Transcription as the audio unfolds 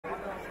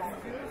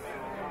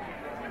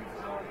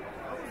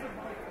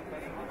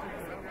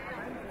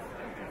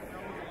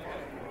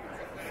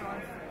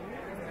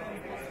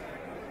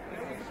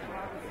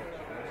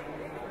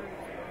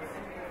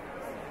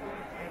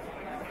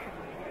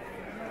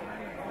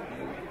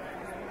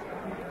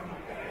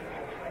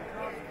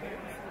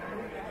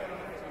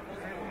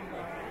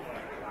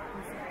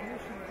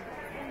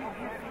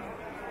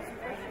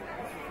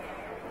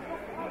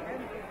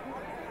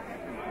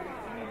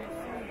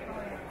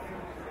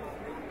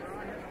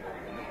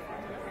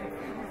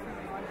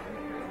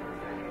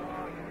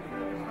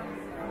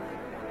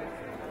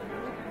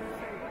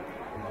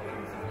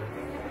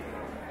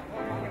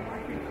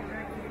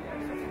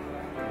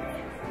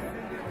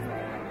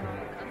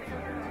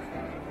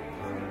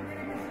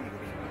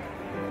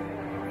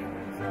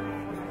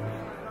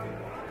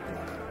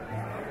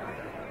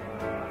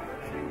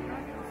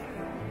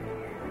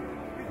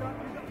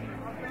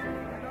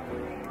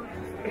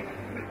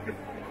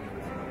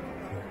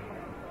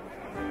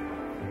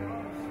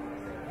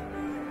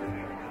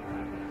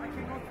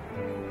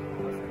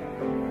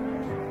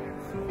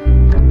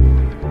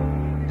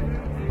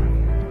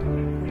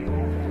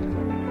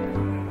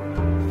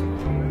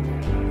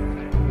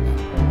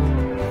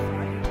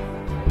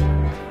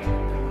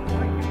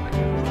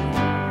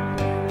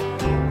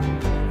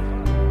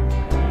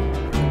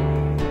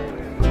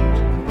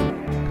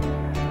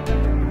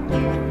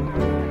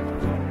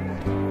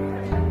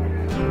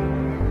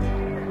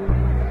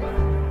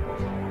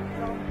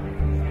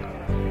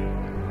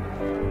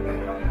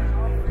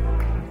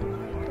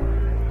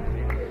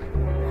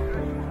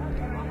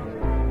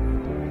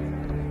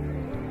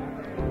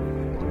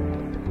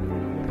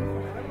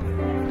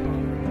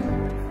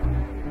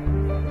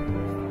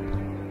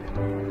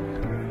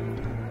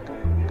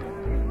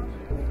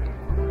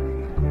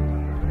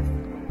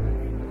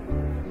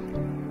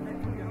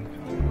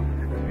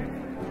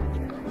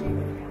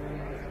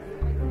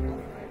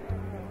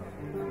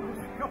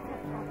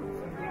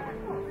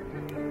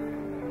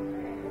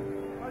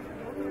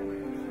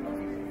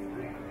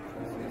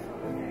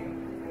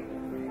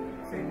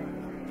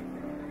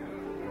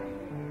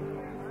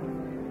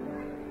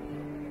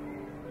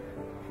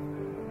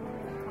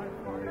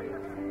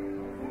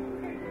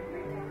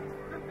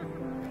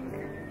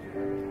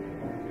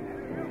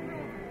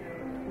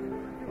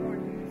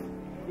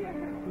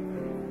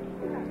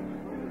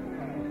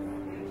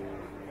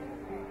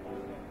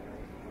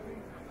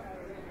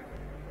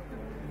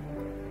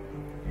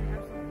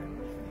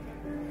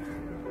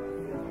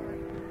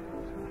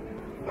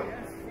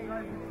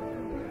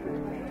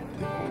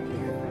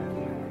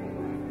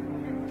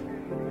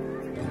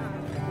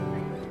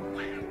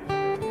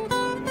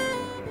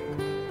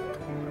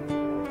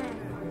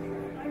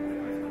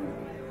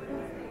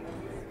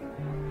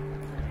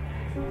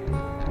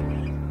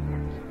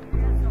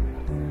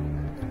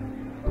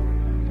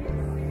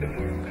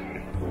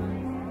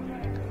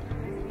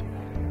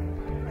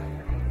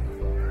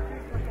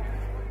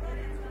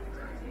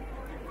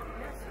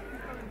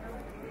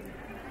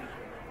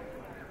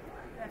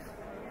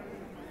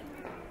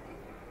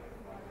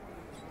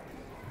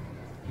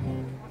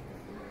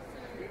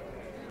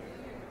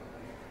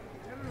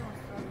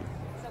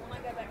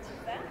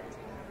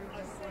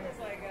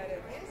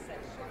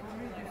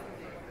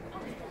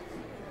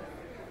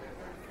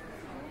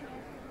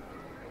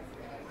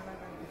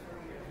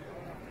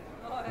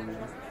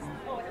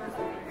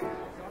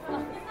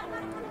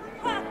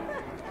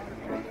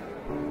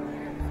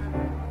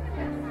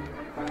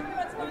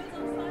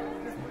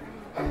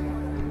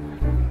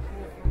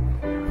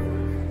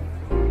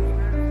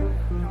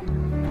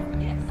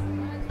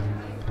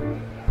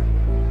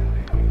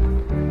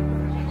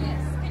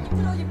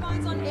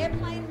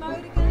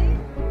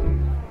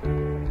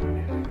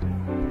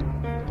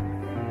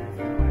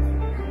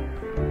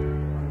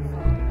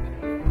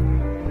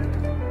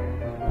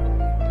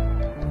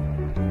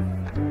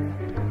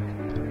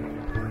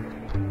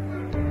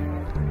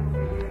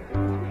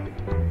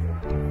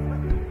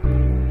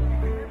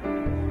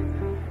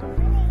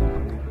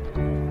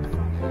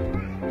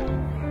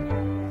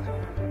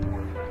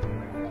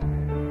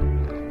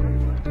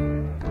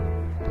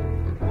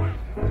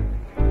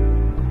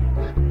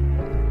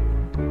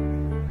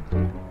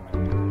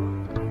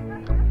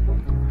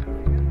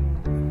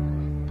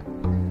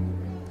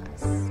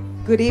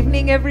Good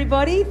evening,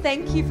 everybody.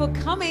 Thank you for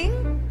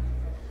coming.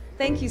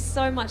 Thank you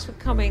so much for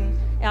coming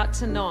out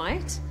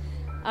tonight.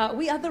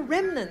 We are the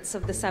remnants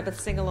of the Sabbath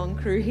Sing-Along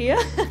crew here.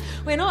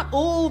 We're not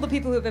all the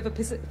people who have ever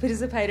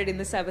participated in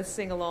the Sabbath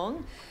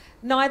Sing-Along.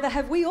 Neither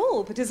have we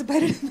all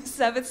participated in the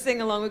Sabbath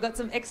Sing-Along. We've got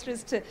some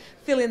extras to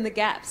fill in the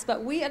gaps.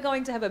 But we are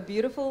going to have a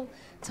beautiful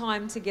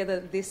time together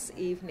this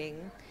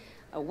evening.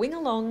 A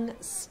wing-along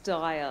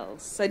style.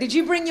 So did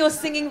you bring your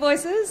singing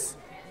voices?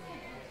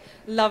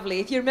 Lovely.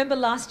 If you remember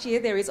last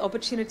year, there is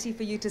opportunity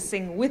for you to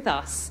sing with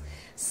us.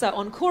 So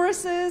on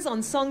choruses,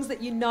 on songs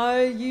that you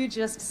know, you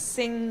just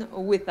sing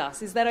with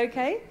us. Is that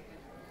okay?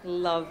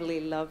 Lovely,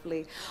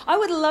 lovely. I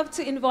would love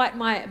to invite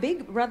my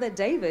big brother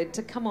David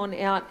to come on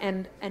out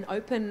and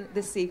open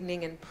this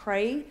evening and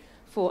pray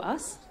for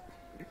us.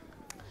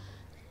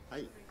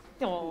 Hey.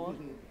 Oh,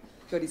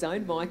 got his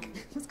own mic.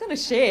 I was going to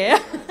share.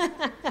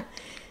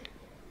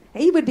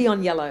 He would be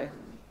on yellow.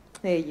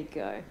 There you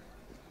go.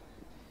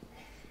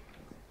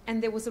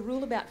 And there was a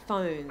rule about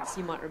phones,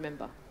 you might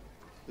remember.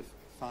 The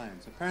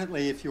phones.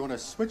 Apparently, if you want to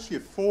switch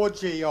your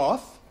 4G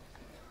off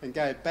and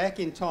go back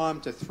in time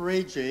to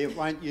 3G, it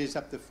won't use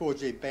up the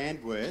 4G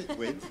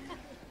bandwidth.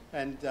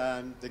 And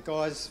the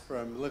guys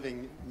from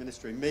Living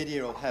Ministry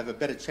Media will have a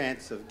better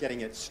chance of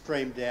getting it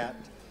streamed out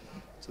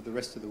to the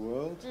rest of the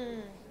world.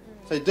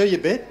 So do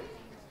your bit,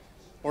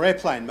 or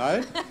airplane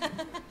mode,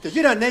 because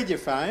you don't need your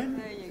phone.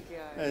 There you go.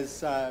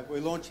 As we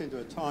launch into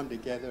a time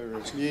together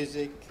of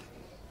music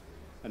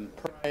and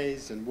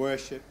praise and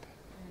worship.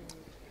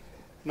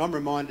 And I'm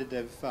reminded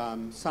of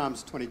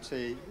Psalms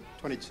 22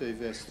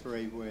 verse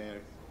 3, where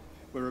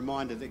we're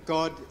reminded that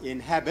God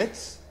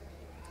inhabits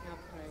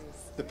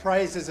the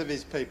praises of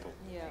his people.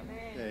 Yeah,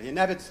 he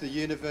inhabits the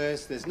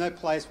universe. There's no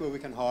place where we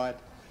can hide,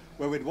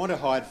 where we'd want to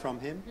hide from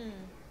him.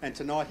 And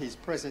tonight he's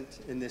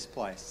present in this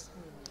place,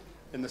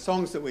 in the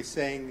songs that we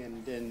sing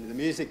and in the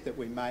music that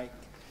we make.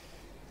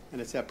 And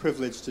it's our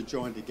privilege to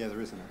join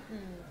together, isn't it?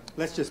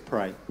 Let's just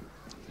pray.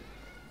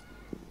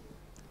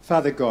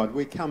 Father God,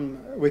 we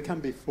come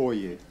before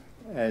you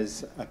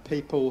as a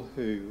people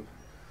who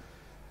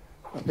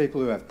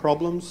have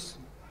problems,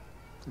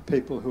 a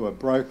people who are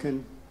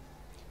broken,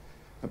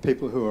 a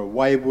people who are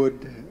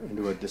wayward and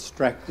who are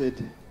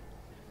distracted.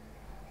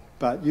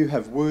 But you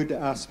have wooed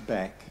us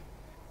back,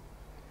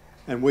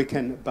 and we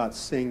can but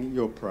sing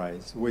your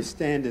praise. We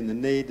stand in the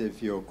need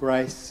of your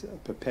grace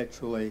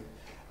perpetually,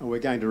 and we're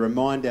going to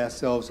remind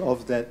ourselves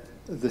of that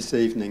this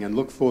evening and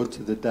look forward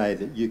to the day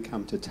that you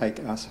come to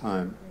take us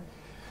home,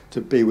 to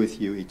be with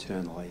you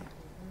eternally.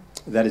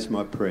 That is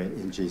my prayer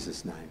in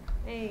Jesus' name.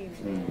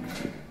 Amen.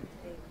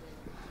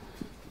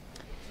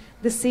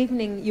 This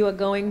evening you are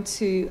going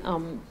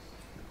to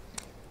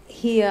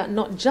hear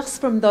not just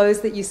from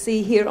those that you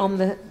see here on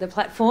the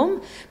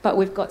platform, but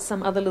we've got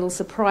some other little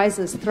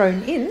surprises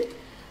thrown in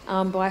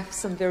by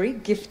some very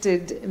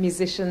gifted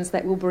musicians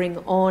that will bring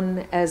on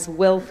as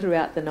well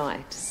throughout the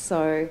night.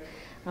 So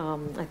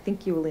I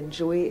think you will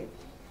enjoy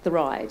the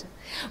ride.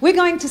 We're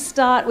going to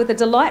start with a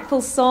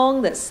delightful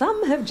song that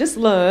some have just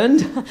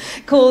learned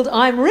called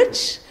I'm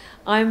Rich,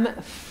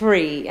 I'm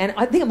Free. And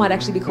I think it might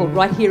actually be called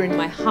Right Here in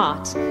My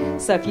Heart.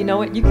 So if you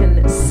know it, you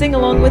can sing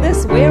along with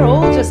us. We're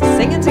all just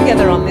singing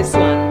together on this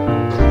one.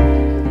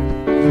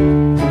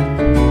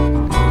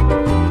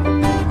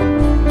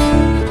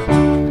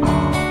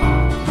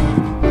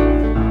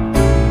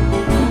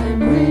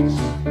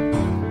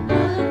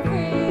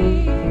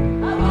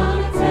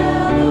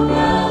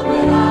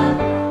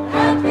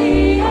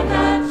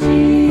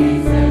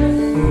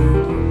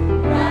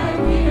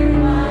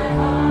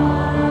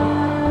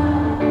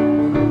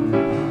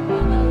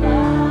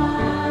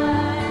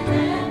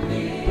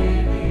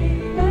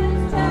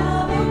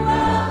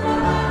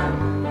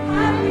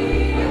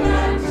 Happy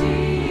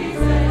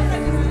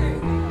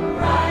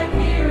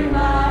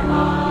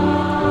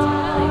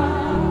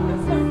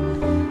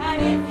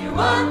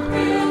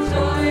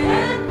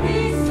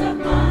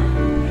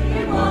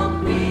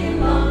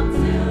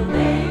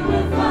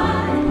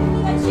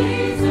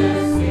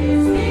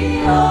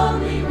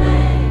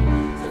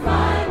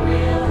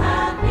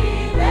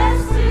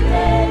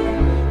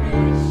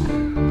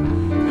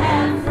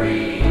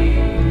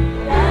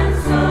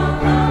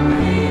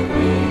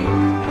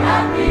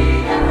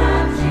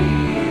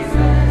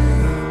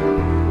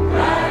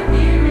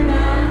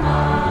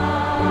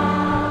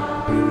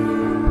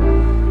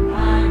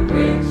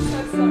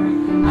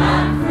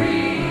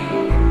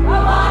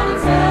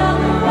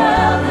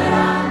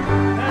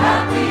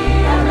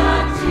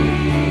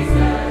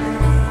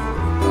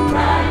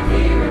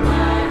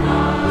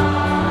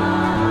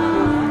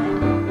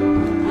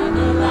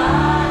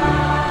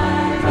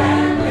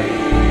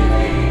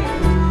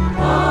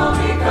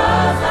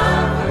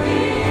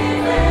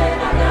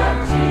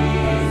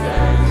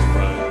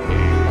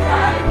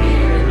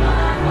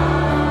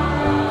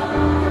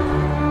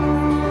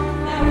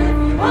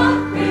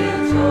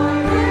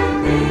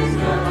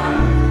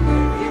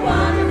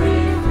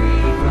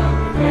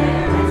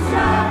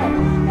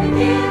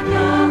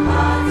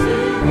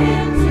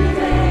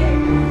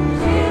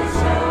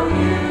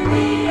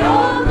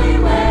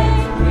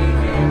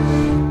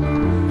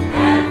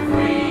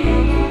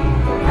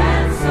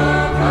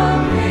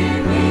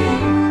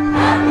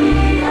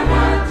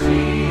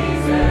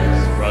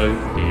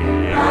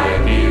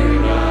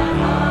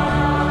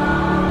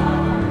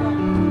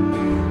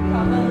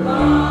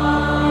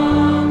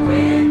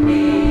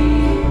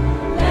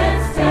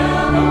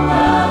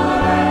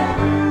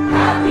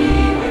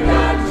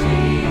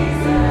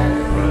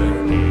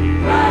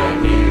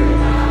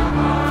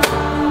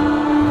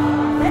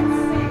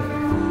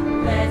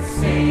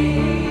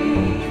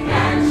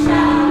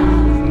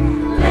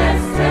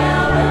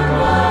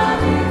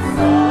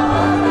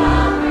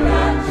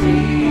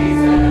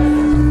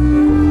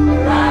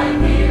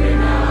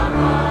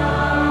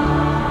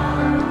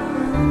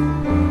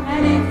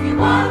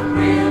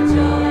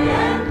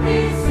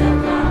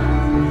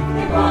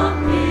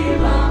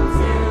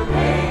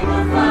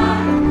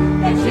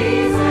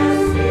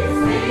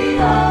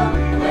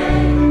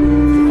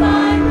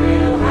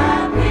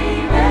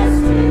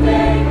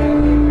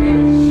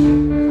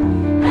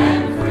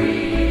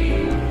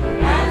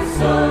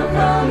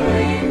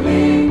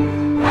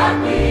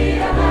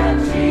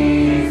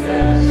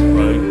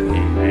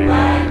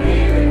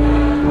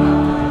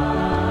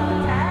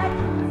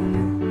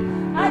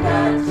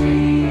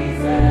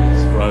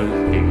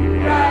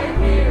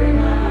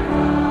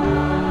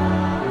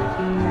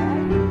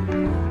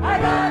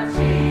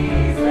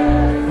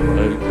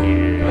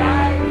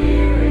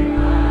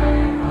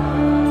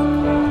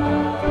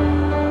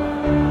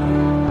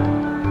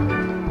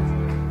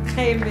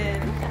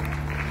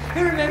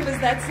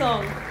that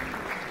song?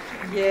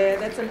 Yeah,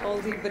 that's an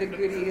oldie but a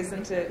goodie,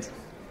 isn't it?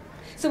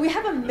 So we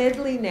have a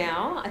medley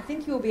now. I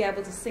think you'll be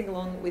able to sing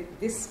along with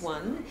this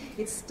one.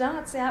 It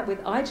starts out with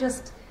I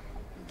Just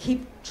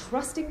Keep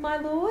Trusting My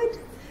Lord,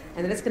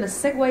 and then it's going to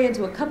segue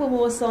into a couple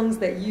more songs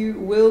that you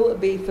will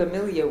be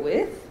familiar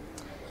with.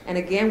 And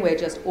again, we're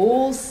just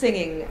all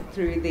singing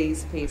through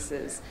these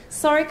pieces.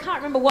 Sorry, can't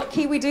remember what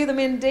key we do them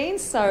in, Dean,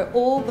 so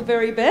all the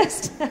very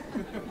best.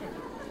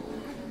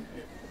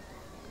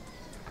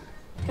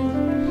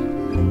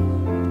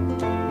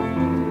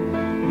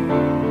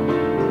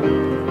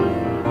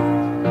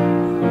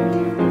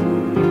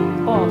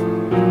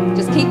 Oh,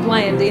 just keep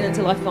playing, Dean,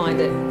 until I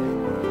find it.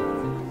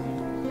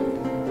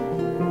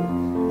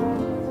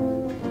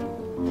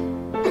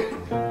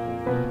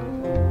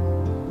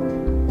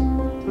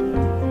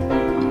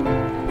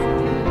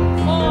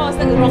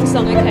 The wrong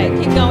song, okay,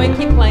 keep going,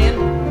 keep playing.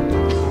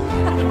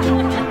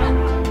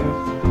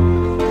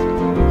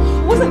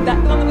 Wasn't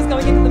that the one that was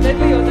going into the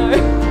medley or no?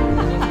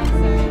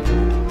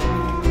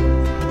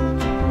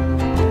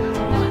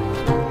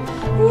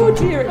 Oh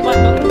dear, it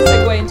might not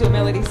segue into a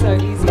melody so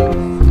easy.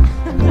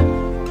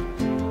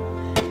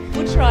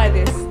 We'll try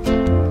this.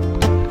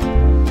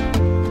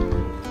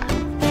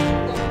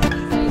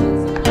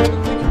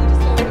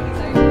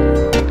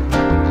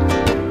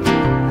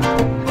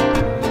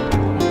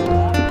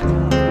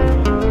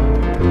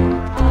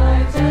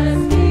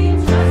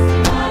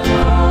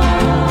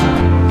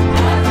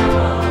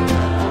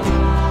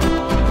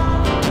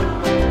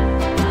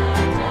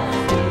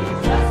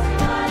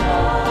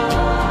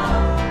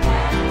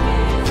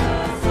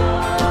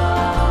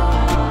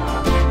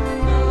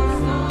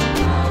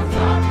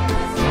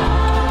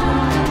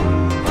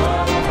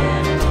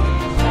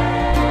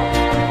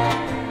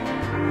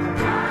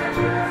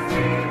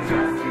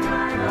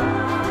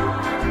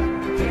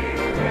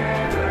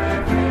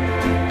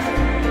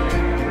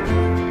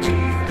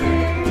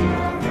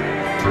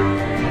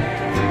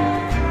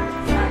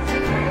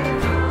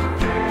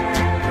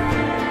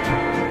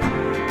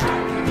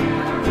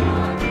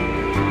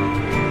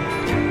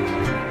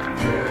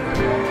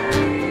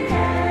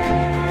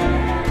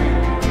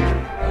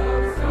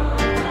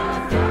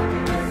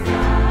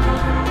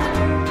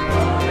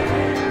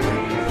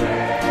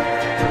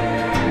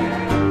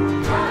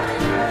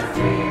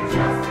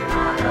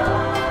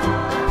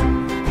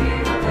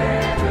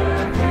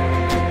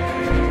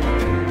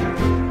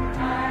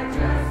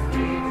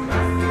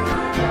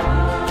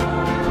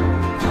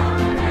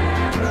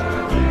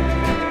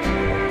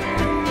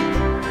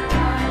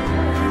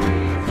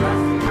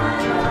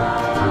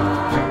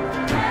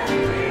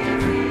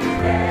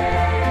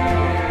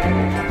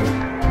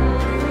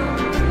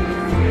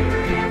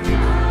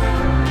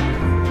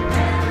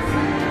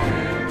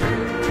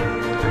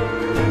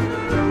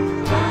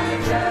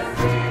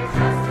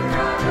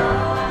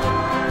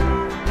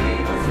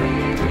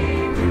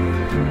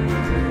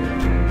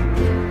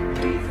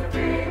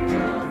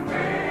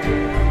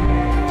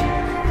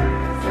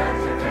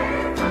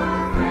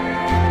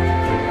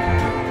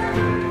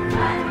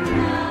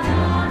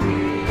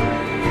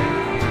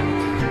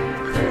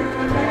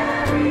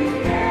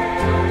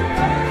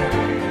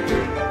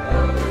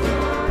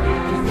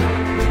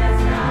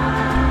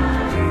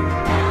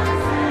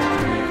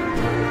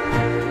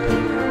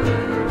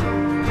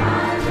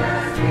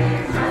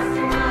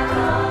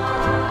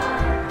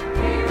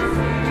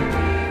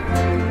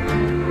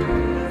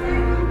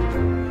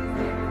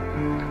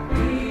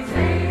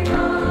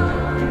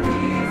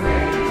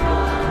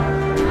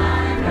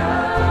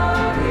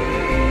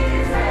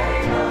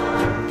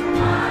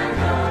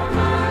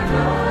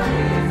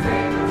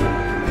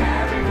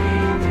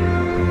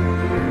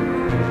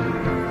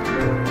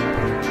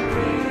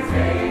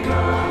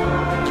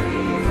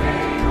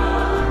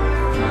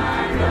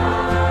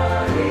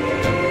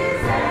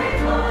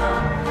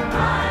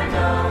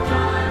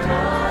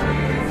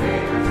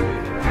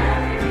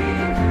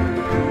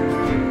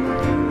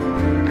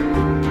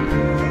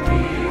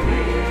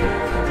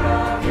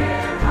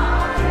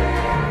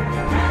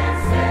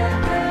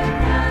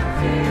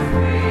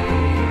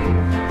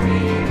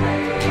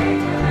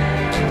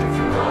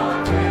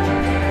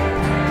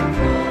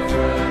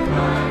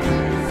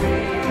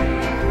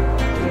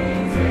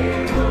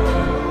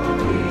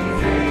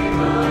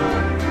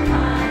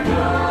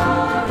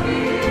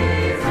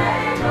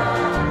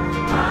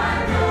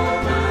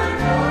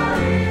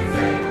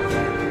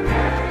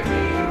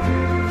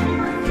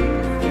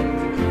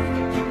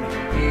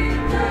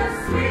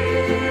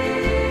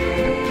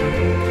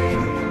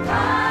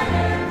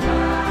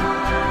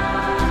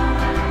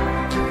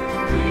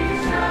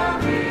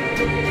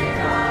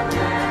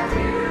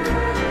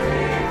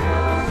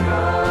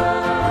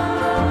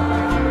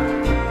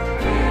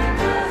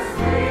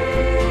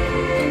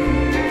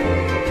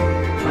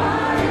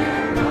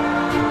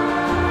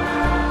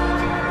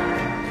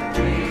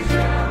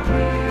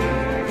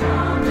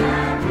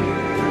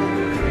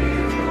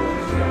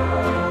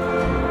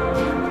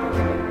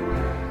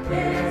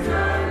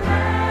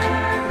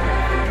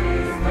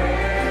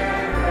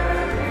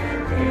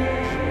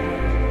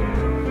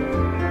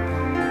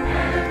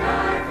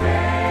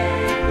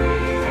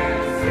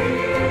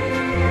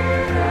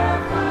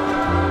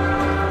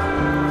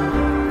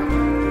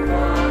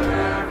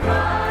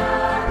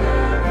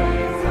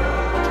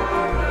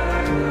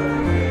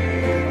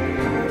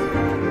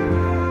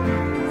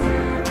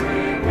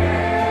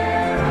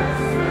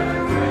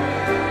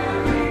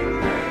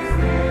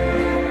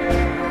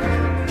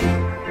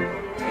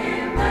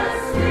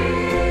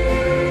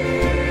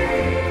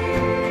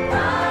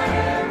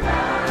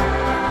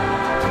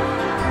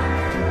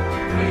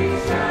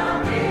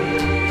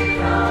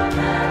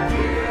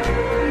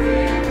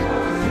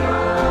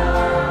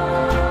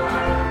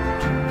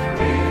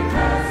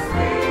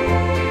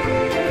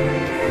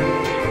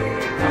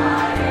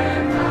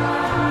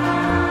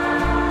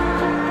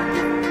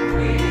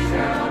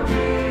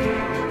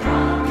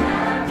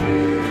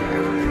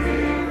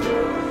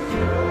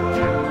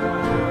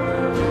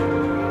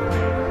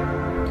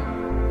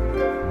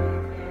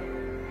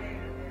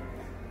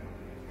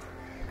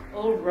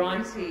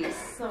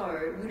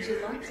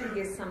 like to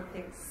hear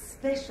something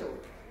special?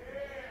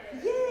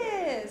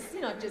 Yes,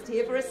 you're not just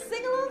here for a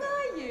sing-along,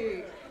 are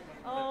you?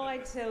 Oh, I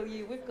tell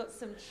you, we've got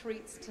some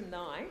treats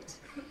tonight,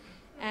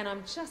 and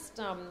I'm just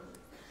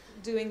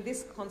doing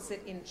this concert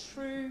in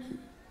true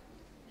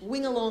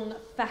wing-along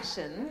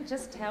fashion,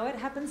 just how it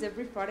happens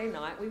every Friday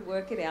night. We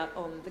work it out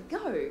on the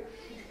go.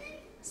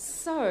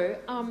 So,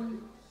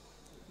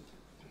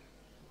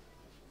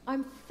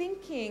 I'm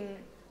thinking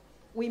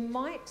we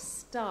might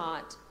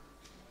start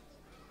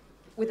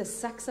with a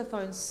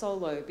saxophone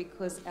solo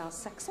because our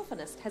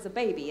saxophonist has a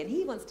baby and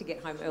he wants to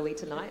get home early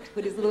tonight,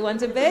 put his little one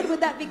to bed.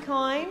 Would that be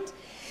kind?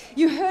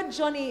 You heard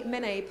Johnny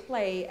Mene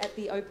play at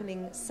the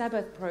opening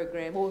Sabbath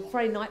program or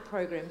Friday night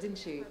program,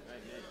 didn't you?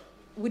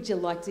 Would you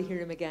like to hear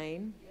him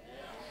again?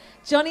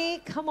 Johnny,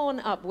 come on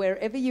up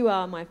wherever you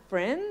are, my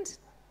friend.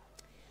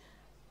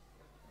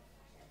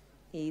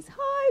 He's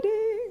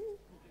hiding.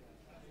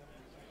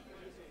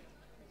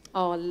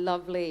 Oh,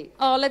 lovely.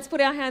 Oh, let's put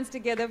our hands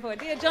together for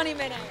dear Johnny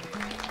Mene.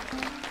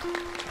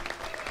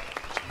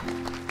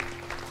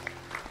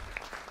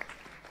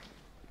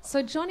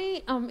 So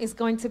Johnny is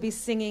going to be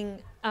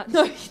singing...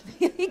 no,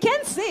 he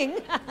can sing.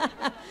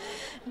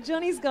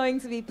 Johnny's going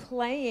to be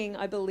playing,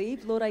 I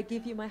believe, Lord, I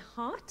Give You My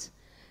Heart,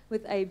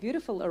 with a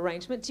beautiful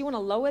arrangement. Do you want to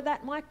lower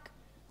that mic?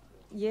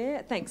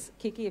 Yeah, thanks.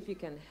 Kiki, if you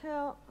can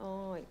help.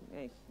 Oh,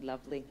 okay,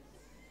 lovely.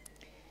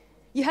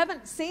 You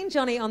haven't seen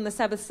Johnny on the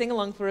Sabbath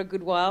sing-along for a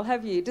good while,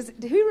 have you?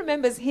 Who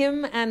remembers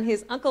him and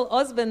his Uncle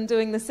Osborne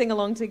doing the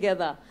sing-along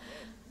together?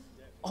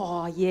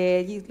 Oh, yeah,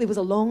 it was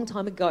a long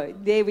time ago.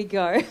 There we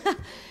go.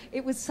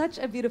 It was such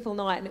a beautiful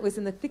night, and it was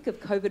in the thick of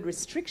COVID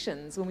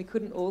restrictions when we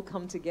couldn't all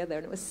come together,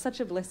 and it was such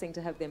a blessing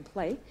to have them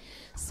play.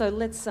 So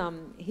let's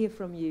hear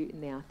from you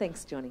now.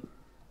 Thanks, Johnny.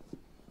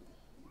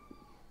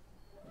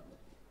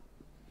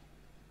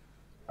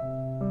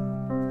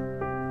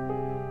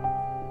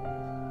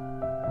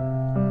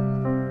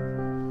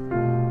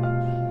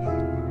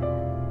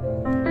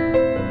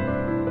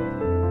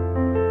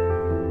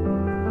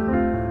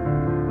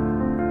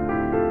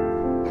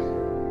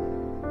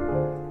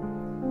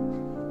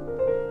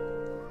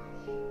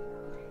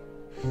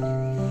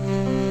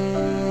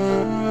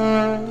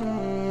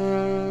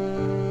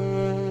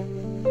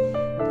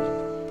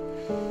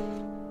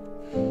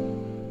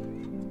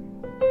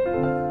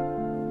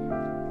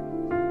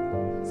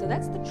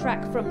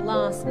 From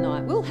last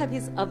night. We'll have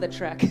his other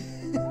track.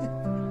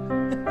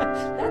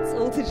 That's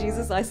All to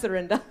Jesus I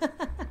Surrender.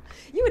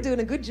 You were doing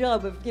a good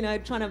job of,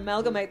 trying to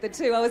amalgamate the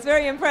two. I was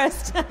very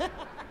impressed.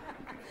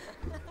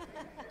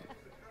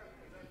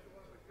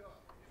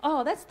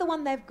 Oh, that's the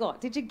one they've got.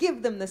 Did you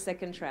give them the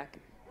second track?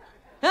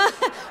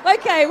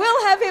 Okay,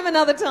 we'll have him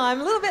another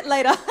time, a little bit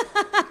later.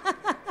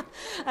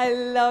 I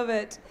love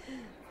it.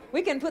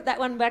 We can put that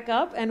one back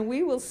up and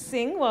we will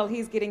sing while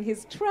he's getting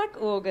his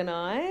track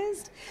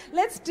organised.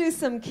 Let's do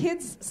some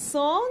kids'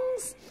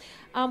 songs.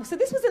 So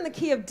this was in the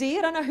key of D.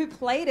 I don't know who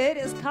played it.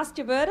 It was Cast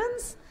Your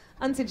Burdens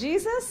unto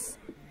Jesus.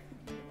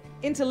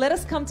 Into Let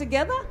Us Come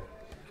Together.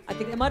 I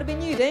think it might have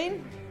been you,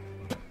 Dean.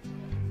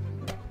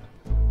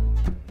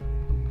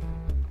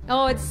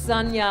 Oh, it's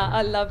Sonia.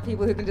 I love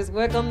people who can just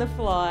work on the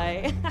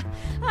fly.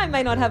 I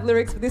may not have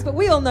lyrics for this, but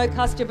we all know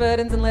Cast Your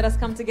Burdens and Let Us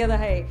Come Together.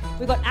 Hey,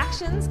 we've got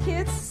actions,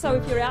 kids, so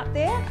if you're out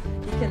there,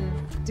 you can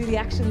do the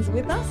actions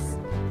with us.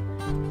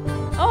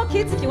 Oh,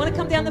 kids, if you want to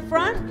come down the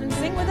front and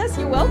sing with us,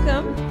 you're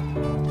welcome.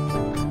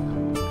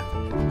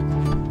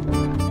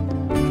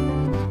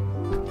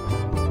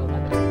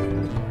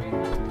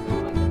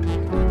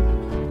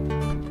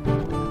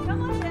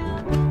 Come on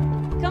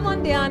down. Come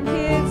on down,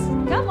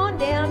 kids. Come on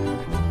down.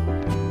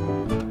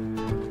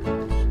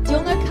 Do you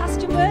all know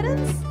Cast Your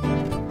Burdens?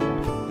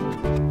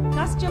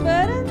 Cast your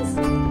burdens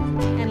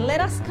and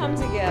let us come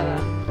together.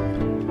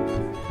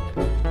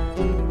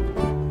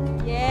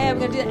 Yeah, we're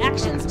going to do the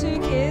actions too,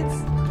 kids.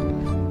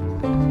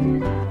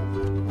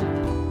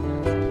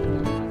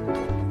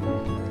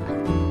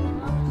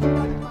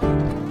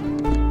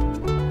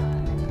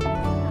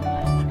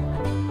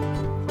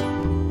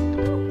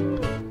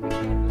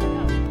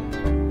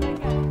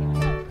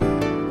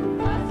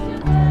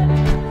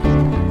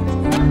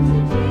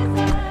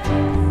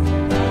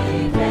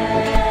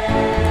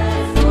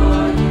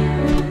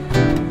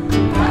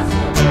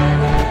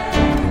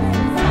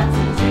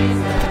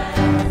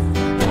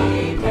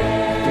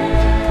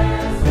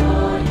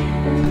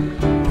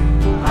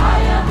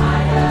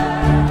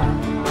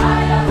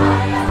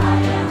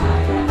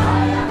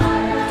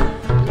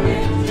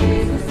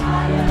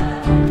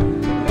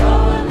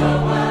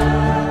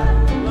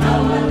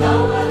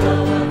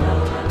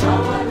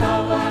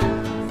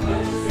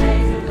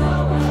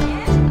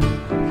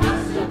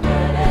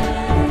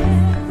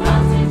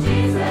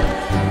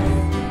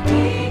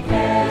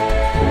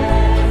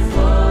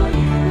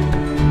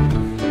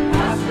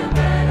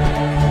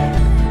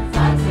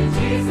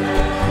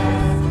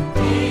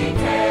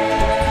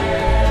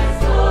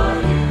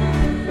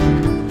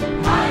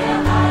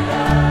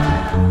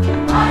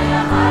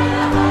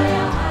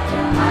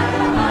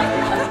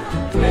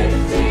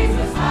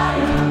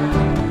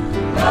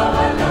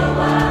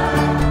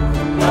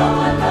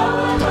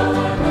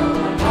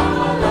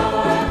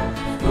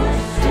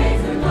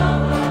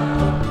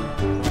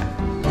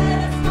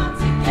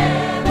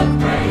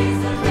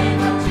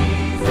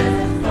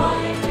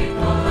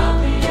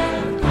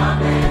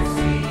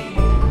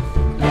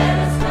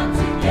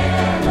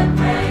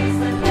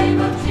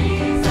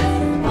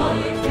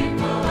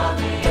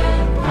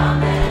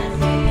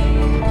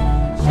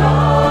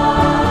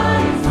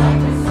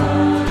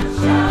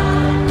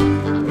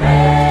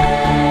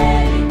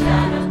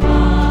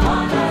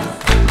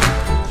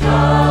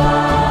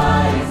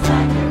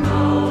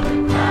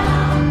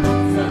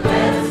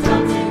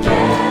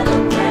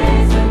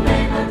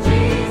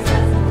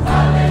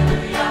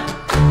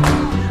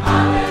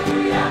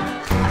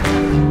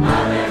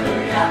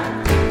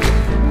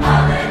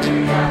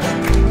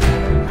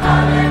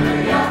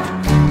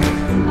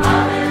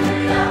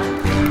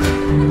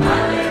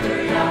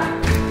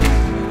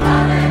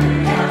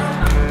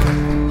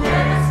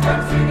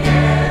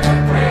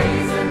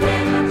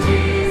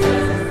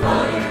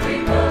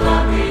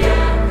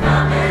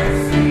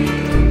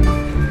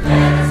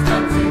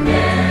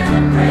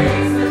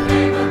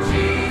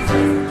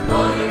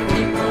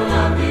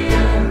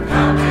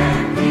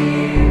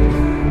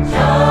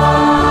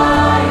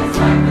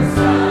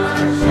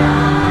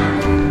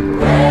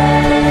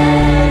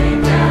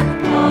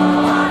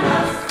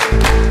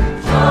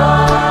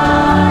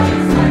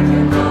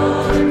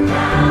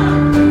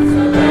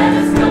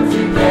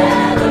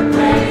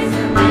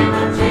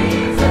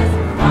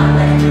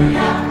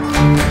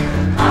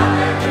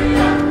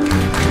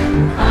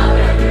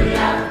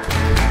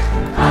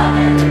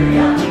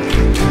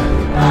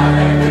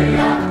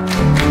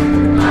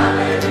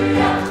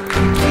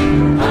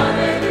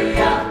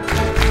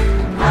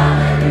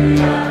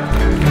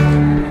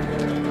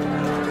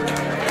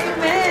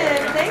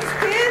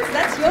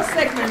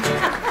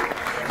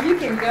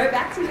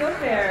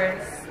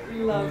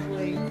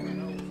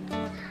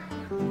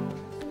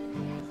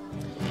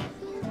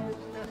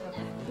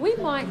 We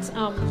might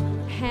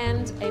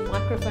hand a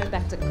microphone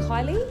back to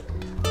Kylie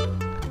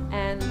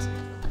and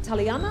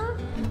Taliana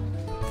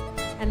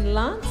and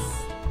Lance.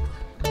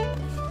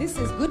 This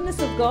is Goodness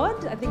of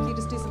God. I think you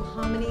just do some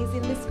harmonies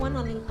in this one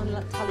on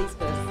Tully's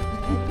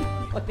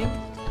verse. I think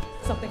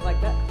something like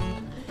that.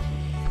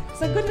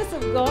 So Goodness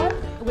of God,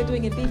 we're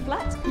doing in B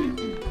flat.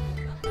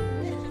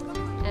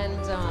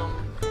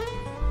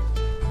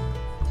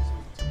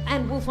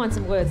 And we'll find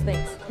some words,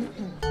 thanks.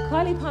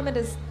 Kylie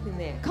Parmenter's in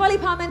there. Kylie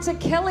Parmenter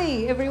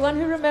Kelly, everyone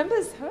who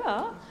remembers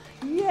her.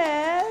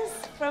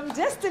 Yes, from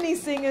Destiny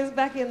Singers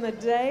back in the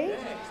day.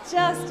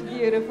 Just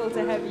beautiful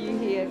to have you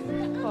here,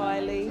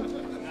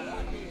 Kylie.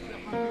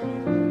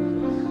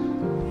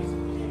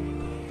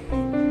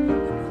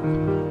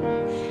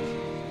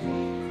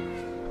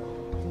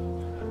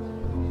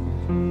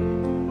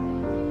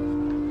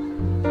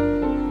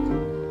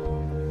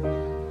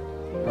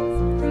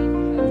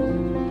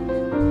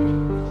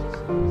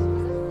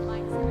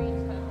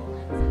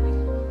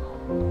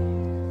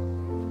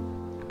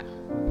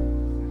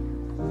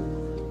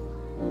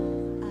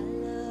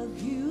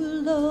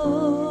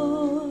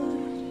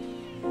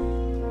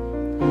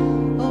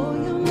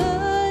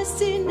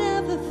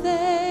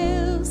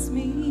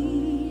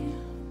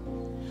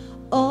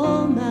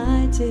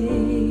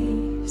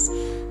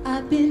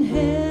 I've been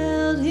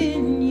held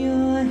in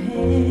your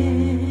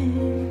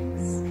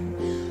hands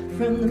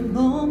from the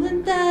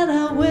moment that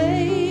I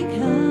wake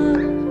up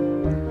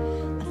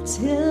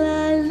until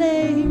I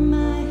lay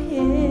my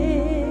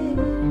head.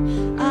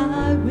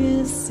 I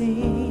will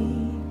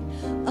sing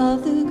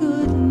of the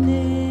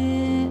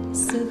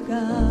goodness of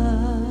God.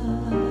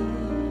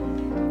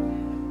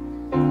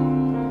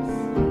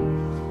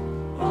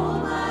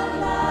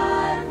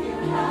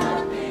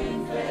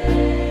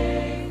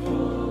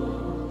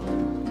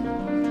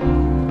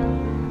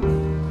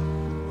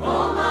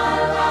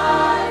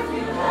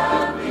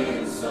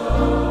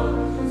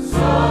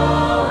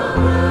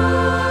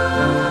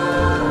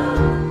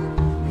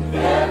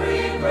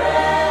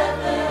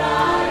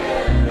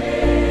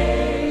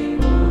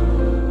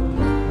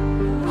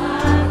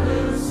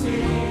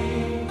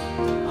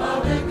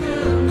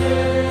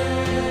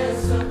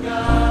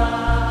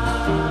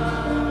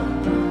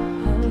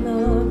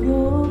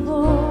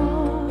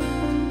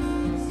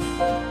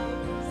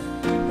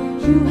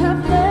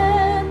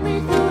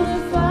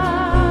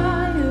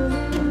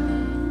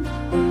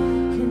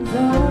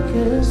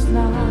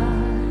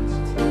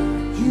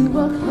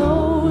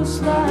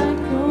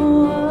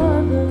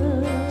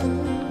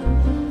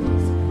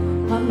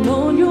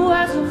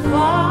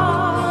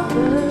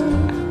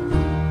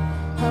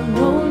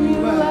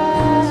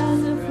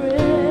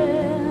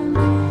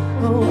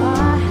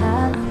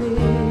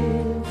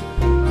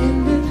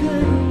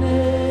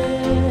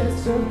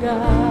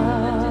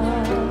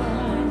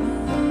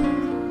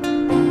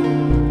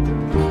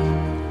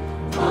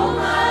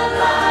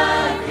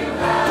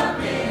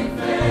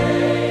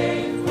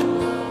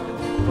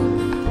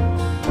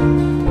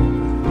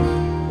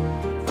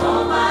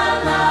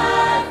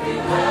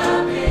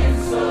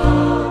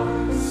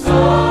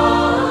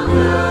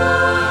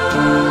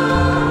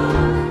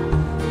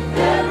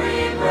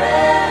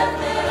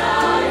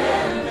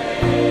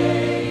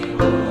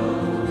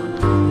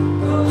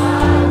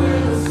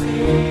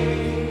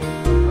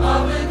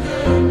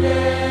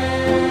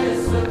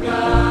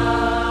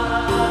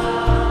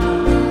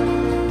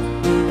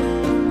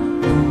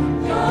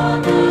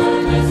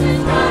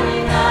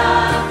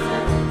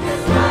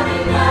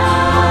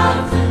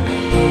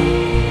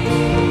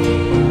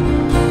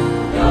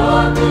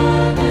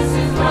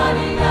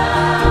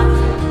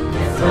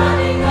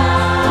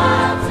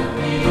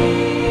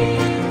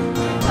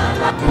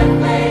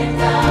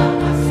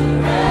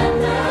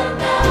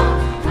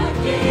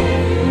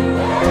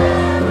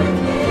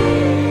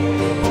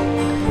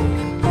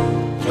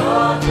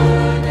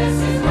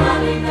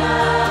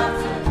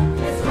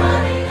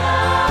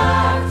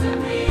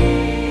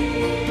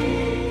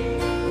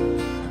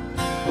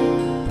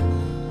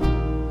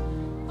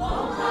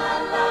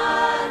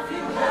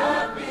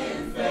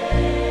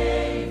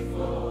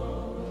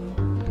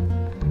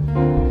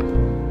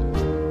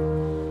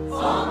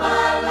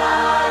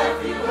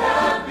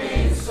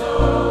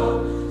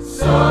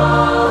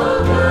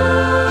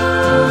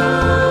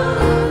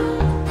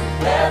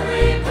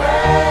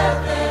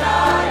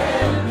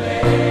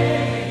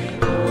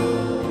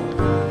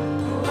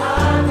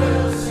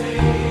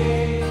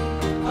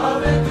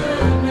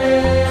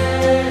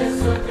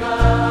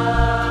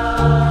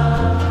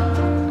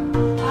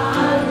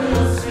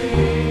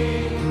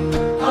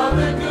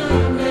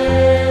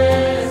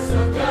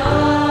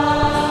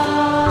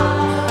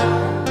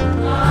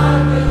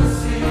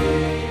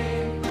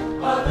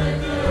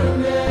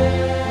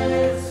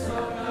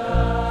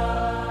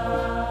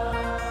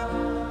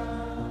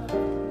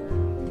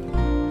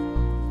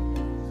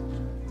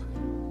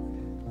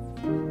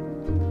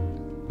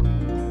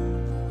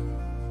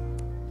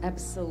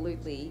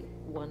 Absolutely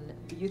one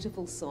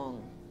beautiful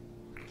song.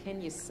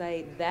 Can you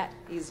say that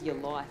is your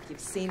life? You've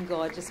seen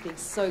God just being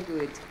so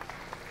good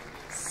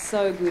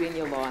in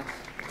your life.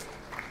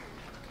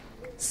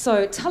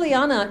 So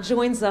Taliana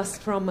joins us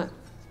from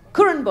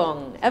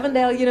Kurrambong,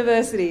 Avondale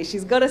University.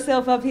 She's got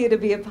herself up here to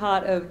be a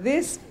part of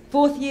this.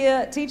 4th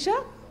year teacher?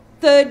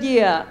 3rd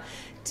year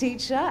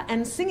teacher.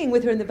 And singing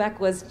with her in the back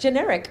was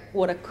Generic.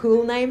 What a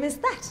cool name is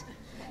that?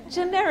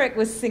 Generic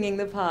was singing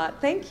the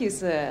part. Thank you,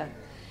 sir.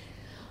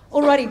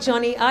 Alrighty,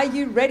 Johnny, are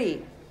you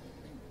ready?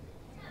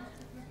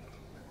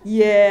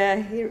 Yeah,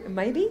 here,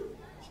 maybe?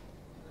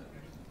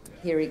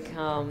 Here he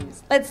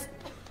comes. Let's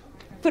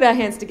put our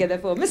hands together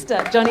for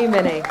Mr. Johnny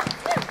Mene.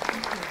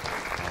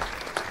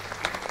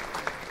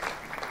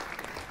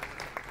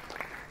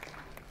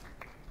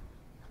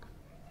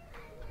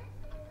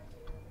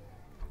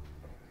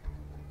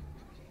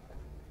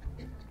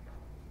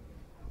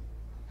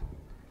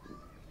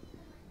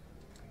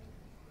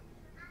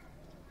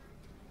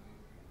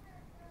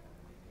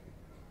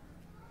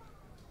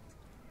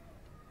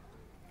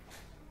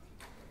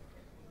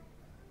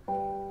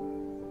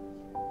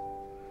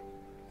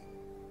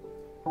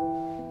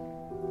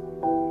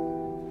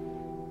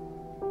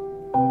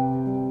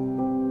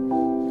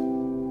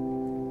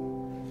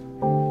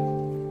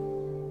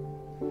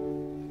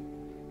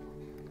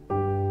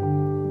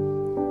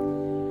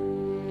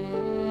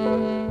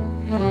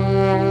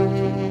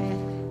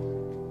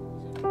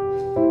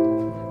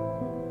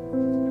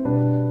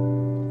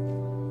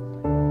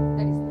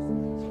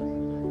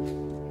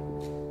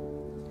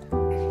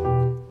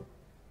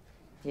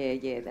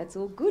 Yeah, that's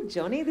all good,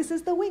 Johnny. This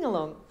is the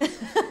wing-along.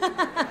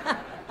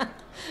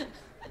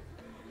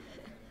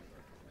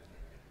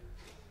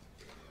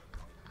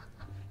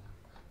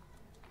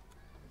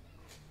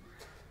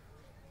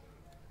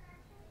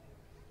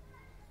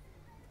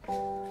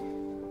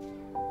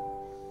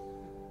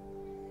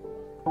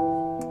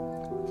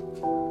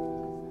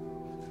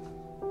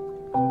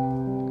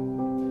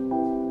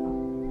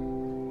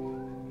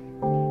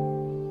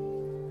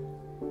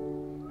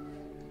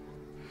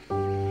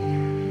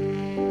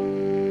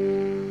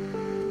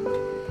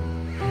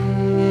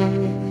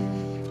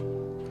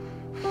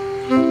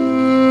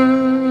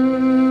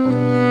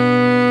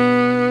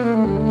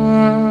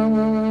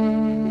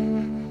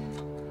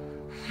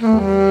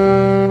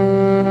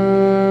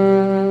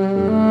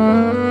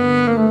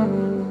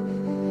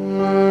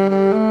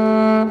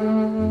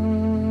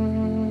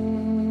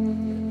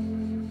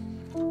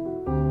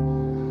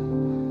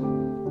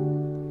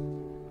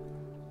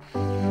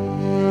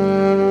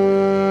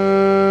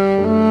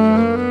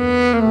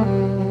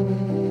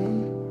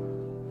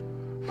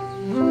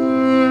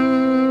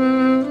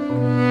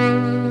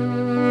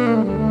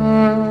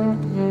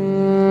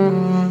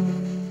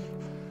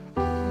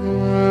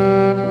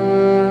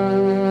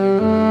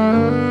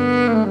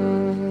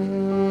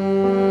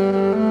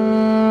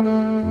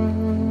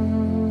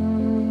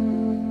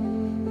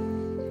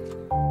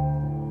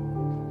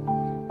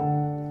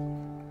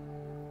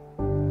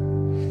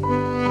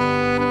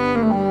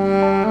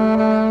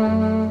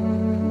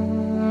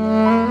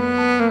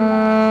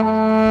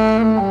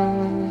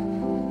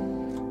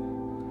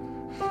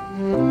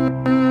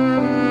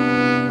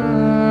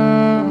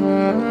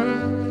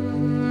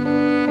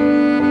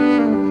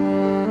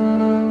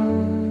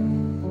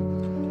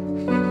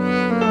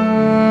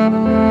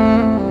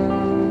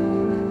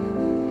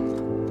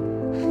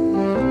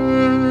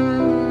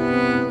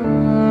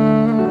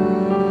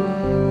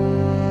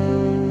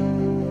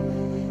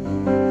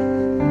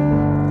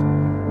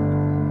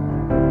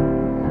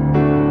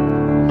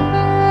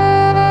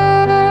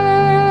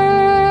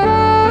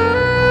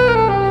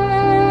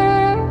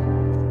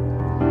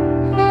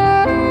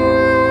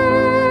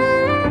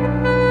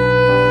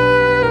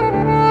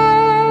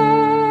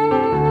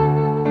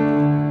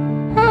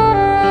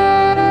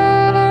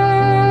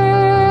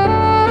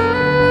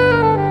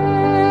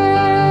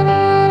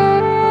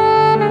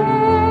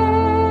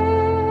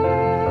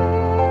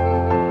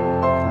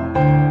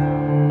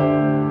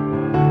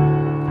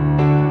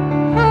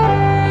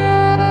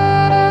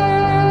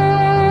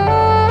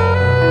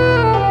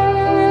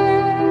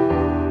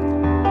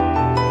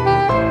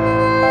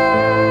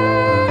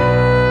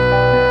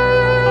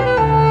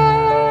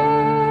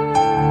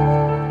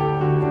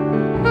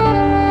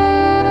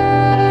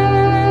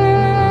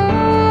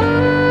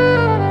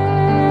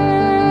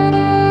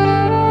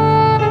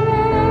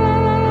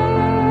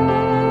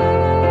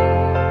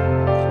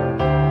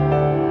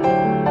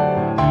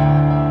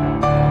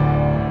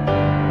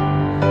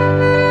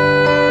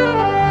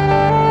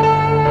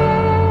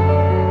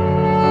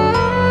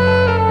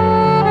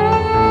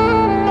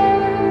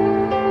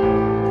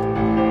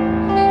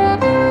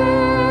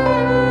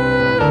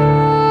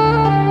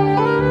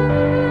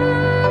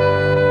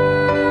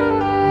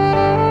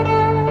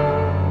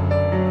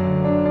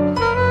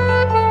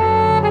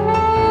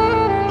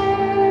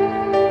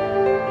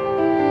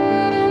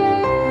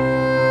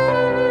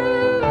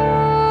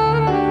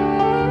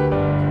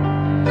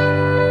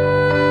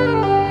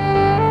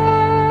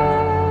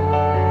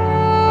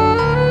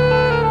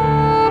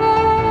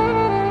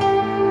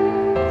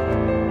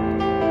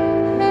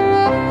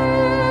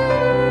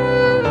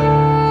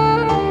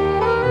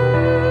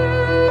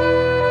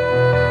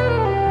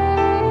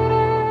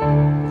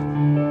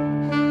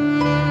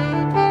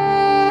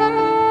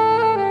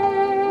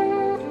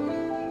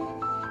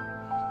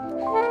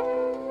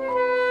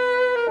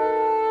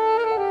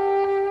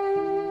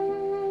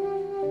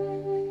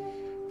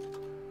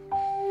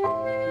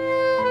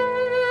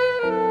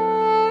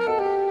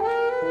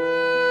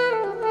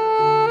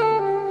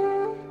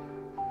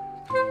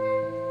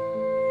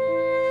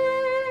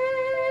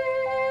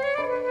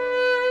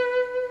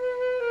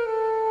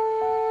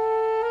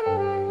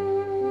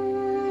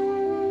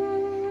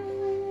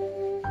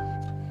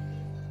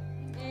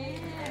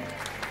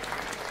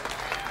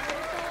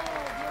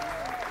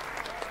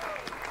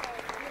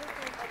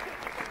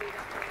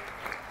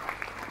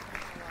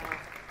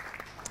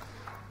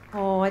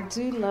 Oh, I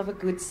do love a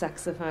good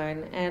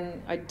saxophone,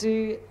 and I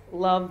do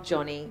love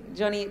Johnny.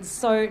 Johnny, it's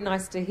so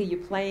nice to hear you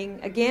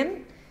playing again,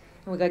 and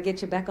we're going to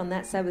get you back on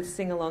that Sabbath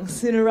sing-along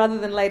sooner rather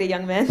than later,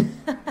 young man.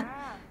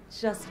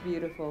 Just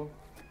beautiful.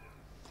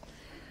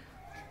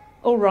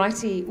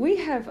 Alrighty, we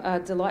have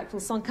a delightful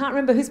song. Can't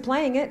remember who's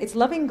playing it. It's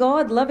Loving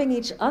God, Loving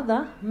Each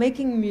Other,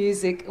 Making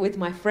Music with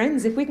My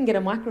Friends. If we can get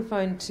a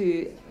microphone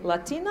to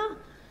Latina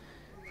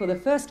for the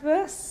first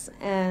verse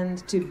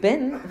and to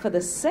Ben for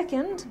the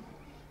second.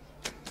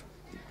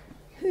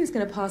 Who's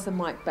going to pass the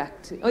mic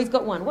back to... Oh, he's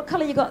got one. What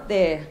colour you got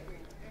there?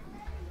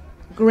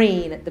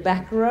 Green at the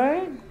back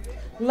row.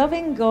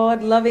 Loving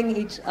God, loving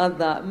each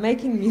other,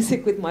 making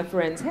music with my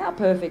friends. How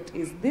perfect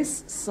is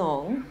this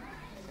song?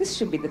 This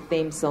should be the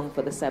theme song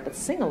for the Sabbath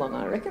sing-along,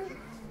 I reckon.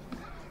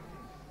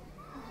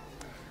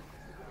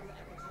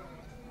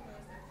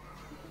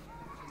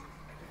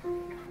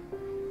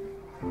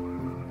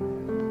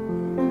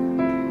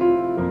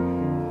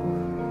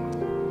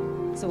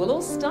 So we'll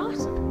all start,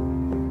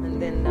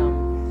 and then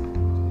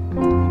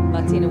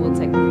Latina will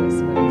take the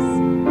first verse.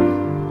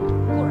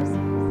 Chorus.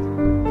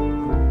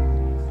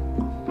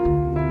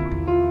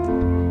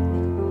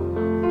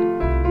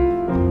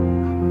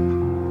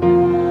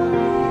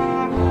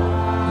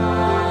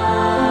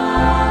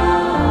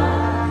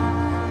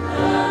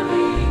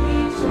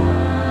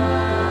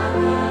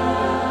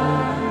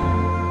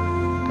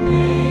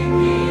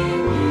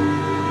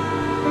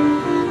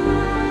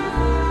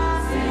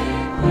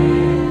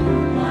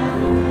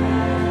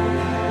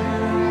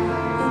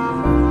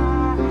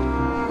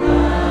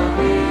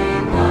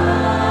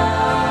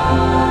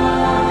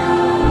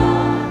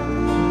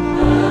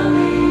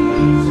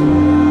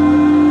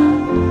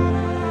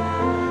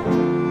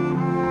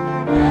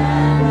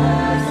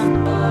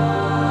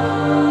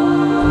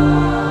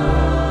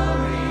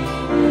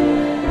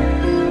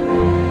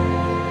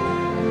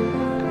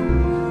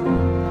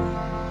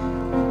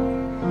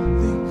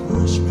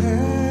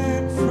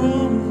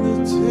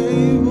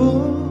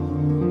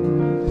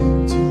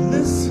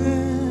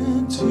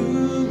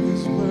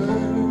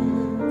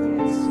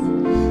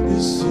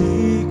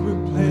 Secret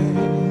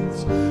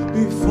plans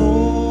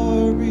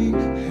before we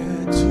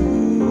had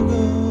to go.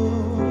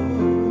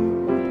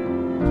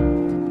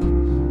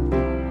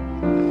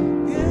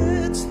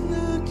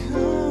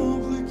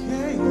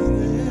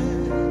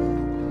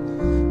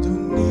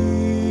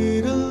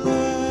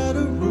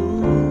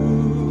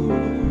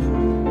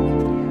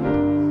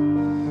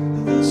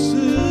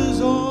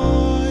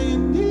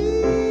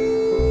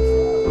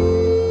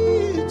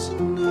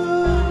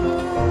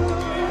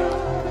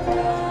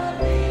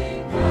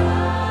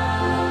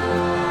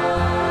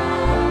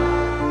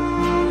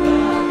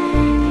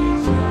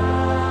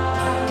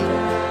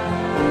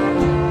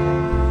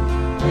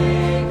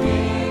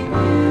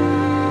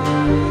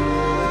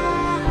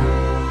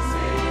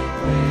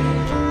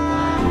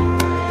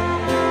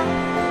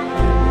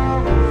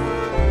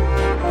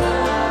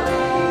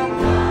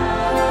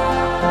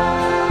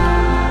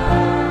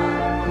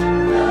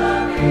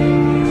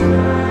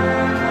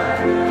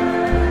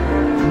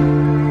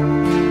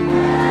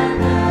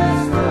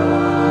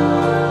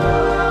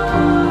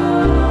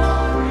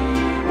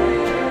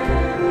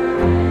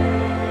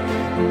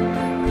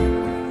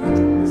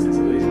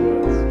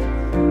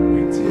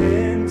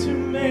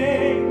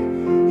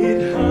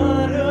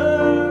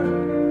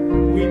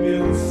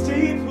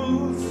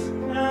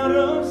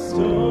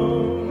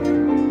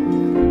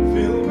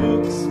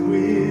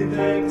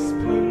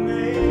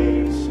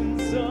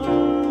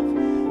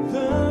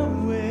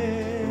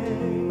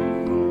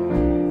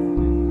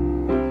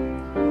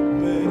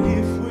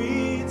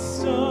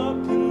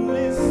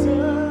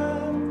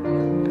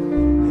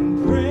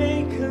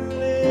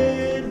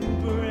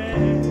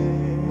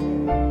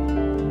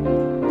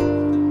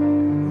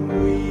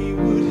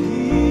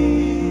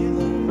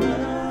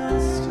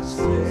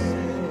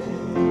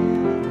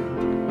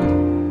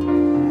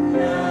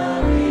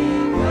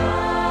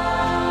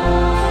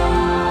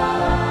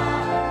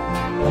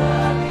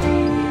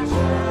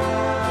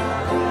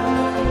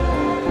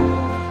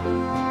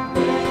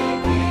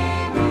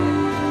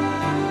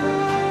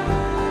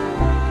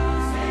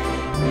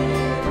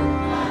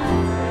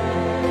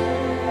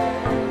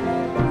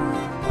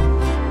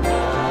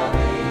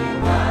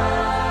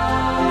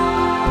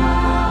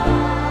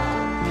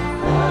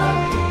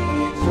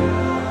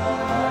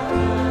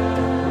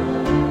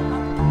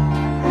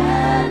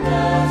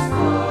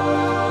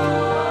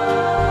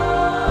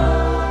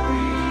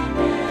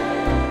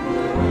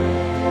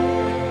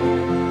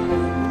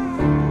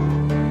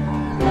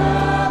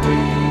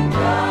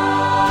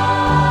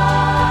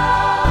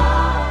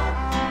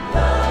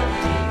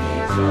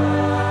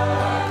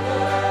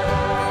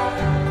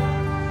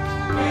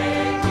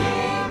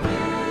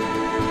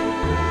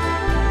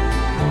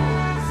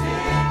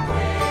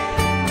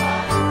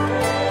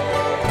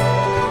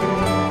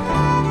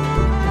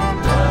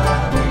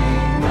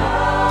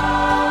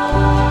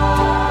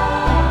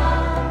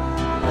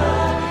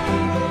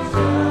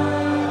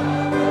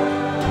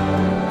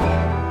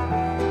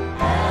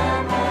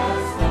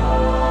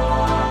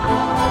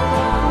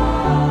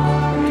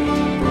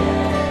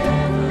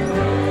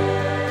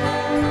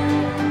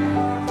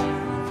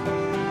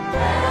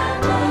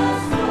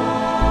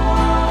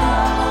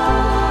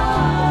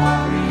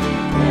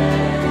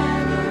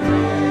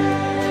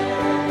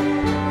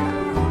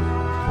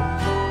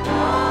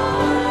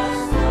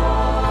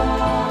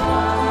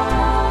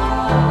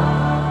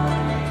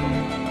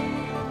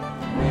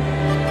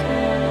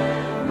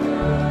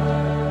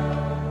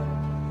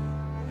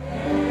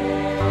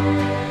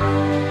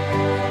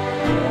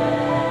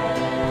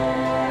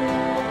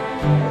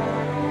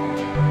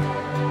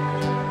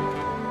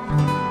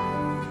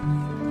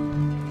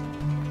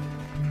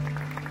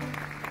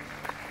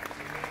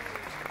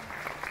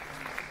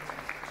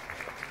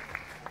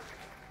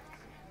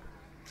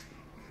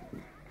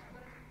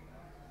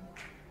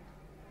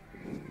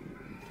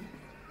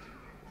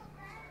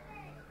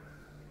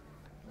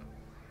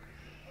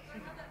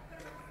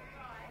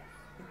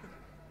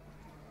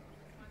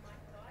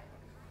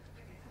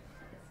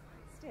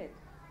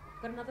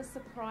 got another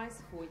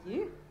surprise for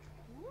you.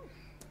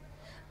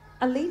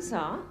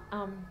 Alita,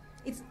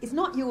 it's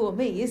not you or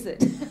me, is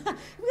it? We've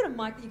got a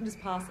mic that you can just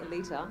pass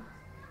Alita.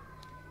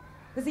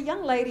 There's a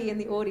young lady in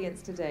the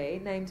audience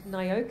today named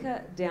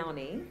Nyoka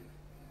Downey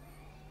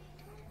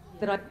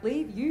that I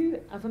believe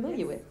you are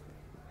familiar with.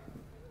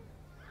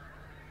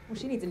 Well,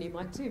 she needs a new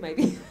mic too,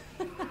 maybe.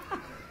 Hello.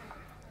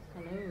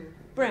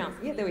 Brown.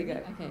 Yeah, there we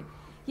go. Okay.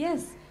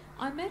 Yes,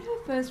 I met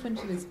her first when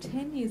she was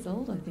 10 years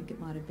old, I think it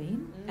might have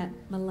been, at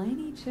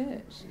Mullaney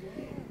Church.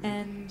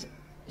 And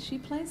she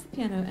plays the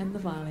piano and the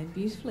violin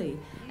beautifully.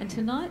 And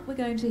tonight we're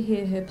going to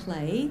hear her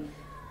play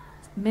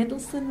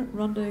Mendelssohn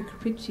Rondo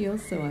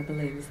Capriccioso, I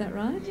believe. Is that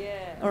right?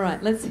 Yeah. All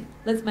right, let's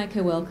make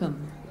her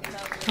welcome.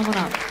 Come on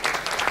up.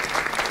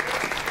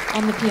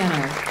 On the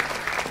piano.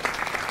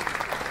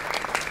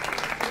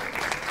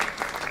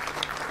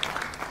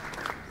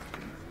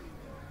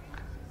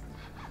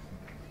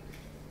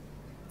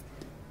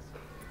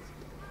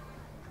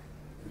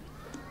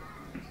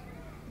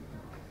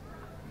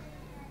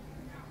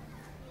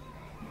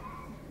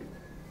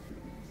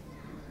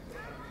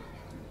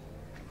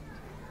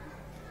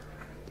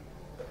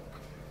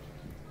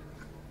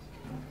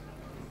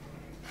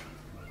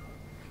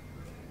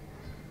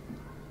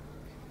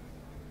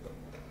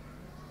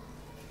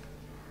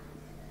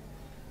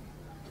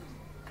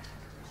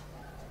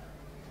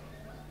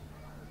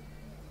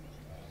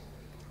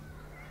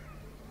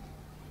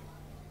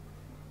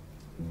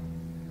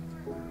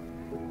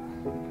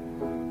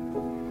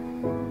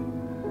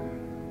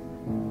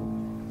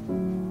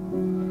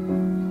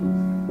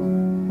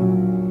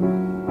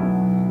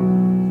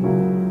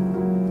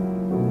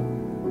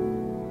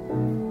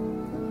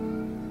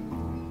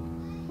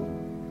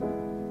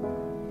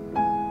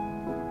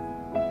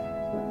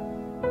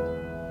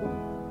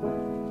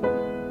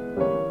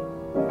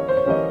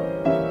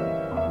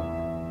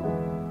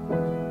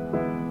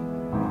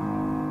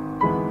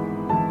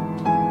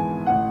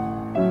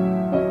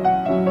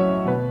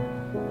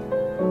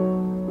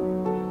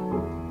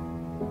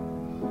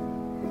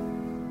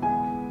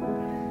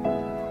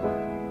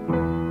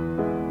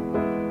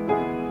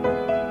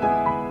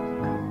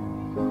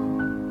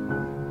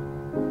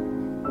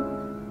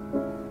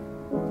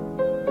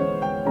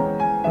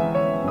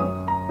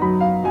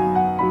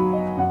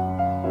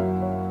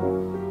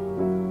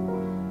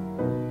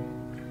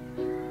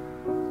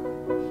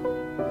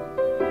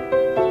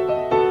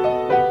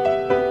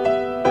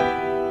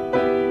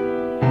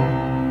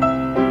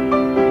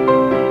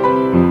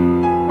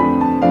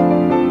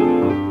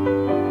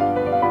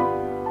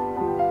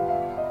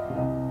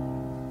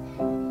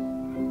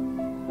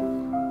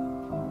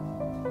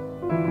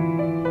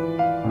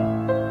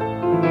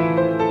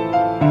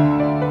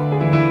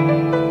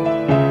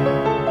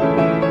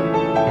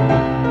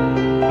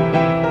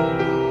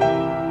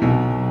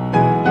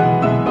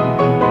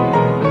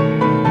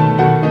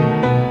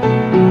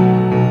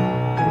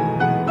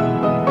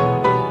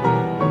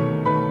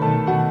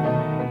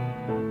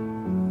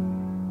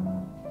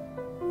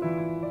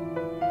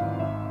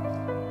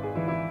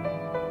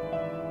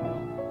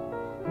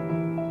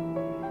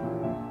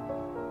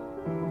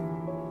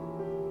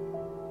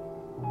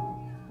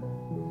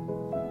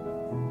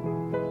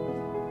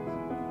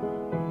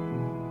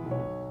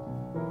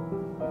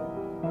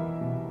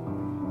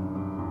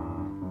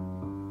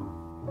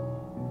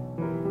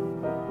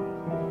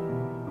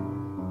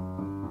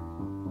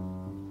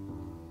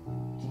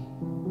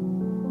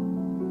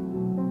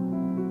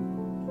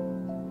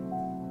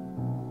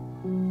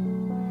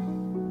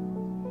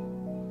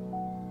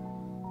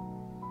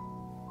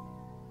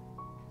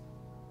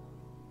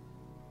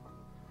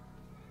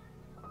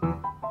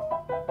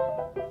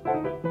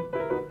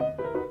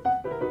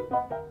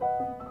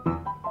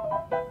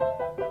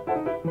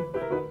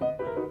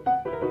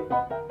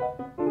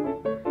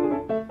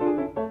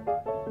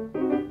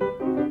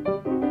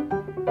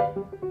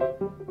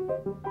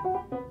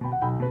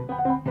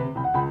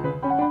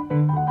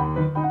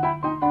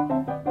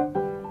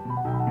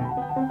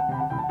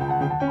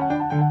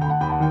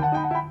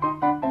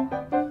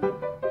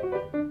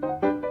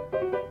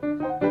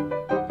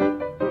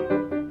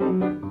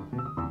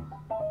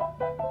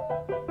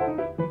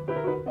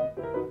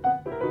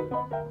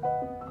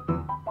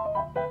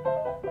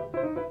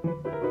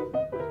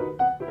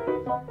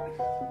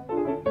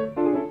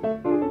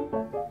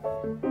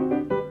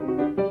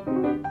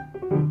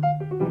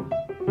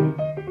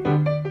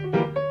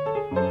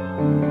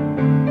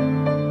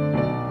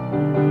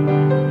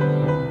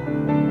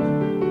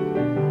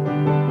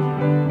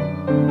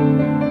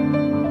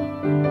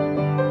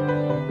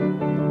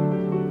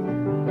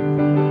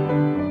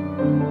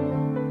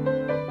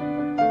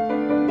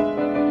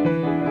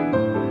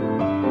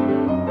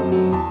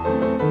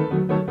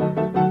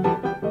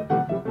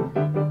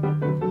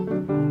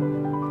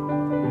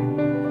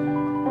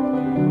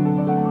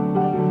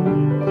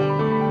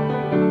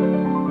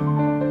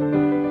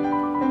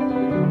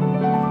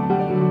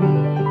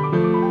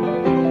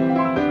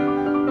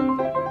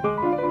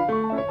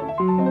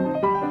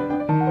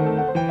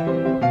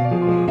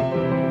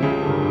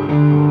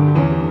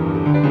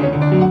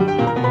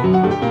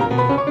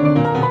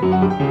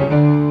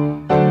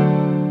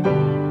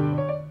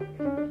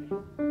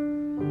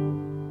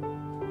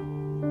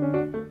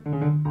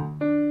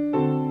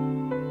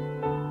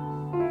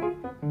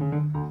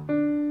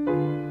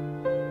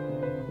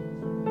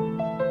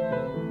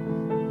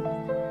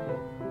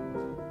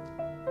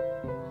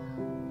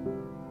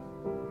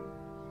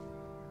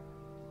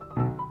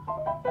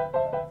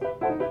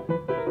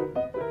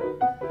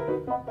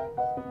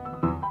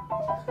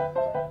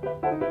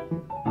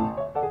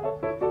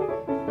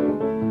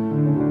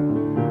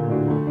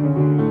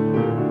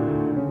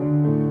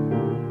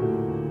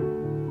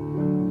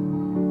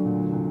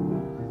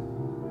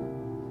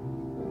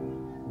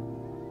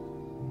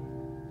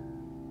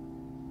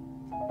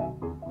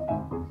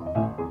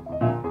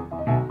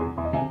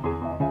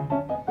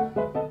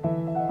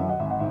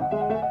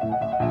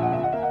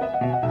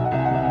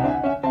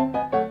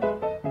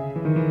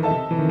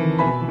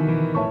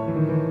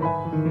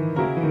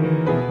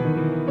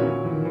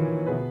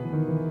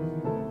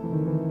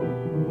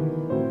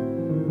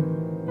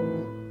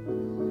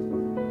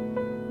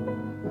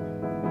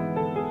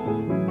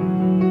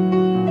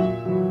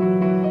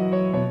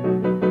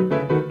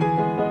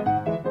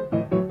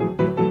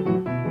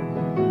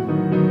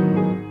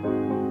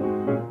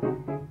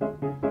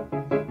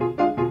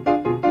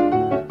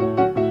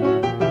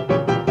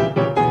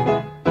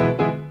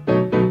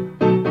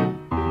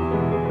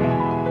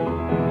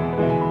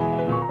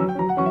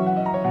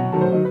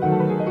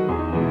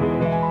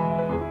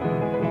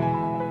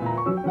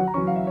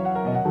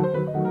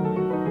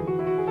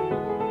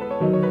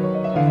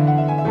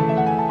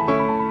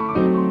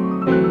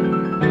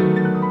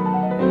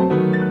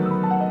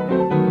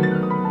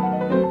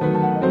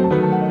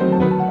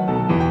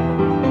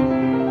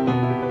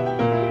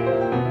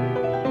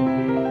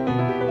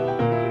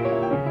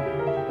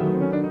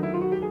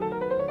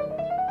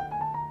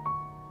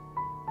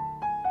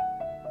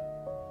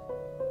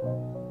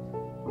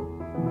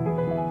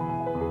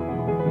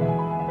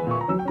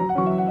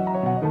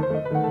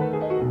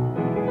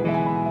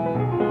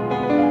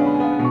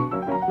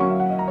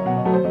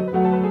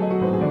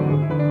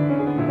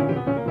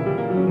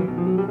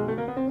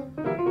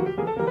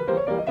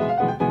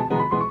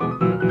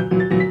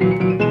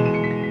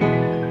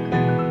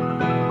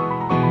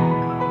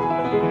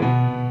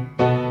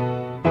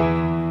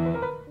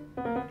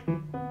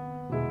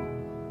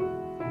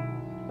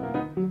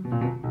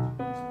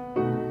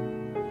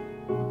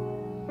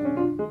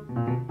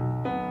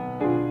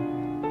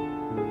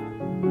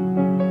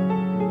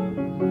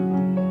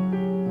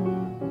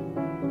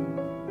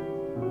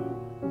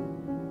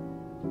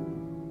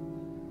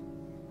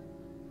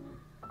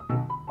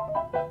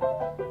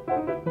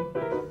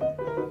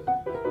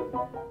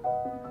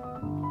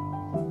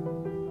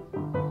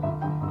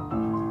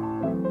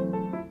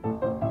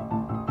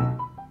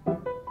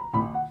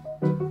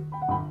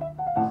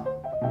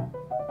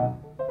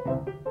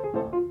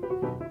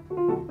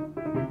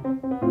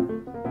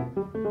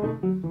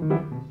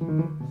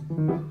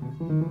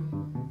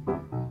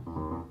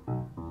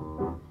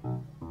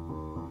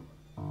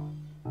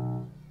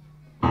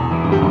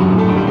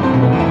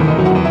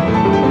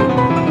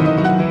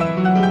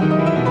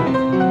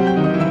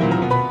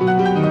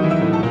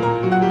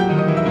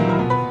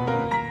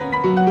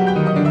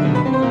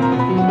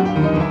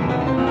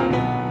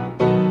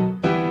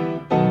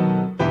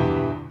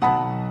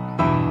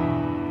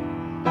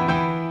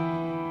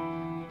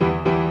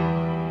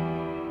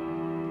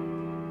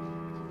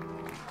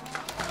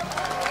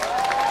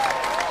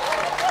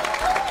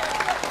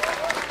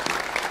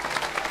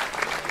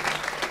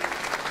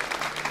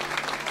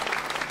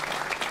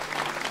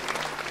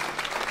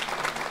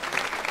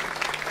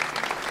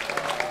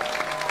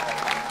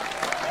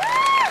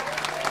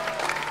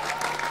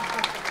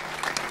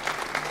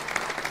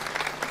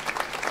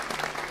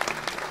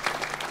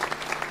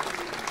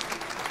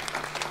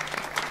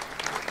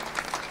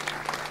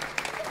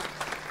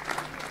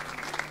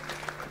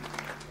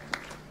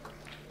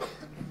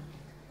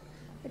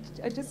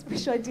 I just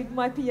wish I did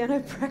my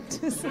piano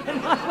practice when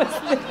I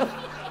was little.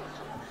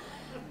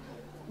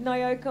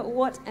 Nyoka,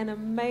 what an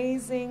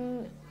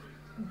amazing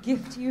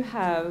gift you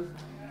have,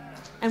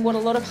 and what a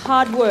lot of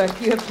hard work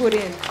you have put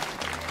in.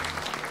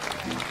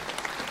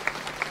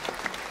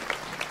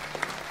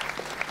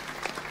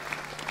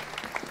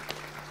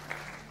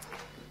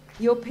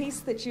 Your piece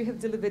that you have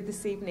delivered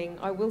this evening,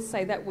 I will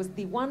say that was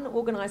the one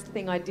organised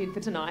thing I did for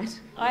tonight.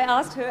 I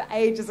asked her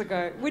ages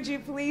ago, would you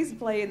please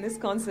play in this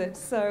concert?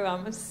 So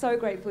I'm so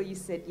grateful you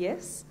said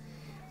yes,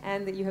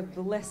 and that you have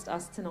blessed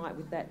us tonight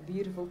with that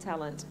beautiful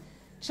talent.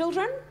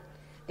 Children,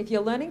 if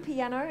you're learning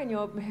piano and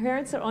your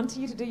parents are onto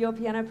you to do your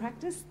piano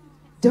practice,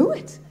 do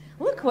it.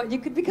 Look what you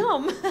could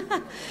become.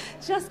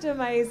 Just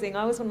amazing.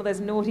 I was one of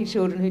those naughty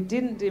children who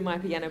didn't do my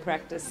piano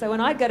practice. So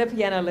when I'd go to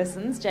piano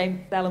lessons,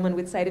 James Ballerman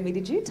would say to me,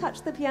 did you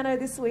touch the piano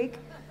this week?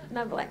 And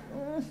I'd be like,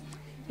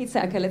 He'd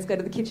say, okay, let's go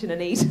to the kitchen and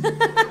eat.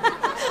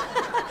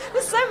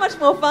 It's so much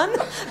more fun.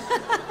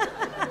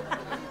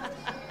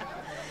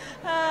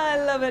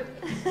 I love it.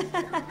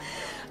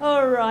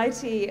 All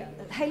righty.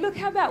 Hey, look,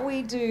 how about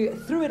we do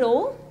Through It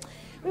All?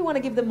 We want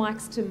to give the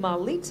mics to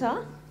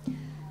Marlita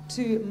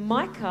to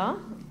Micah,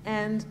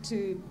 and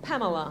to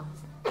Pamela.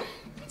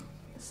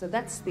 So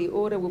that's the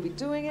order we'll be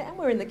doing it. And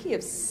we're in the key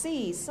of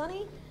C,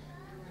 Sonny.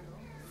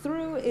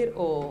 Through it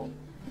all.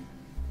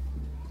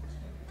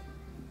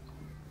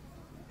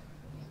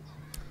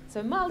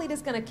 So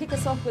Marlita's going to kick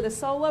us off with a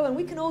solo, and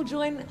we can all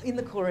join in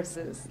the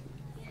choruses.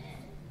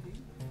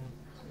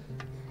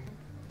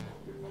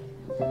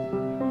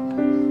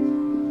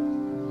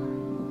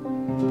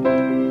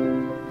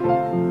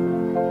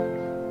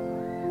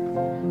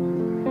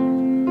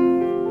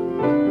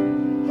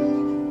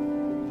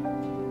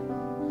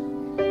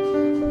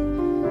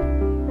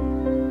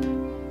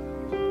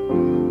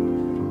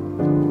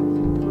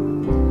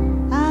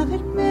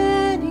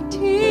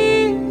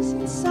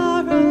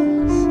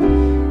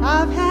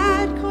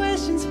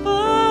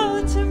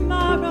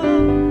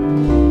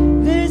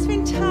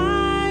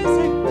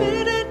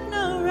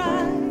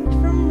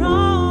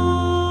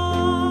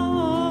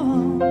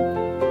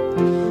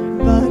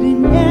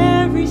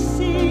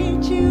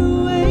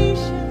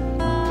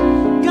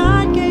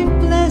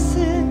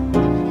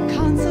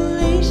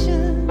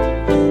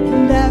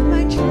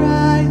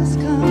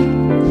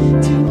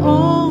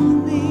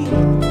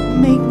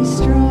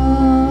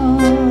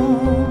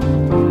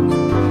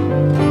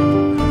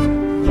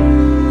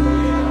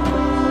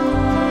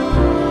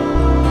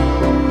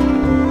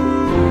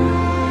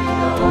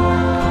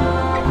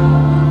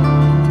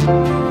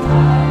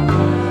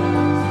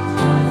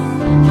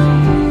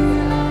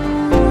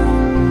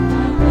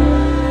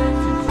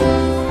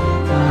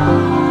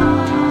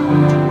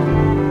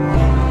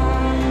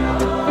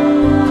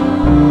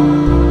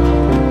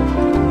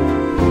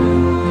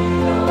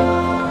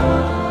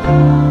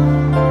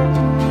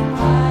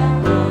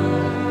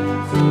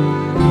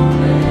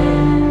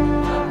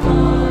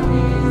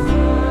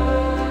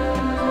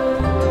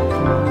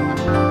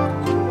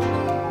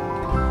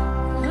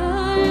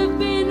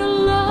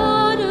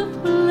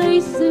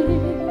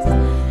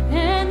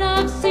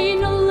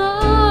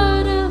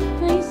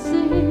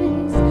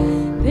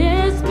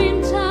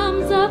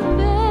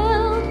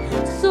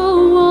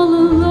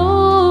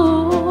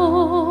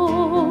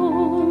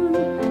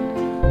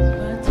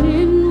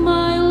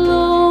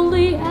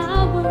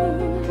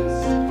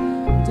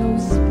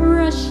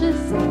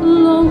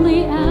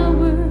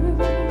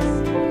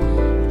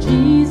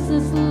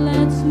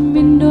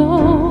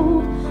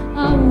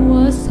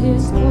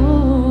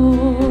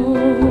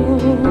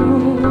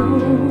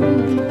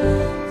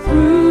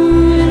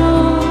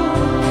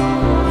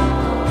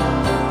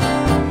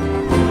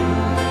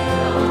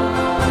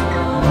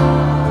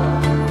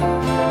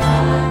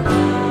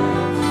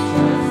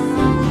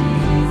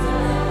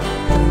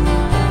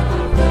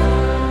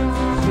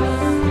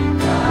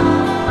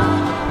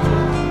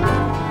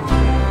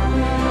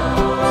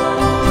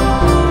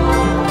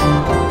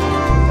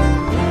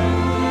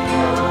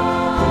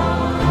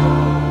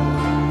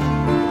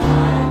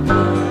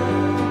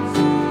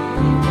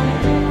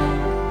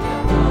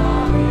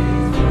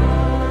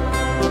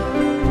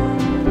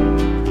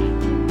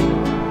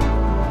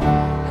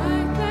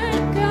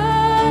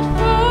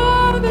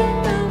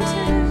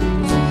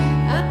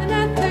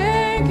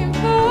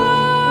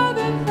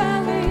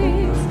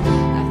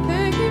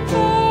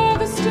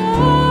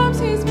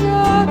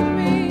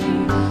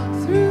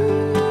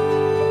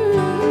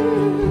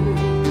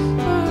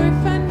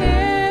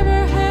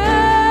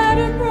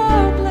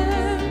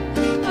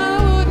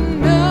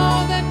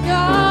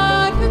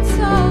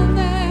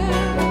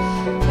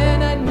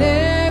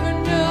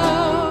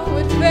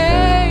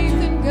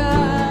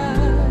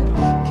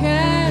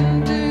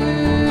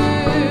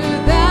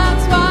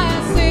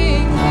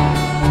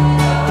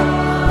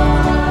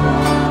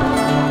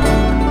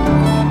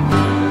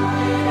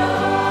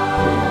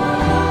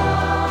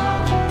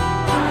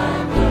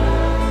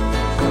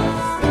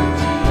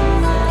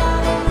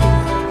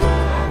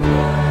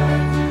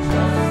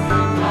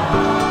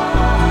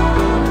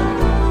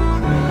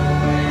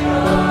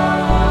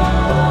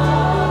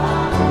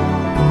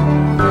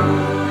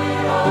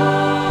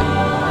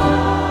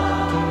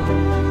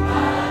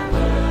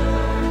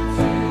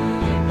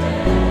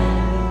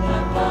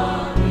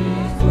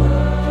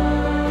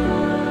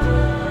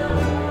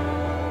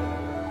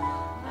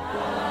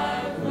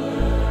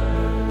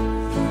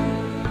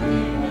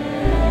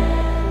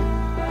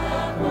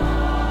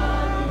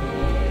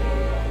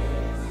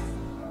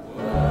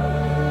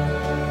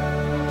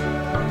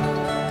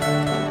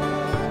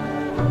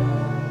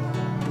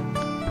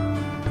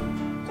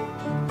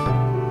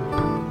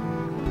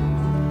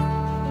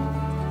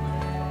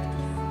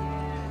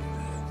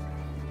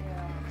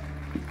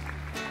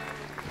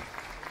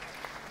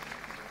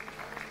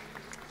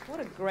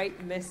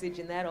 Great message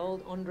in that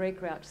old Andre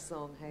Crouch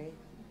song, hey?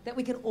 That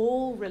we can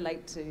all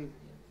relate to.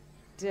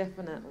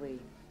 Definitely.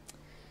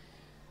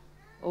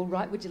 All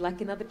right, would you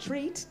like another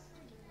treat?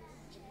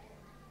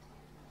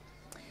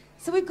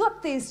 So we've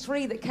got these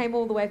three that came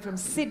all the way from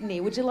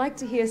Sydney. Would you like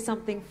to hear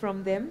something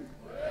from them?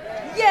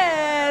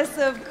 Yes,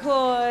 of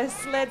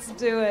course. Let's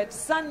do it.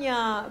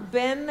 Sanya,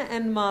 Ben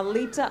and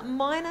Marlita,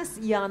 minus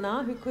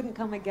Yana, who couldn't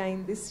come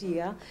again this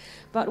year.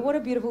 But what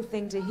a beautiful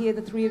thing to hear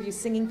the three of you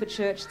singing for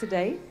church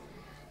today.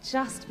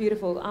 Just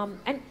beautiful.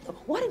 And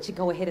why don't you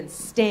go ahead and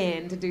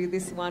stand to do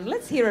this one?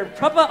 Let's hear a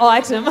proper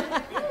item.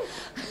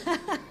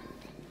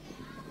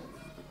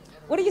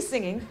 What are you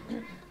singing? Do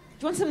you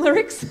want some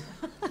lyrics?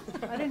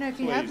 I don't know if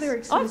you have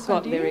lyrics. to I've this one,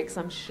 got do you? lyrics,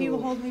 I'm sure. He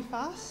will hold me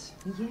fast.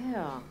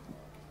 Yeah.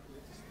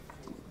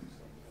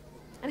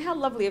 And how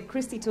lovely of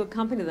Christy to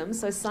accompany them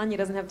so Sonia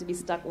doesn't have to be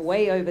stuck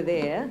way over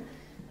there.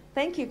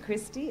 Thank you,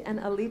 Christy and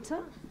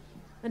Alita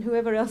and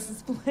whoever else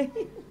is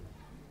playing.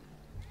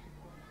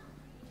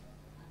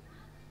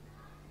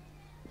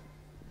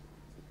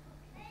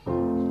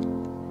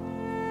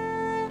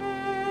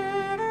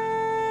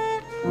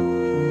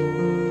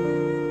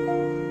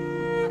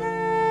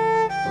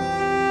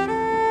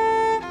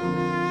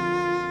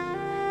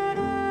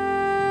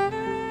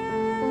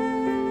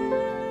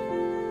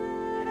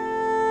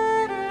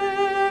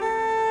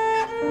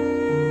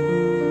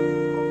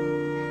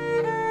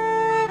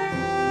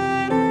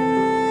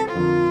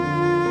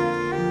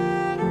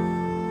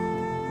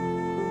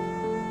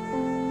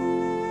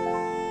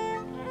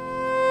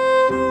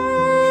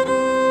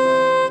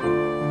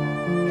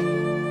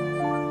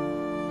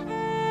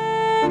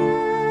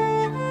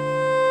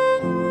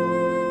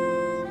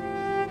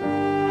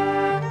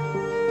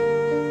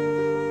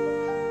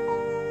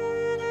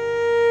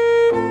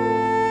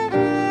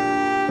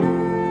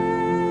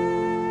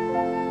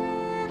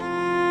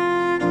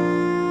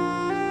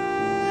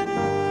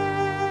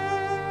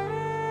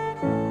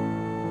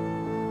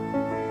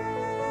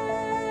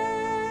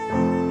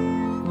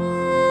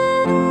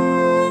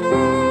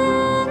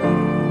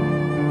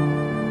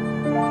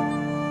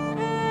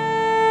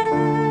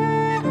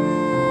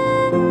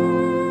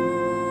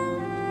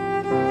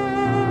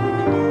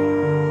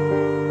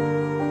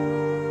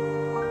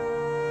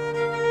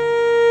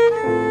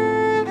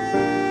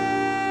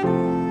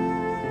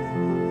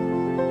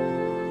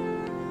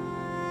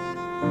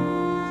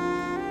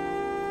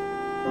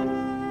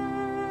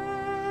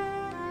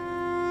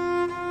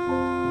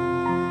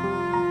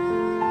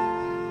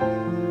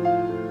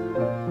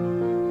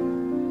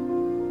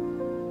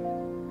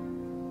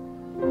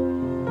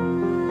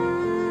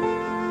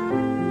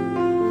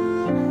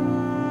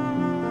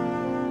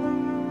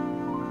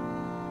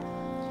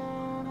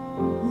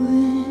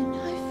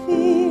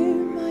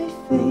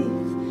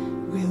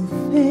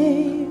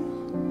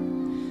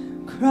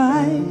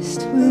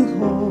 Christ will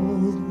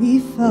hold me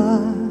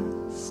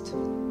fast.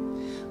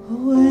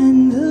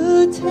 When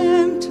the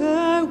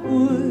tempter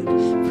would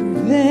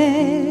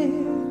prevail,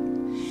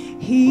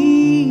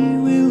 he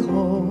will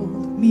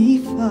hold me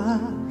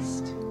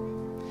fast.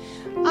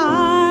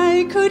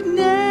 I could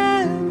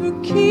never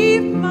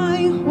keep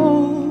my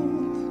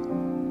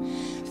hold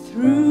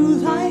through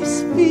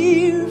life's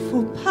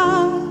fearful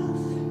path,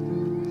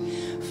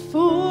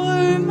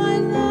 for my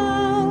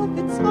love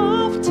it's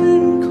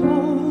often cold.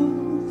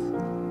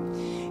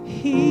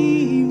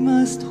 He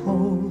must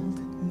hold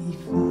me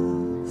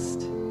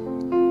fast.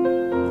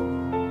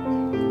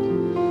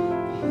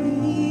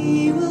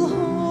 He will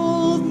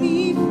hold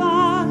me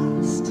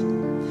fast.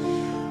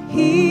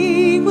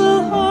 He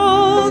will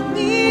hold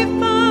me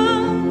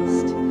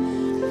fast.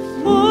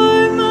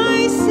 For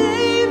my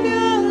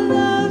Savior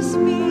loves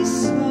me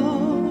so.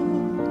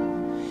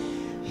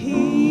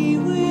 He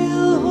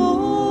will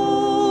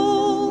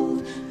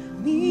hold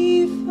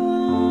me fast.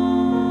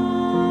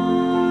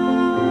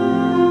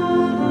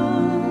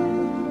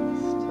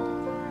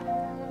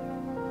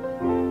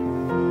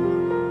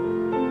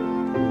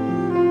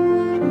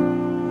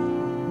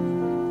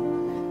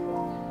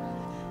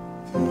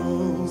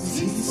 Those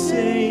he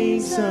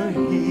saves are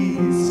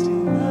his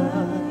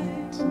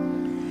delight.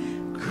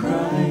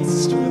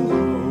 Christ will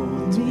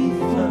hold me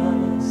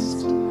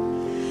fast,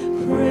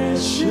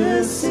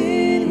 precious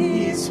in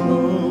his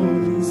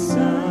holy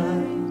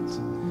sight.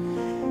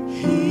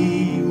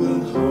 He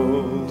will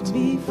hold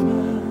me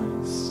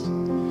fast.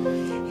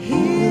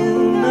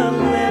 He'll not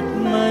let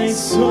my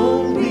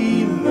soul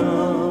be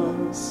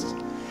lost.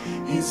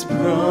 His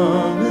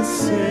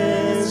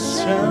promises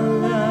shall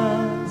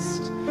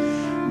last,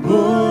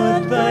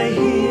 bought by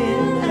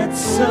him at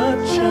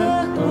such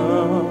a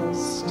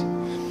cost.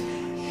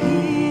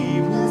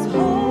 He will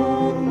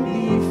hold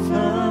me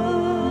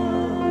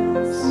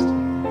fast.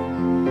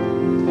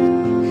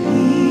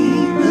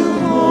 He will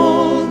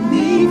hold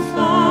me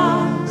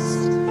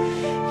fast.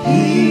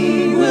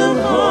 He will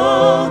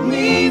hold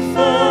me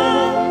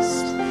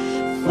fast.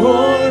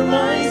 For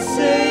my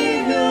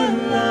Savior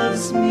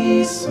loves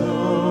me so.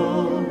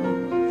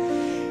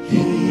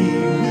 He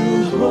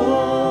will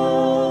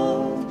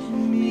hold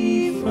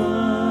me fast.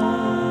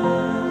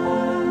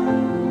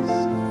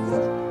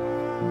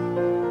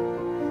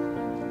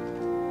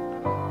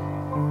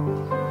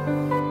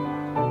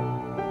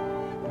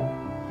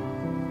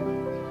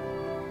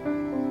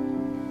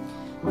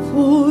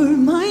 For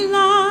my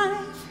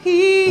life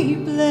he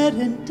bled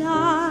and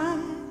died.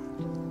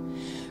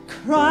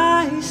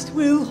 Christ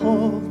will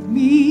hold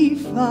me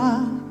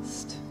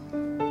fast.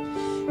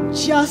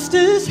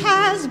 Justice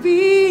has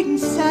been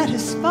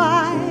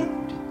satisfied.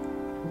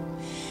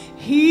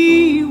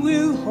 He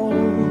will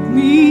hold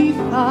me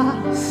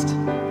fast.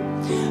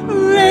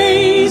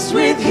 Raise raised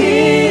with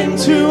him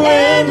to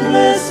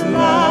endless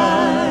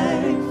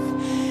life.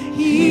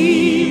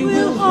 He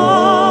will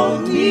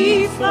hold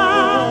me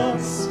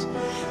fast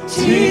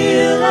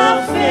till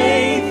our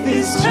faith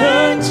is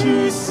turned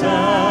to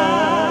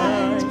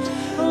sight.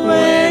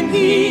 When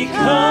he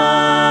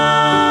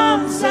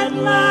comes at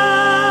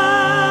last,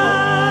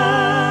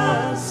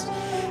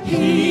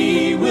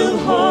 he will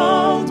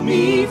hold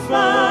me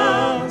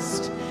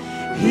fast.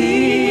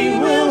 He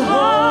will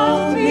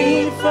hold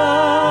me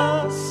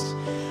fast,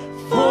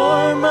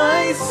 for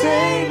my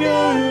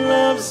Savior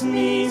loves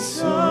me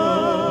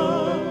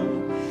so.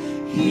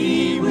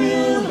 He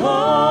will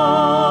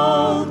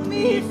hold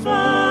me fast.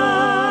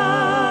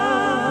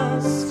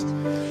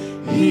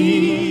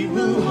 He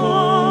will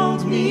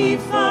hold me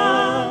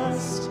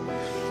fast.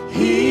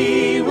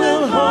 He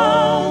will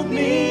hold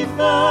me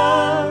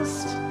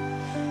fast,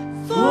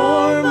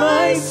 for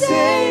my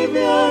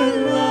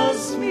Savior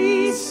loves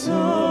me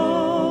so.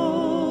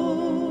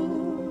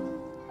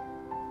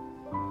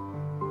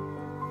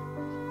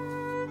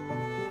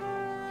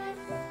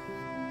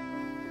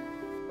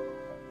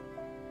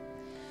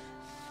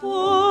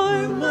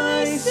 For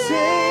my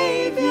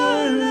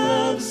Savior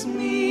loves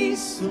me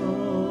so.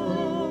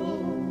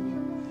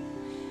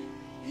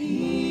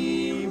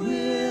 He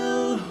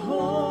will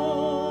hold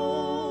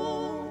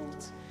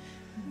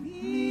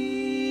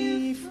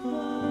me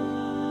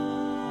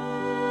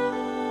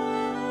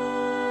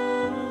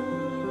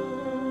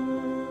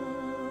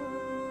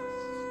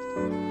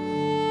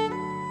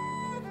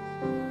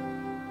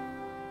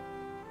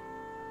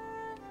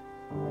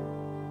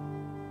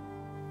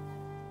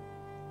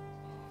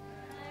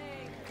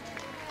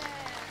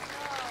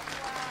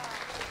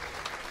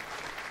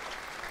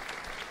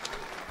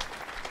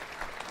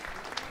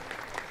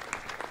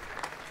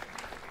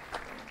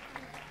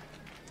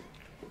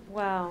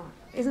Wow,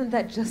 isn't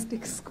that just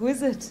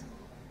exquisite?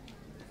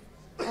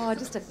 Oh,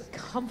 just a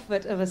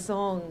comfort of a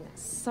song.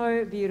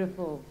 So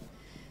beautiful.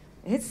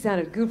 It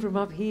sounded good from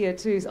up here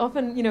too. So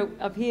often, you know,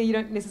 up here you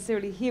don't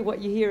necessarily hear what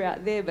you hear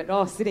out there, but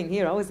oh, sitting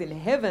here, I was in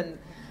heaven.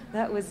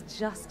 That was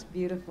just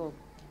beautiful.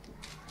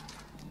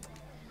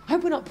 I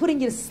hope we're not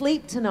putting you to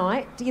sleep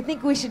tonight. Do you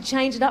think we should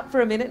change it up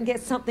for a minute and get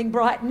something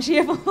bright and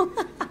cheerful?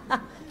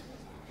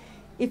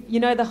 If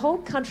you know, the whole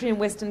country and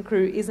Western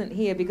crew isn't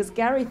here because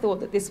Gary thought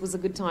that this was a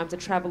good time to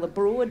travel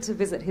abroad to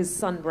visit his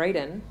son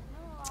Braden.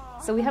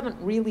 So we haven't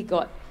really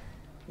got,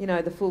 you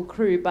know, the full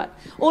crew, but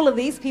all of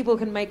these people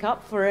can make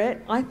up for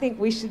it. I think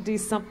we should do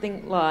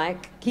something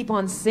like Keep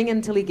On Singing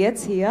Till He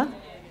Gets Here.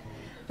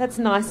 That's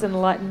nice and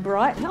light and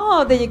bright.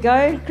 Oh, there you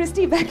go.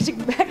 Christy, back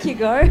you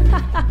go.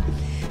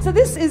 So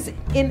this is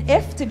in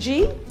F to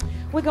G.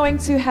 We're going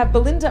to have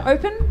Belinda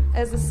open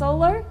as a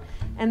solo,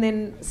 and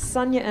then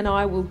Sonia and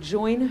I will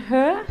join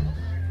her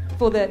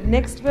for the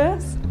next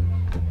verse.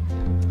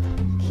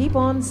 Keep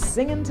on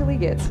singing till he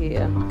gets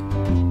here.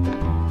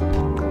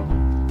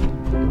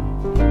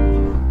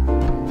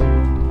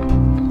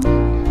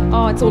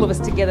 Oh, it's all of us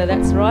together,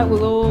 that's right.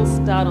 We'll all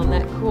start on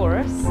that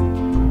chorus.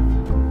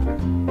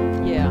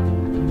 Yeah.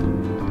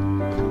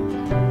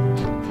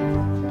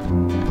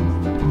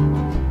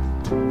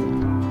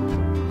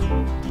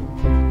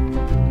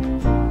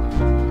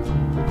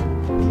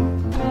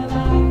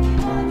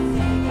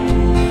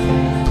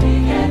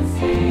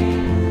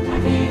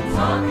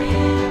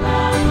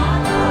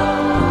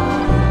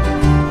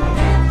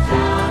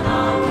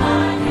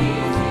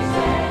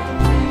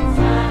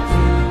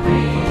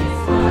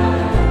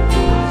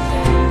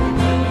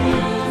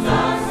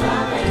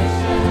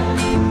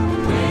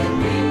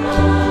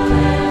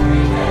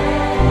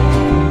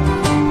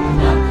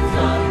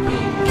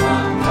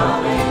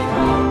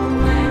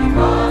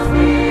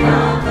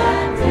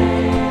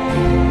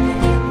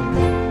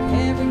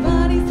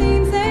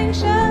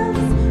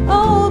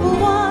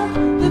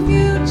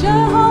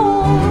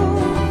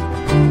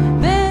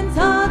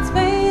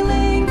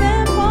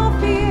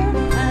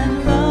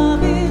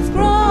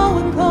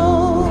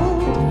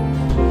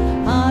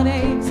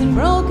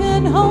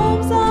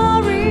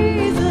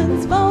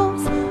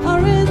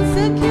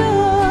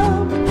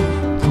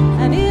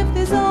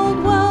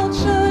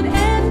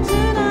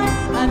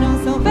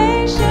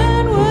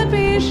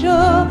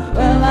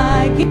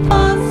 Keep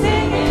on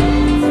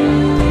singing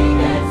till he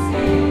gets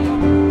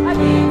here. I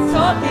keep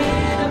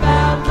talking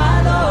about my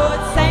Lord,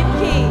 same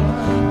key.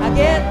 I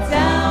get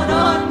down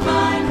on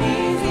my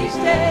knees each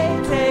day,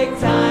 take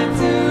time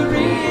to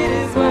read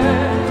His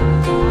word.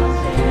 I'll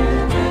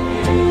share the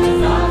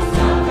news of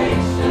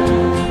salvation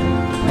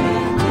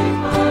with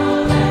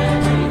people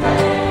every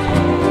day.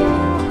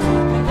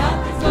 And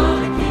nothing's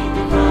gonna keep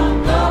me from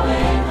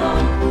going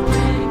home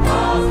when He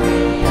calls me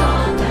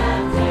on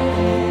that day.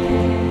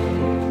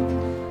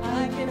 I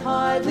can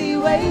hardly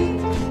wait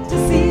to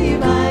see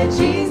my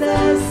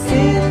Jesus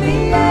in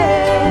the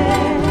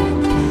air.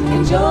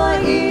 Enjoy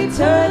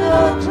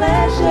eternal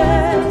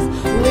pleasures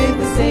with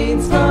the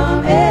saints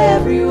from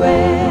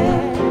everywhere.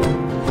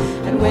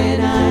 And when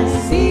I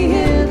see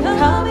Him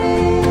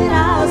coming,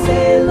 I'll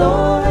say,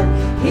 Lord,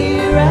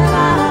 here am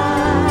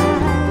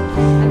I.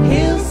 And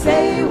He'll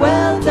say,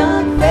 well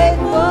done,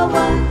 faithful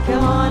one,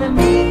 come on and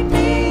meet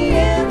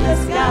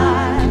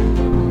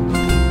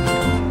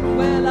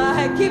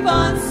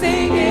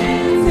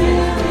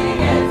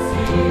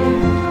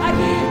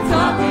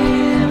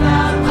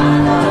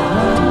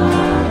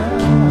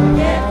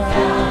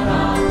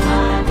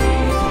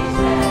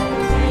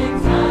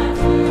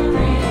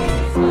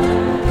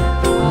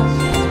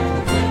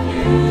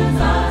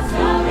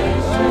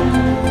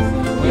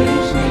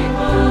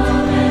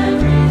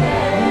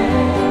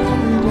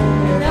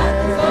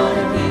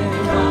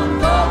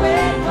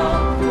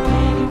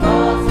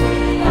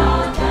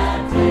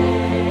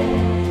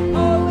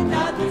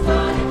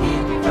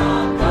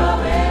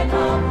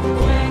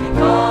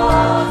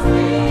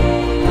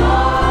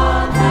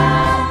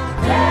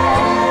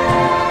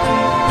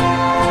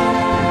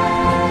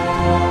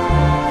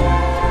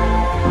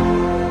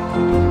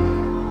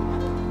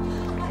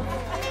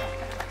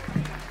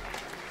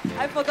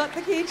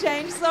completely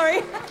changed,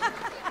 sorry.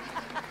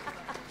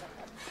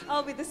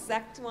 I'll be the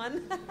sacked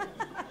one.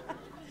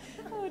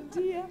 Oh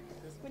dear.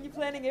 When you're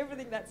planning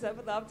everything that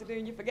Sabbath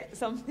afternoon, you forget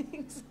some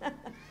things.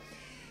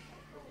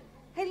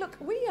 Hey, look,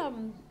 we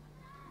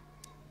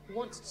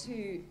want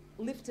to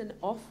lift an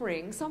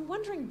offering. So I'm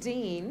wondering,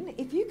 Dean,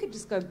 if you could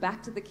just go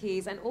back to the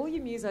keys and all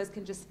you musos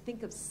can just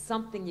think of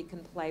something you can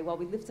play while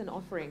we lift an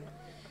offering.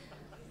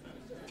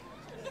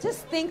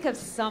 Just think of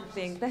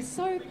something. They're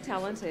so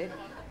talented.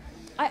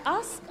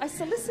 I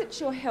solicit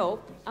your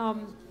help.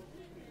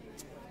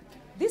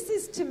 This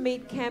is to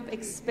meet camp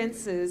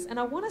expenses, and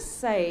I want to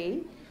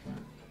say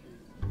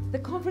the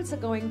conference are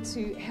going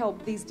to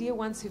help these dear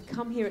ones who've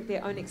come here at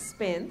their own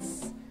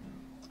expense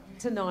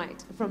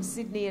tonight from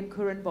Sydney and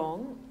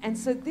Kurrambong, and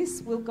so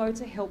this will go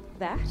to help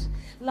that.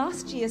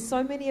 Last year,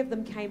 so many of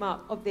them came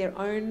up of their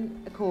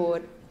own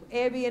accord.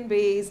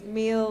 Airbnbs,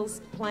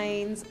 meals,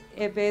 planes,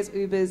 airfares,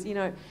 Ubers, you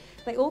know,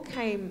 they all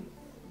came,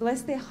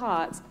 bless their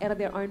hearts, out of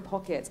their own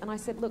pockets. And I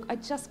said, look, I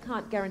just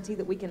can't guarantee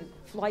that we can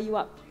fly you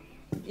up,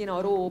 you know,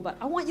 at all, but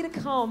I want you to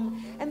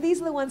come. And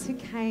these are the ones who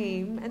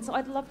came, and so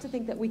I'd love to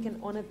think that we can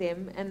honour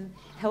them and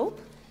help.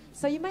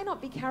 So you may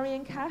not be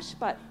carrying cash,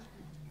 but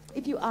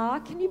if you are,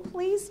 can you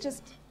please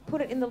just put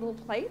it in the little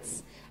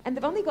plates? And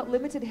they've only got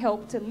limited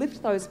help to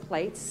lift those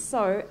plates.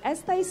 So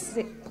as they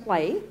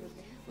play,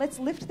 let's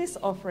lift this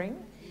offering.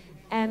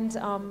 And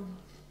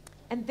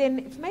then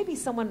if maybe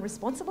someone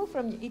responsible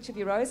from each of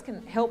your rows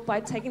can help by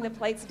taking the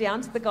plates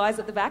down to the guys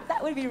at the back,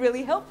 that would be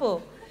really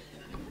helpful.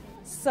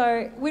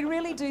 So we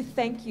really do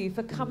thank you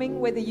for coming,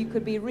 whether you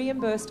could be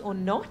reimbursed or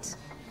not.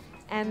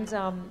 And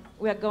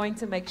we are going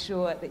to make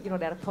sure that you're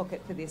not out of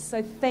pocket for this.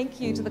 So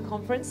thank you to the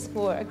conference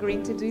for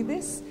agreeing to do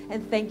this,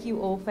 and thank you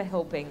all for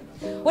helping.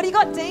 What do you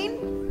got,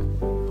 Dean?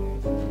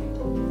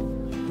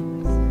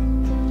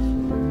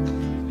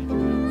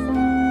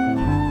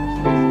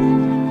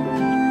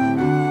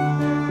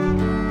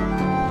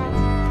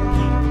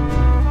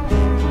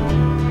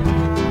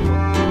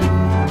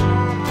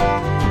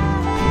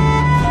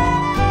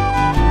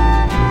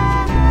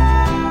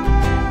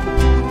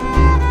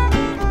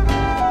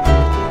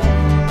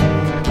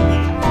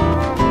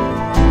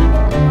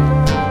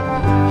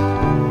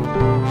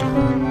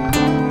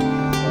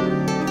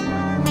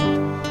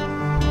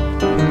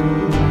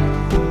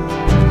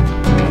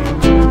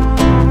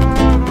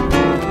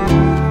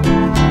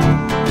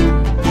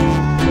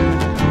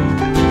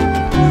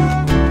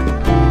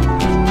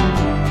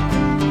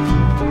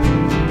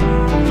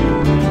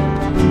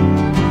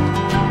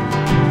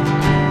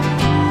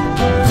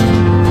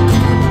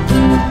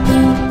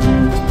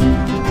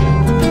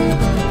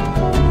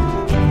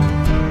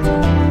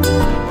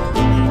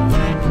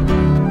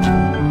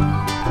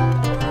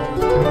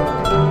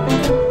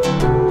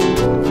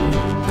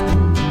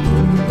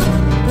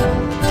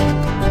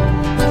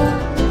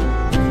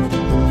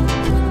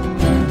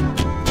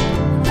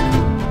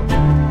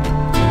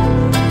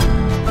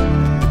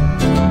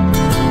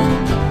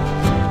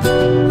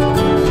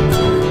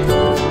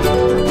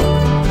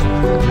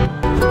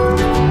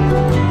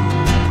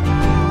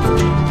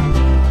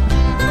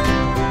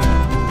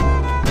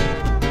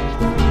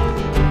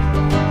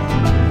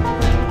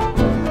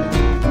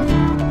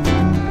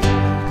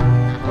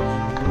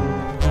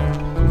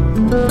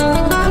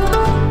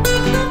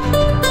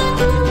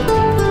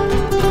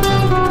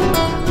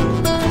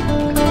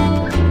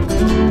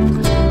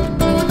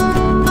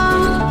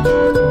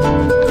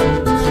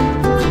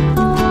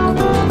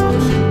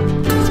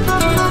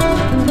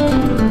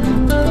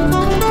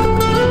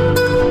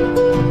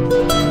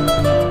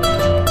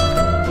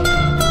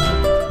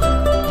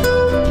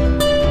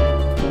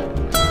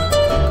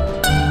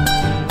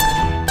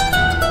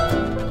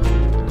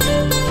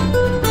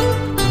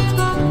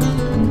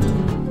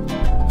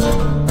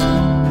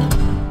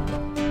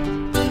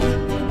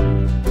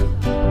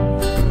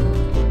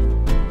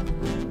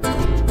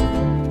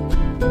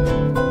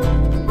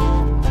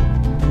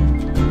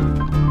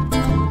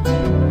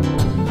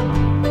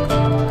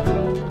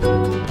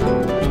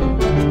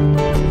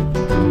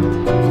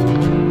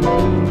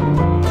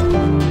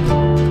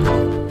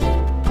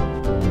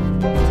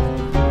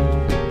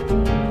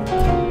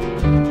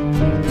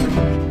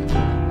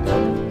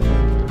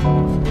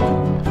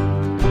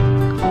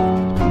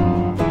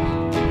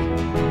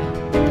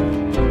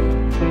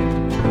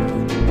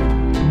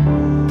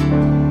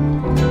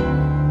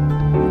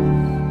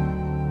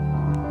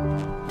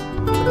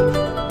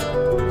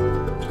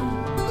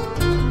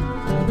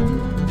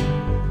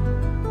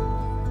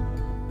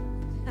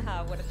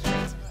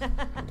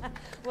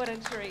 What a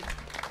treat.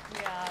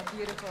 Yeah,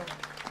 beautiful.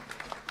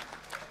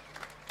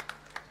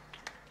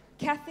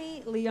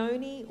 Kathy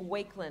Leonie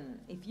Wakelin,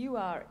 if you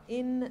are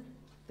in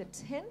the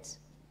tent,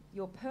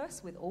 your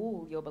purse with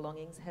all your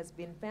belongings has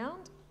been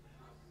found.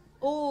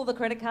 All the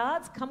credit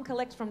cards, come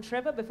collect from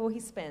Trevor before he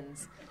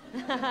spends.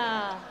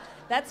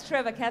 That's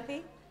Trevor,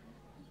 Kathy.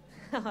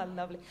 Oh,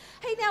 lovely.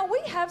 Hey, now we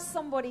have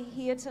somebody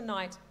here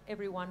tonight,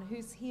 everyone,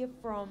 who's here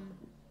from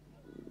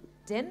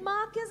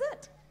Denmark, is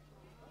it?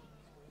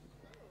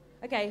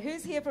 Okay,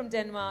 who's here from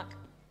Denmark?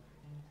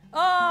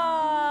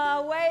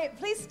 Oh, wait.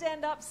 Please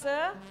stand up,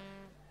 sir.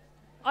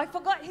 I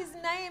forgot his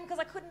name because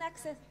I couldn't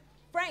access.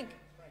 Frank.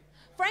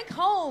 Frank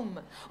Holm.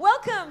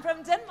 Welcome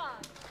from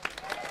Denmark.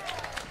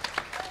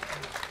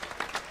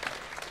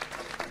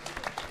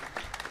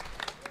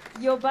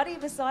 Your buddy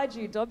beside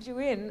you dobbed you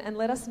in and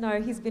let us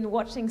know he's been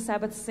watching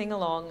Sabbath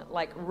sing-along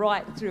like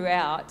right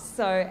throughout.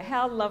 So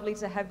how lovely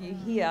to have you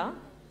here.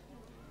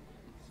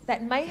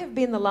 That may have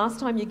been the last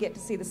time you get to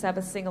see the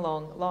Sabbath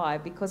sing-along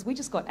live because we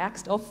just got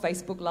axed off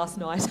Facebook last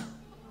night.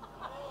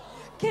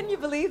 Can you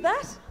believe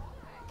that?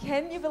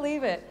 Can you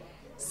believe it?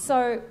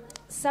 So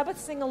Sabbath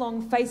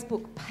sing-along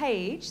Facebook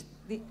page,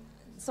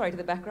 sorry to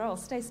the back row, I'll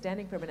stay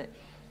standing for a minute.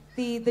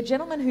 The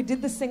gentleman who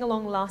did the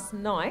sing-along last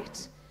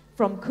night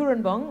from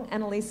Kurrambong,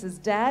 Annalise's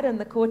dad and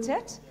the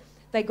quartet,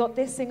 they got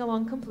their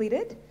sing-along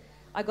completed.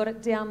 I got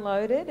it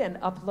downloaded and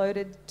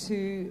uploaded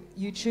to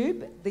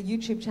YouTube. The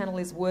YouTube channel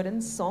is Word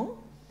and Song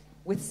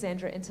with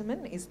Sandra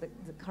Entermann is the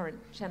current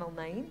channel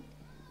name.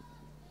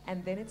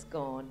 And then it's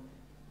gone.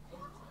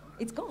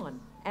 It's gone.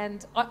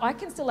 And I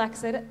can still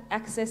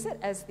access it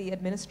as the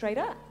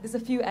administrator. There's a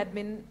few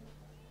admin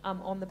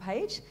on the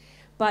page,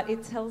 but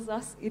it tells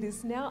us it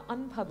is now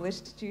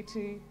unpublished due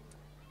to,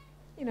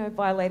 you know,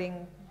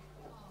 violating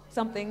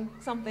something.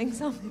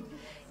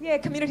 Yeah,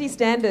 community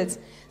standards.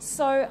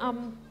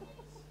 So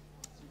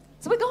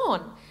we're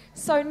gone.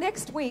 So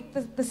next week,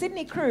 the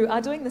Sydney crew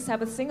are doing the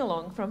Sabbath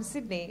sing-along from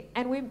Sydney,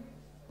 and we're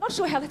not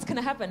sure how that's going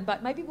to happen,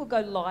 but maybe we'll go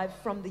live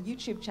from the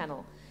YouTube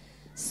channel.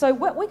 So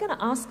what we're going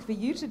to ask for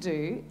you to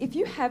do, if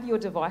you have your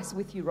device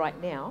with you right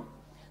now,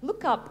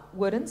 look up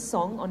Word and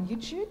Song on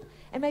YouTube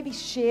and maybe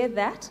share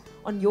that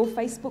on your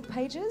Facebook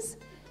pages,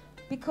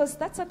 because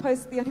that's, I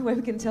suppose, the only way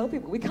we can tell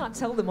people. We can't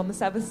tell them on the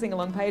Sabbath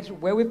sing-along page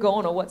where we've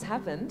gone or what's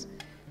happened,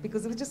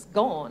 because it was just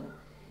gone.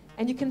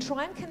 And you can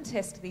try and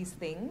contest these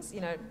things,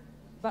 you know,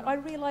 but I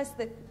realised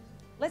that,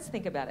 let's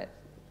think about it.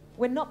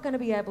 We're not going to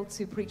be able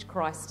to preach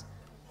Christ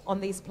on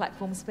these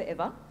platforms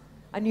forever.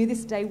 I knew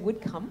this day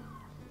would come.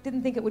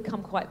 Didn't think it would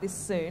come quite this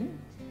soon.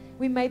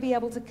 We may be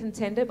able to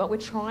contend it, but we're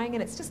trying,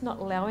 and it's just not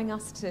allowing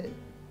us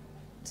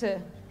to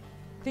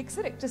fix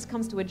it. It just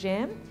comes to a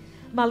jam.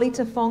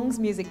 Marlita Fong's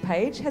music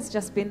page has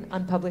just been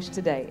unpublished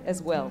today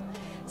as well.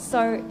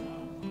 So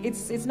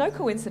it's no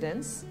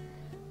coincidence.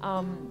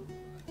 I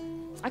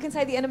can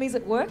say the enemy's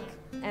at work,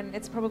 and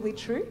it's probably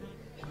true.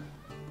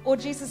 Or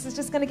Jesus is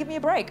just going to give me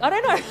a break. I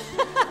don't know.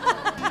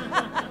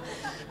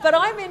 But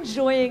I'm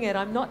enjoying it.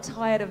 I'm not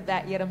tired of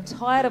that yet. I'm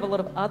tired of a lot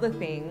of other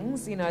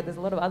things. You know, there's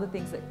a lot of other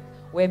things that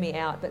wear me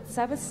out. But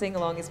Sabbath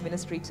sing-along is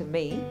ministry to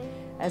me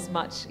as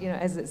much, you know,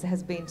 as it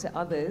has been to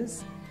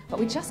others. But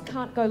we just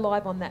can't go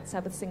live on that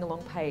Sabbath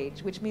sing-along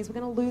page, which means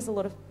we're going to lose a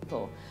lot of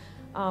people.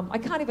 I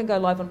can't even go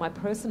live on my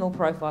personal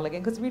profile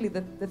again, because really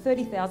the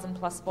 30,000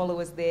 plus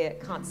followers there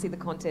can't see the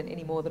content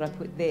anymore that I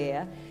put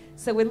there.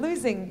 So we're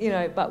losing, you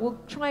know, but we'll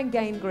try and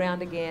gain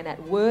ground again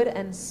at Word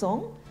and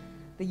Song,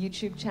 the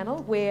YouTube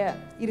channel, where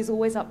it is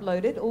always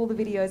uploaded. All the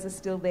videos are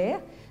still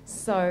there.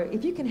 So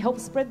if you can help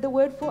spread the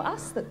word for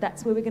us,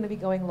 that's where we're going to be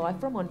going live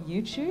from on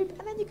YouTube,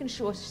 and then you can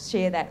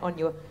share that on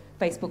your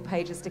Facebook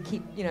pages to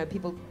keep, you know,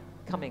 people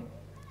coming.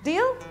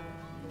 Deal?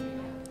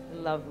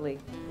 Lovely,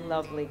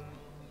 lovely.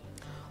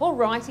 All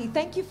righty,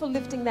 thank you for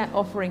lifting that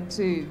offering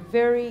too.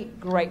 Very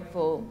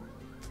grateful,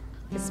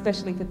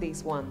 especially for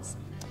these ones.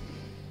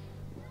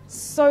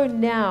 So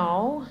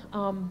now,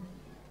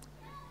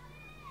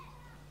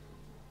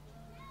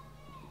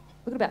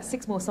 we've got about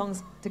 6 more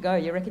songs to go.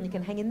 You reckon you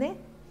can hang in there?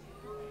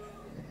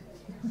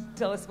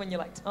 Tell us when you're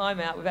like,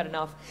 time out, we've had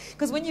enough.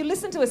 Because when you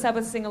listen to a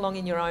Sabbath sing-along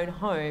in your own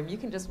home, you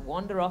can just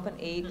wander off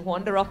and eat,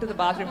 wander off to the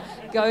bathroom,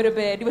 go to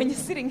bed. When you're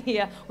sitting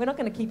here, we're not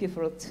going to keep you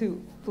for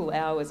 2 full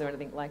hours or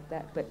anything like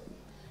that, but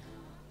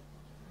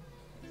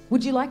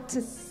would you like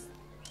to...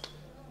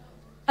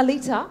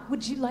 Alita,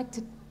 would you like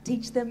to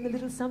teach them a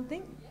little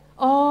something?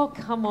 Oh,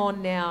 come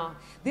on now.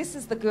 This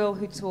is the girl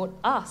who taught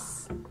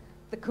us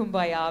the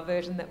Kumbaya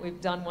version that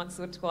we've done once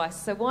or twice.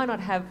 So why not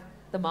have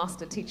the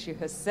master teach you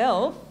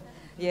herself?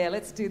 Yeah,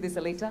 let's do this,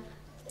 Alita.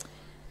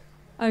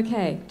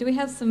 Okay, do we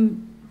have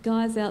some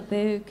guys out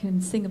there who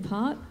can sing a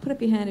part? Put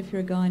up your hand if you're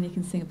a guy and you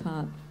can sing a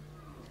part.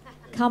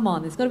 Come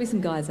on, there's got to be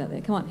some guys out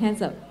there. Come on,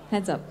 hands up,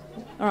 hands up.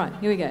 All right,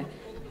 here we go.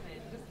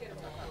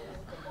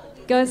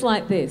 Goes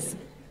like this.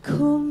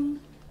 Kum,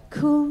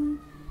 kum,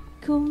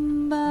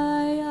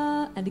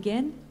 kumbaya. And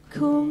again.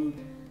 Kum,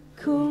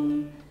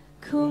 kum,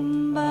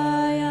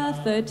 kumbaya.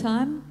 Third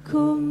time.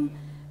 Kum,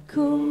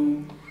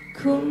 kum,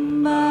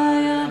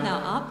 kumbaya. Now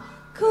up.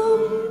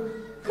 Kum,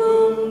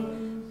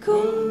 kum,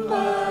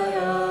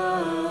 kumbaya.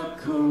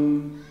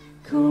 Kum,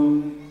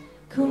 kum,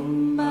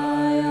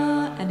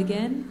 kumbaya. And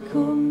again.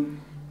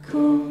 Kum,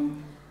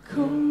 kum,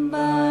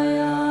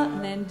 kumbaya.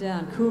 And then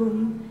down.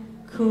 Kum,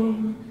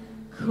 kum,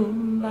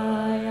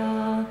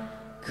 kumbaya.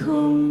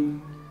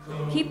 Kum.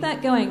 Keep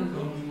that going.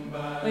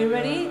 Are you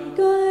ready?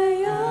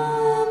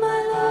 Kumbaya, my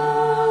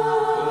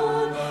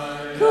Lord.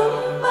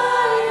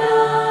 Kumbaya.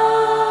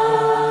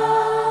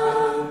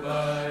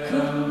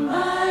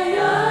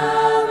 Kumbaya,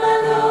 my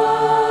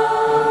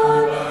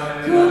Lord.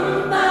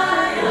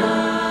 Kumbaya.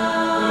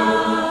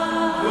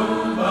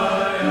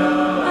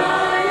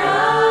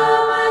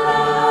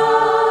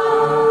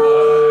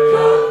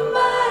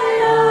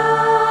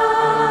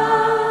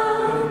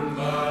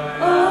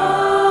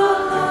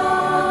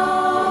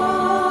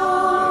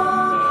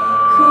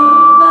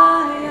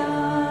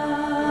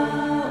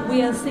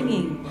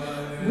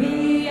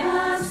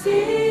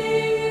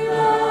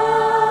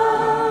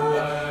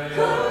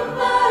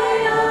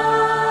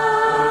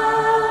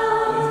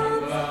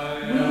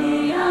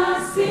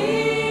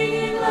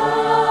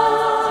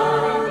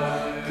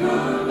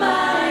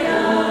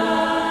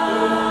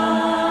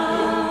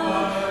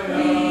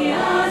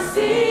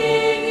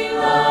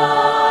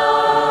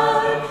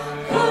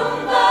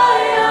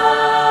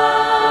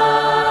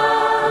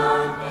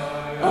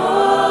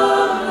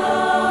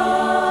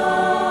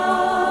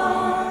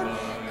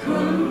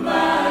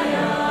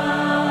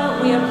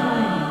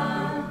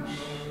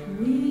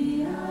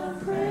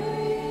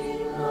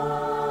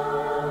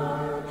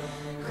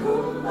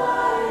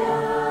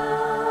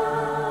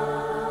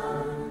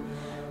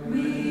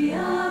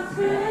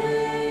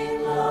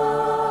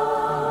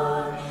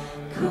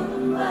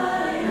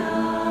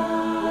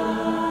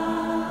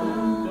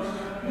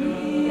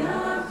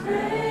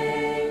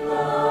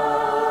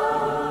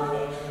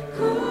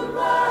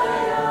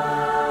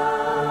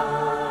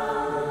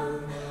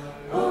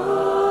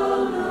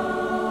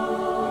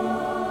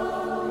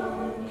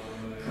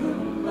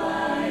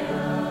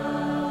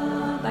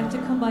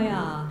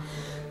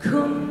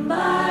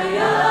 Kumbaya.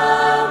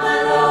 Kumbaya, my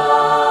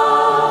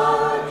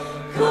Lord.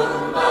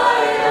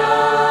 Kumbaya.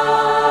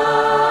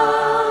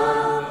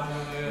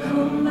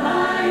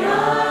 Kumbaya,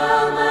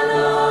 my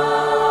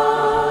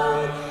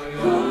Lord.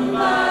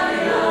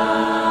 Kumbaya.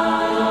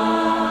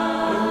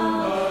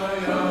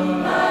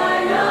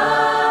 Kumbaya,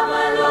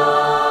 my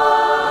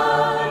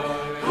Lord.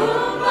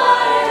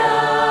 Kumbaya.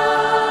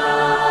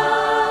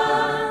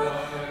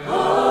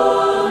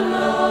 Oh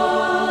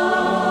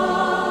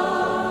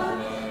Lord.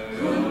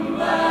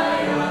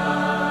 Kumbaya.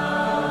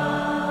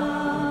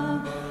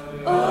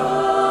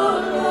 Oh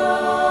Lord.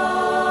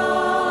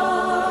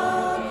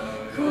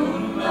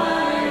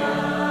 Kumbaya.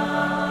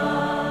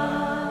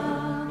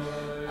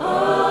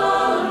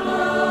 Oh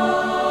Lord.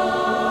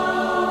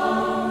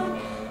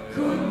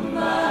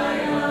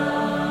 Kumbaya.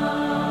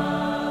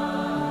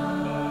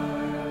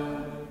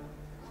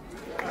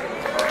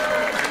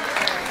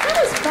 That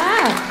was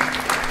fab.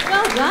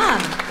 Well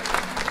done.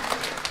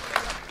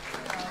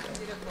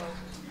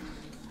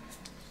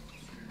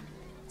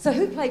 So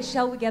who played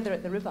Shall We Gather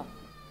at the River?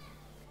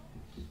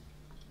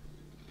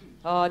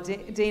 Oh,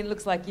 Dean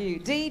looks like you.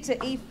 D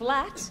to E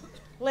flat.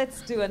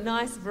 Let's do a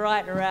nice,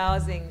 bright,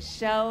 rousing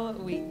Shall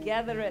We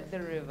Gather at the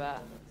River.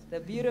 The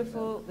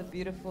beautiful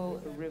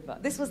river.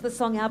 This was the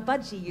song our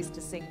budgie used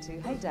to sing to.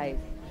 Hey, Dave.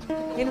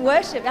 In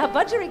worship, our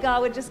budgery guy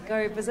would just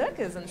go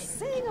berserkers and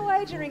sing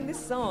away during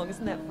this song.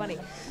 Isn't that funny?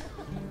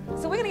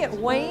 So we're going to get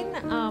Wayne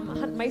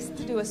Hunt Mason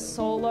to do a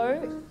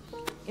solo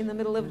in the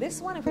middle of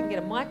this one. If we can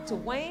get a mic to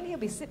Wayne, he'll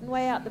be sitting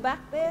way out the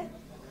back there.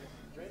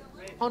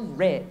 On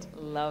red.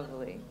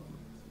 Lovely.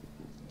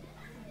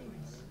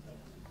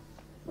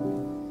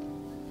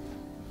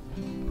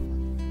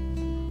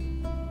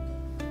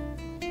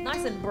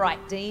 Nice and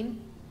bright,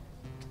 Dean.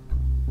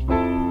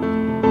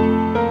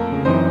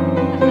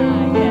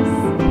 Yes.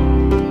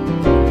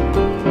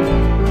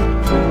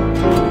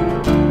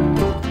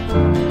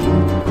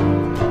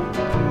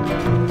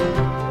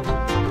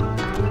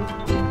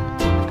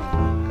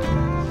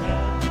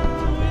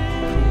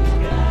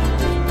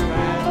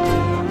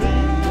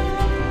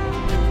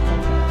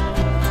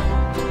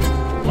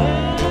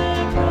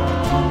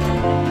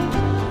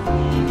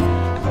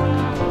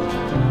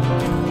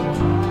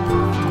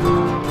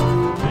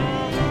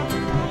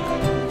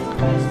 Where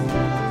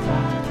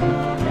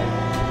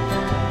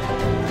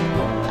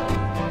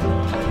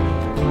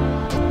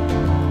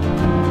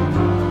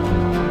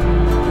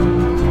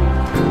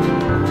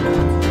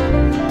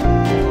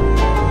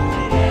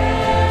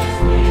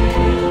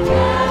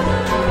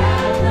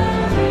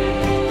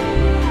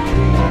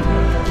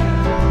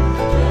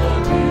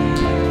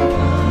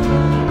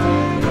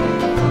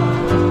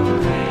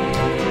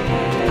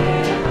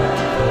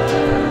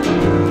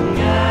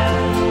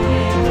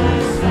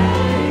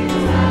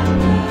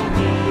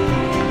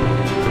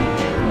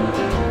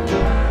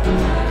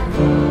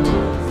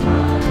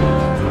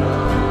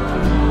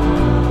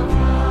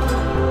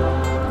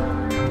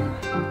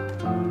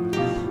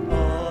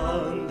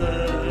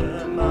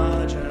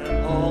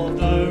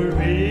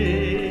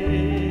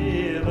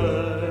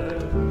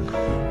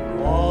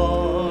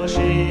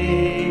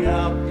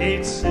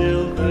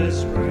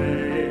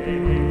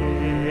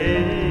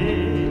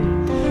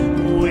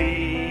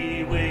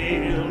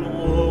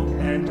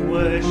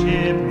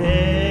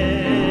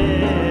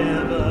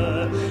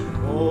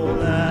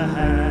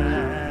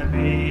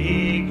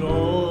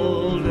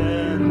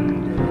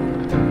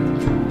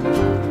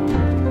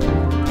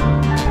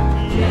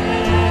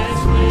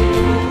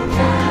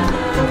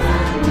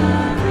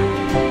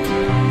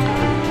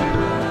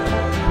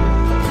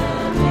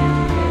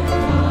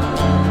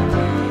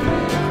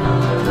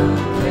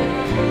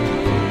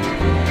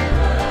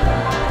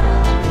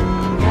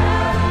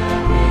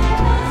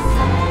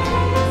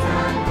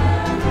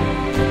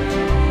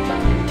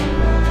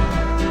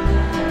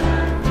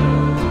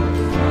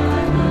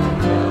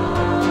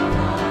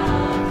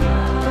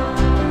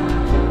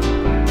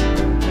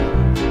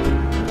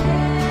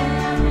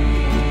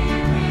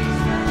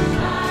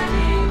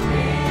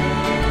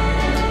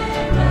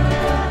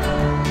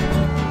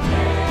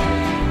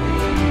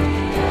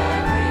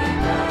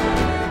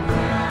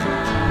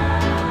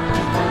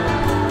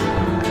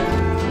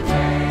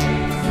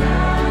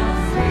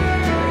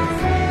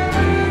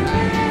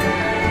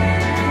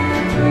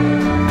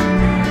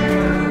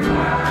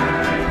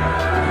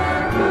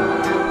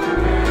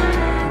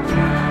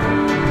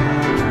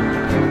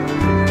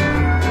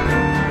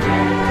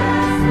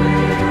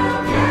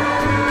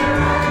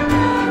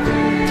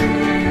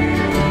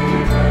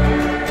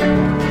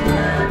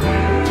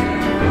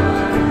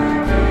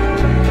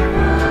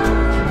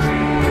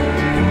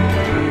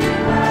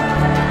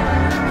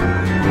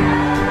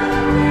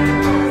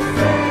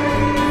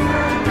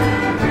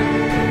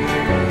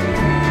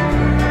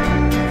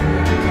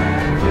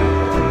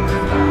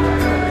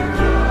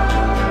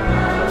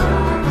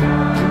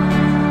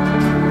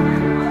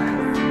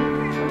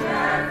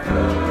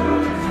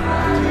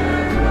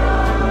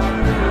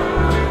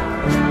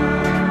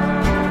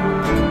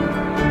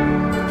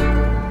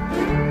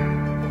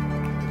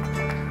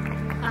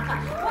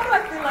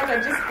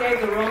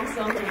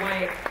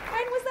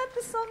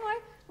the song I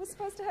was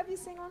supposed to have you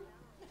sing on?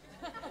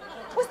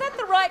 Was that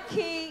the right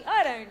key?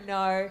 I don't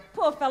know.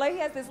 Poor fellow, he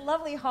has this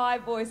lovely high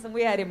voice and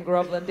we had him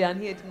grovelling down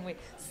here, didn't we?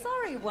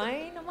 Sorry,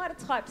 Wayne, I might have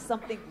typed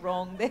something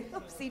wrong there.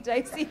 Oopsie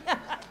daisy.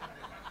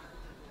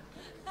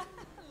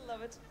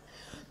 Love it.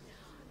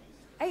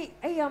 Hey,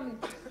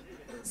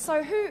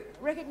 so who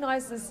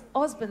recognises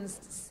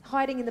Osborne's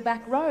hiding in the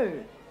back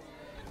row?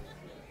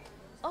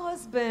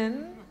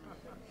 Osborne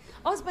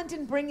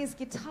didn't bring his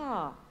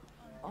guitar.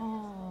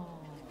 Oh.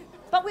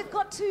 But we've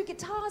got 2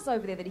 guitars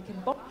over there that he can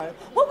borrow.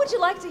 What would you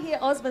like to hear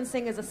Osborne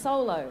sing as a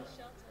solo?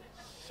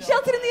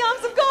 Sheltered in the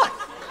Arms of God.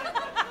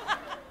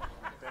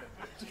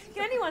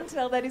 Can anyone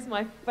tell that is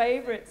my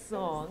favourite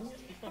song?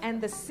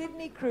 And the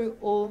Sydney crew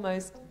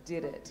almost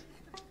did it.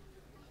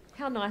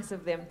 How nice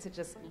of them to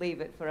just leave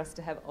it for us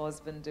to have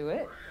Osborne do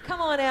it. Come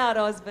on out,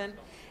 Osborne.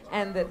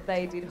 And that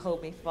they did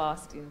Hold Me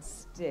Fast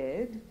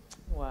instead.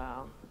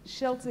 Wow.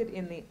 Sheltered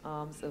in the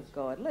Arms of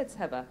God. Let's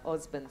have a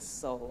Osborne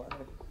solo.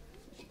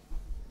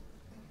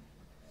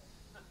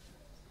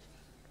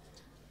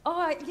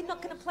 Oh, you're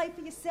not going to play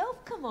for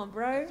yourself? Come on,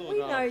 bro. We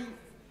know you.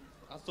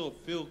 I thought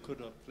Phil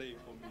could have played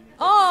for me.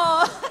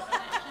 Oh!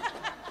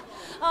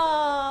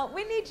 Oh,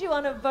 we need you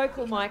on a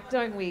vocal mic,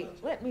 don't we?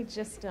 Let me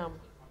just,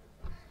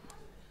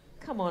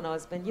 Come on,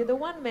 Osborne. You're the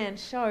one-man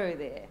show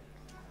there.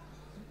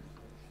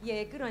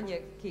 Yeah, good on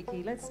you,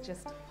 Kiki. Let's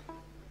just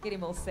get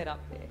him all set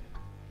up there.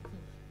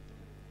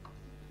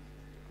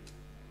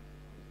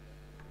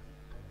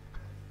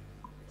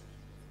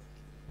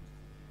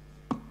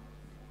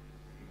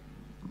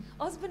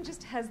 Osborne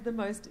just has the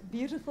most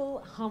beautiful,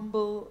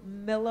 humble,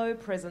 mellow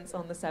presence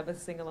on the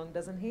Sabbath sing-along,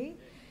 doesn't he?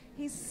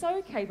 He's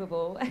so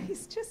capable and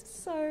he's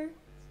just so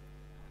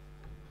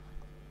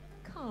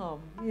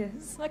calm.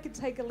 Yes, I could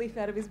take a leaf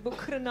out of his book,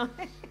 couldn't I?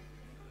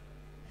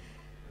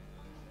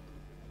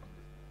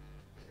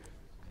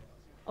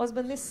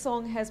 Osborne, this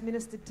song has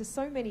ministered to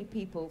so many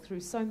people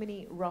through so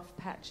many rough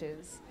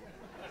patches.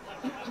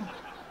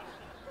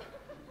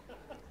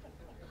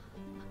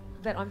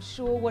 That I'm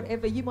sure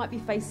whatever you might be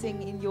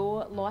facing in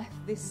your life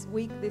this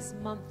week, this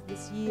month,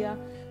 this year,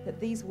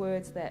 that these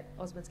words that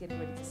Osborne's getting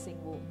ready to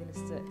sing will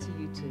minister to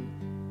you too.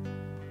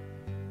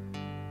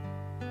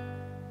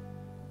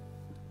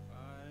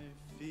 I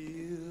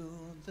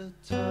feel the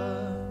touch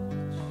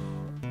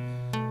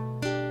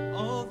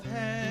of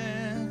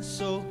hands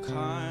so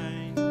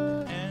kind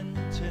and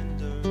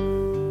tender.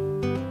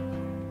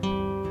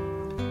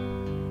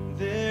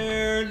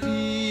 They're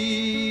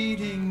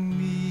leading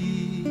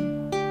me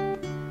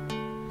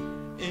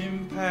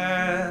in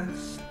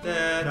paths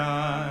that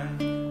I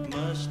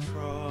must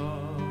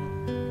trod.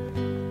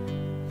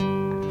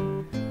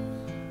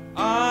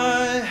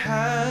 I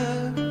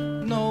have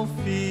no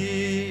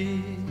fear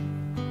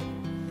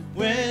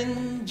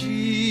when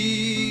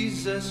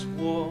Jesus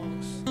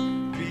walks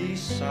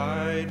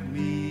beside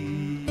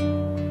me,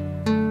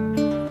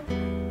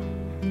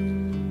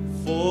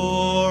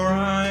 for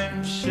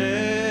I'm sheltered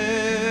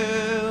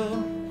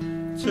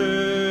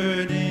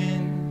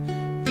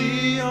in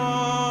the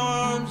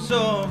arms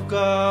of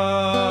God.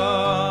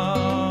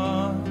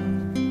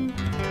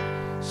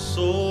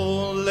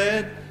 So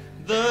let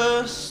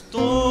the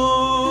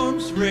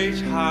storms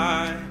rage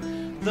high,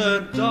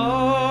 the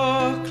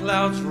dark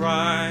clouds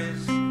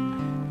rise,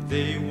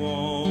 they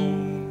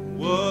won't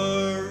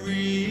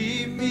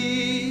worry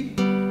me,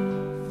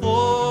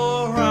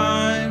 for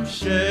I'm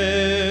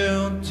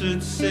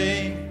sheltered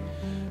safe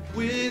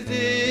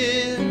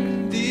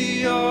within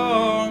the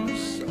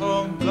arms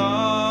of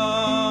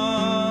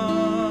God.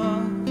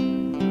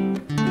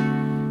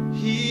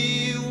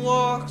 He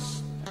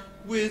walks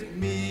with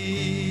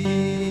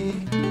me,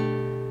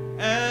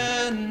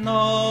 and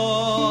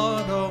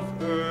naught of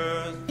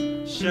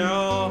earth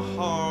shall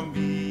harm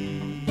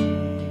me.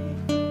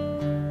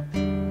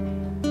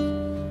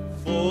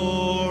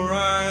 For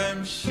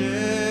I'm sheltered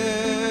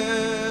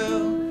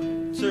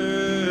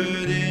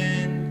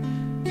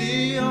in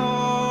the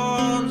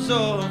arms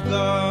of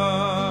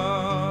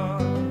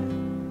God.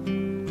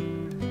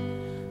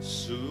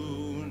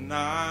 Soon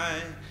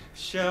I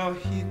shall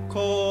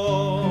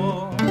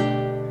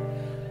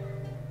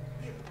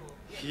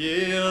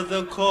hear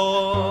the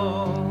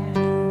call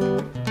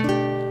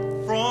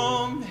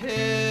from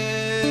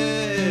heaven's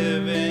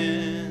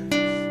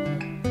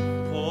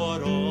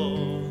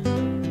portals.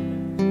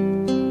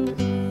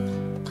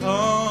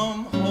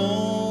 Come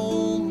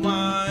home,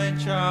 my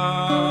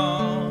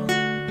child.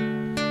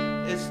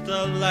 It's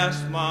the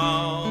last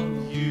mile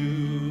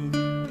you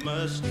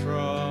must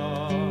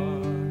trod.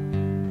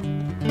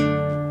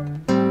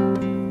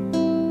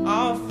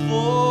 I'll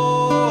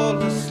fall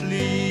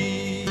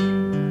asleep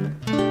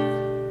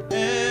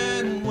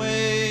and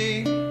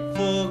wake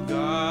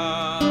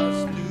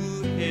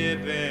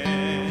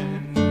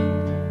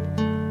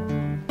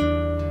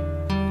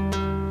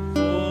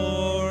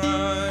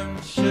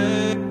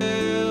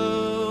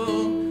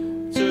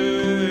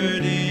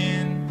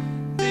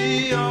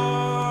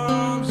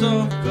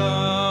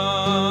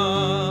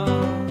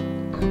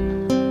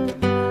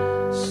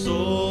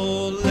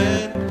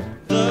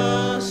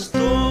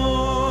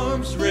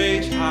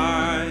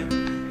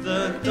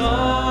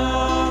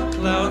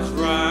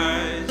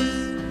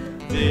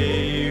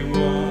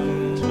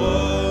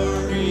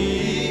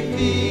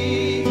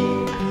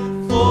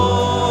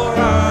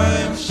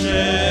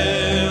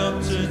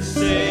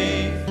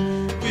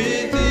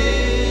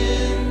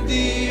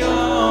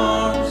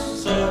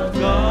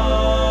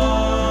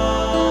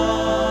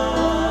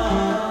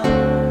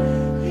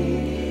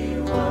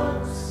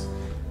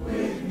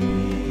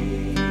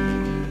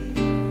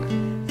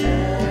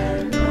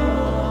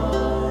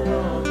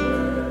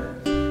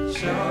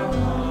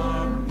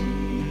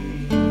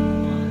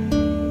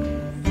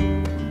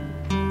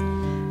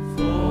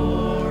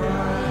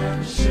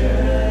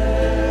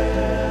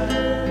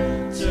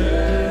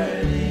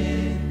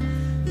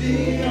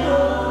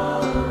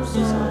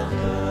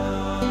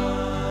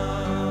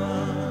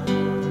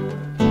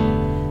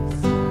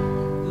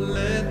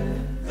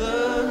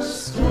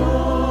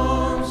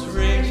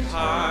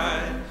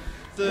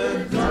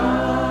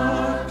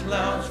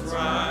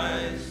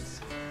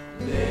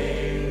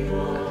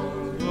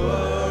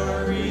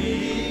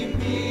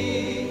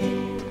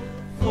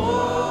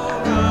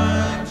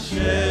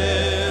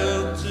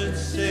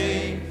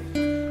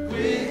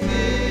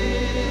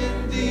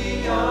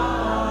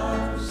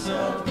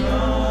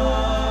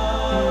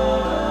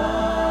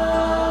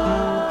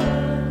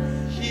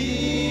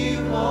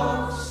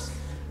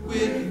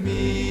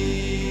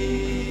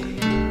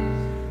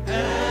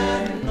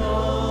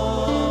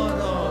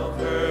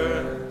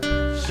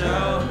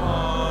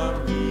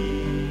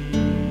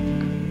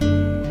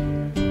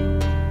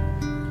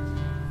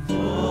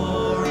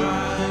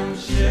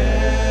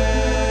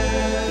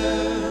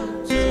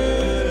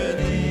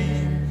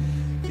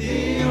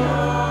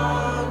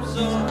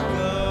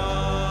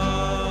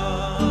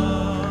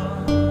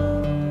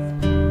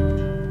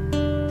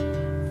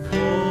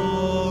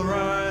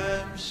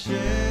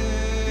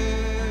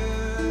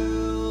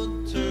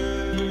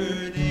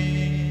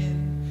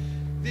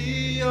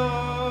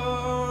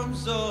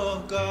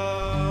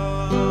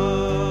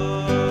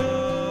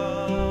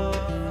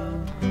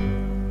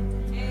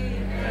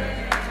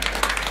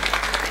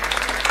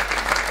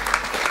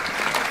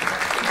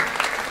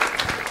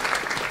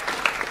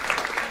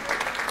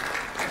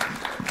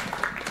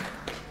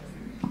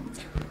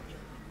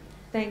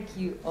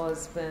Thank you,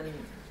 Osborne.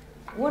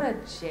 What a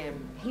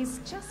gem. He's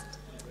just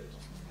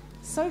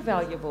so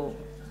valuable.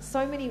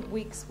 So many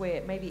weeks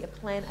where maybe a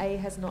plan A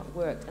has not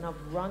worked and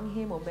I've rung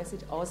him or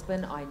messaged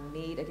Osborne, I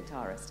need a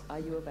guitarist. Are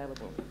you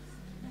available?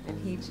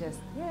 And he just,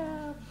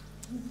 yeah,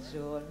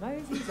 sure,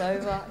 Mosey's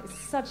over. It's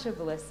such a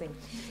blessing.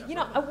 You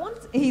know,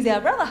 he's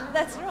our brother,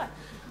 that's right.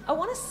 I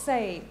want to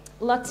say,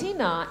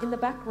 Latina in the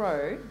back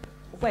row,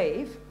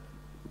 wave,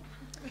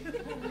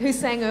 who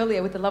sang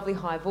earlier with the lovely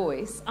high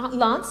voice.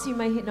 Lance, you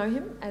may know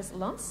him as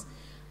Lance.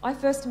 I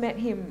first met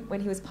him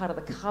when he was part of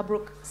the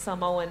Kabrook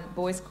Samoan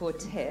Boys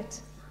Quartet.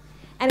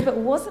 And if it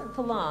wasn't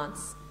for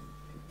Lance,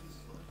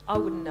 I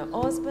wouldn't know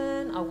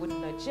Osborne, I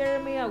wouldn't know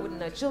Jeremy, I wouldn't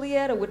know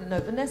Juliet, I wouldn't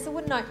know Vanessa, I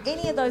wouldn't know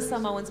any of those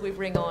Samoans we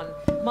bring on.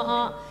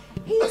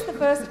 He's the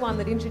first one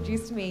that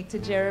introduced me to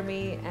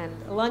Jeremy and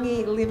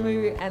Langi,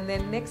 Limu, and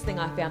then next thing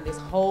I found this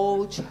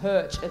whole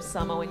church of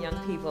Samoan young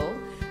people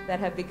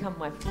that have become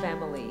my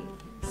family.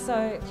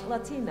 So,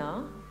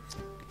 Latina,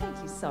 thank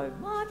you so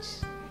much.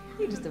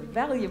 You're just a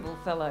valuable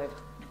fellow.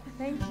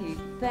 Thank you,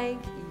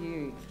 thank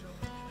you.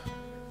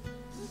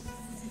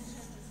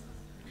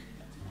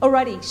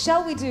 Alrighty,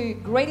 shall we do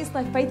Great is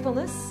Thy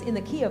Faithfulness in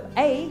the key of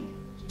A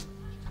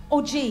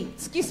or G?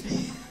 Excuse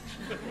me.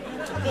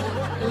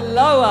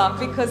 Lower,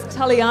 because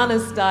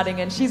Taliana's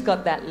starting and she's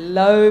got that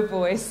low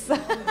voice.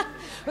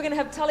 We're going to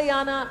have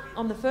Taliana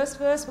on the first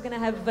verse. We're going to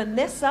have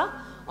Vanessa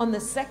on the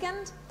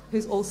second,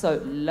 who's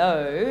also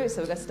low.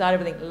 So we're going to start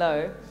everything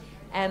low.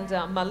 And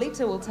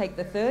Malita will take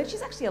the third.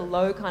 She's actually a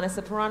low kind of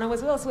soprano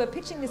as well. So we're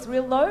pitching this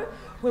real low.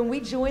 When we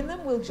join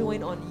them, we'll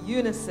join on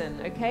unison,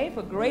 okay?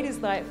 For Great is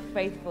Thy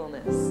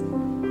Faithfulness.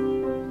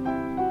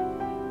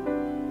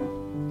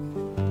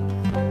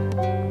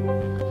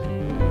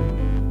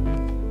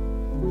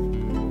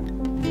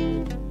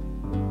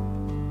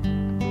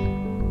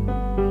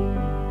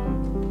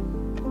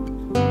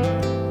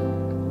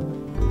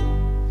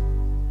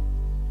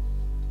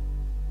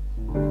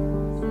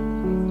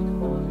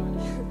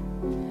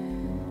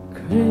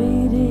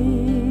 Great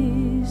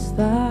is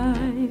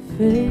thy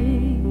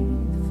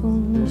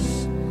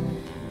faithfulness,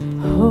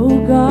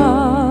 O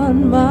God,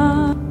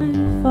 my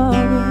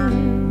Father.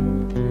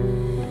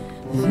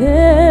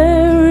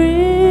 There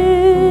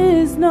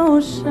is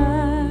no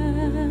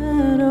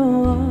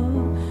shadow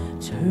of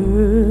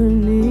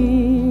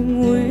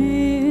turning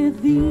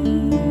with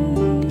thee.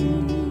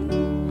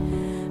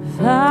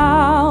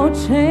 Thou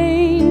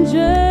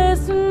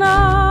changest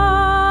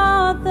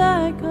not,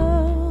 thy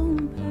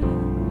compassions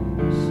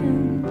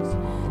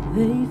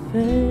they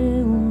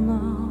fail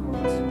not.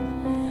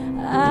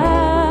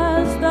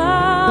 As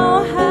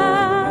thou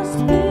hast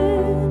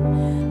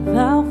been,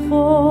 thou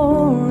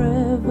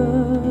forever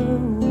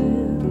wilt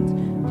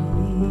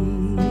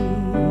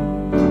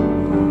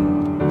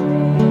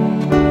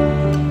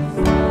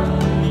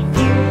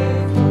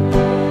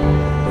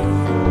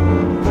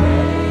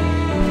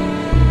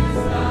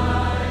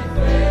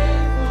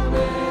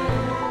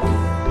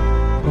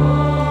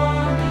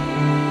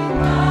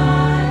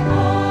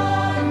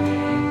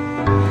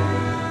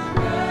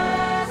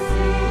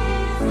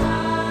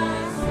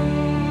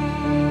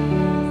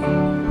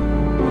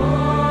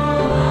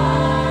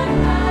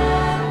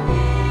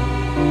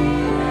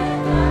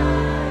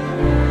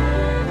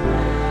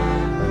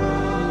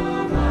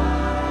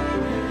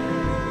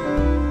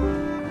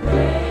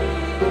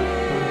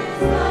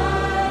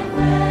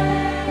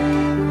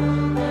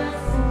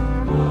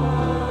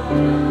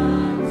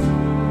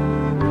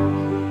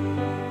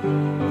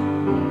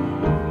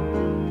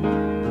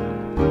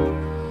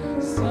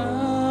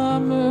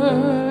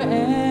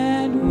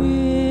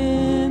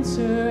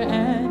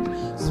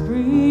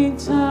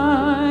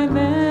springtime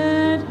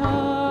and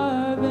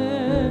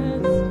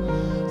harvest,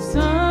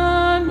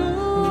 sun,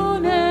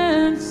 moon,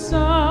 and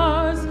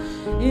stars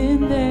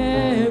in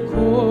their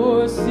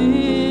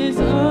courses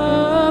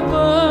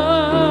above,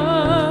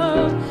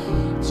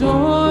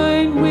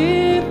 join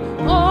with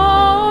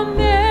all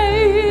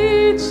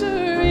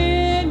nature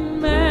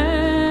in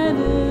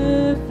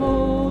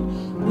manifold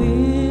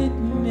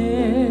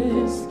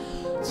witness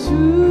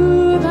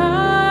to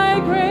thy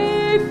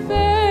great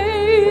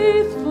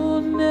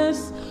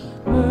faithfulness,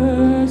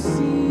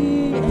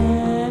 mercy,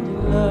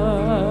 and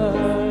love.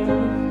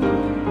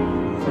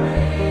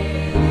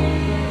 Great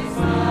is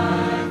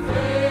thy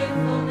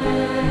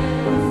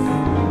faithfulness.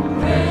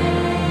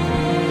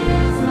 Great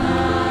is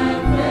thy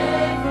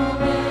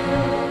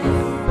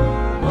faithfulness.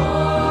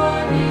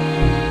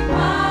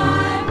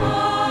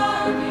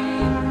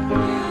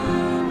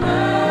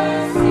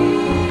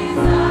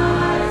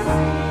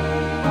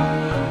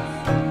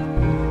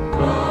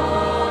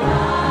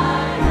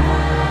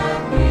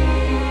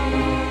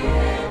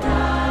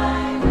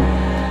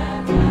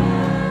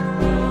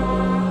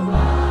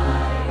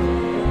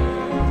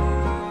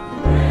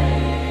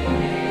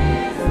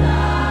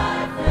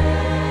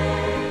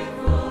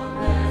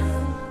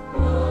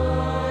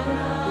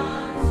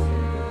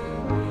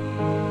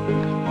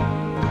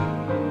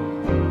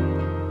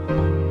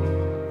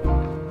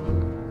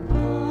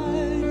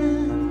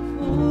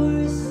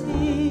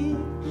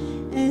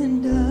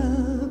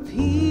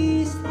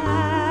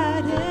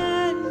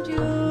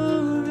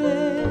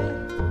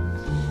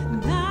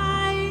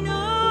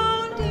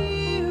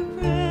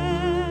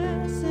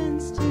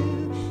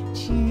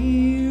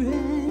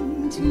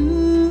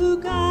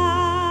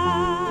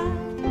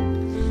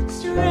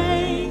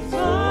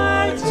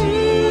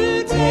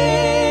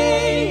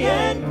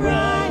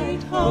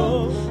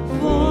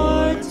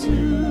 for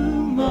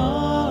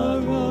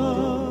tomorrow.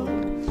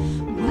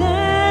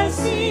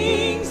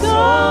 Blessings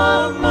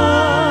are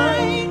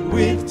mine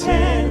with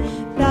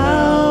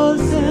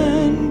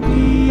 10,000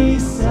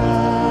 beside.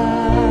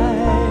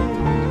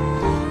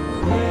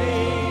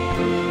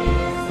 Great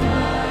is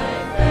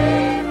thy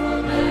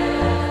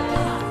faithfulness.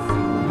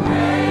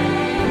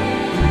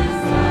 Great is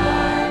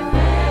thy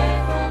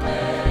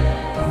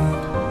faithfulness.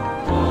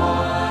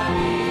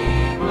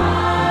 Morning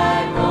by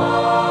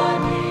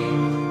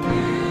morning,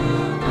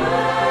 new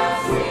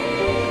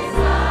mercies I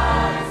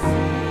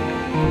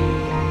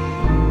see.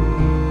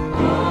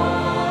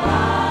 All I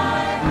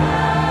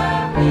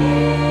have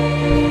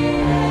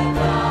needed,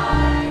 thy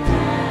hand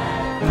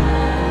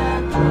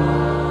hath provided.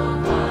 Great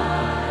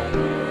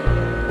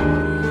is thy faithfulness.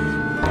 Great is thy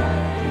faithfulness.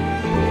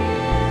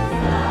 Great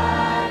is thy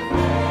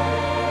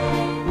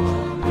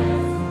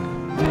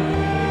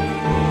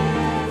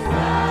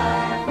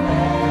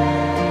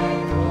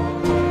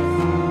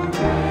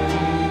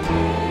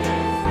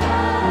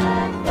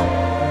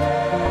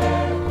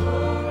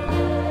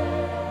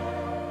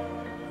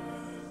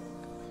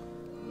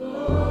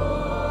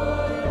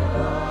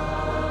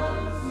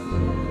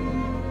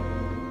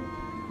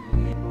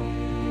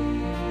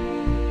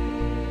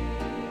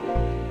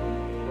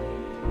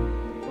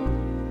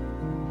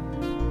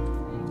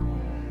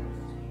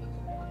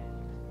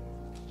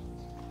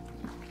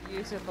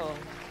Beautiful.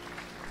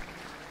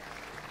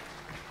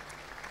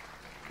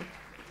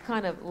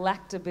 Kind of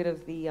lacked a bit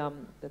of the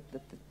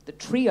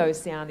trio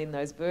sound in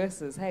those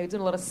verses. Hey, we're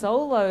doing a lot of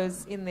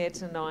solos in there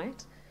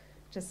tonight.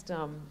 Just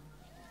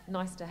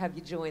nice to have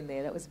you join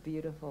there. That was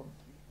beautiful.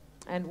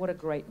 And what a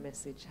great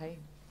message, hey?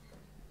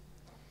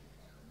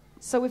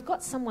 So we've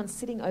got someone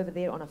sitting over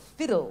there on a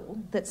fiddle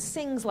that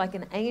sings like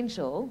an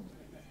angel.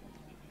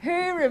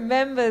 Who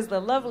remembers the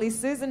lovely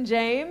Susan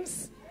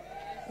James?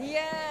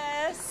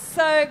 Yes,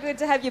 so good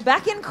to have you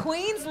back in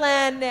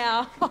Queensland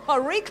now,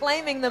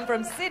 reclaiming them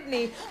from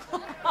Sydney.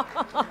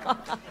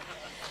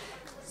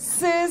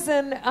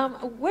 Susan,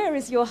 where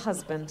is your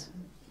husband?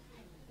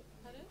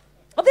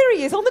 Oh, there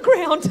he is, on the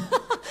ground.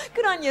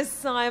 Good on you,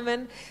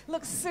 Simon.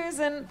 Look,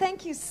 Susan,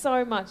 thank you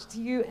so much to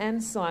you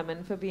and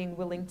Simon for being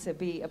willing to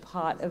be a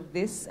part of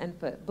this and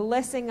for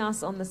blessing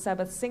us on the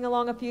Sabbath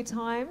sing-along a few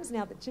times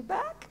now that you're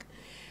back.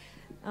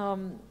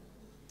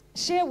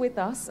 Share with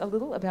us a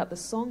little about the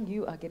song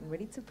you are getting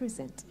ready to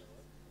present.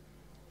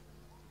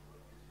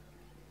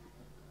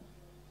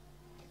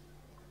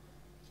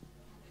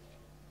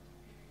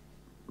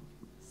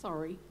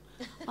 Sorry,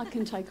 I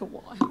can take a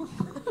while.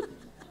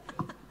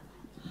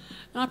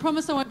 And I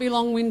promise I won't be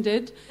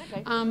long-winded.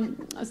 Okay.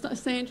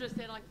 Sandra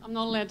said I'm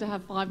not allowed to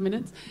have 5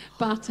 minutes,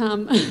 but...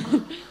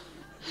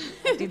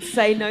 I did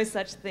say no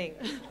such thing.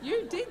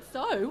 You did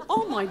so.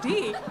 Oh, my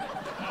dear.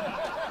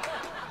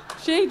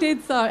 She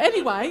did so.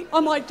 Anyway,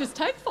 I might just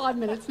take 5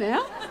 minutes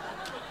now.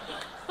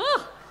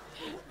 Oh.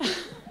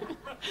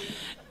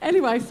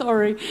 Anyway,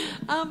 sorry.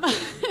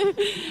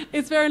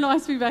 It's very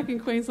nice to be back in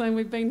Queensland.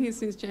 We've been here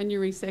since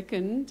January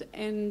 2nd,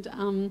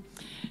 and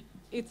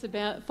it's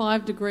about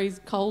 5 degrees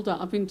colder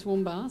up in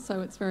Toowoomba,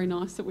 so it's very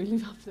nice that we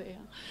live up there.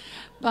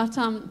 But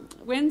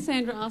when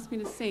Sandra asked me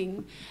to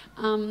sing,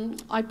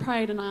 I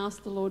prayed and I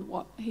asked the Lord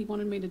what He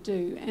wanted me to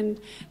do.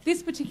 And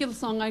this particular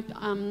song, I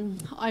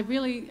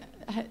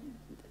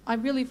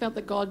really felt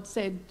that God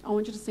said, I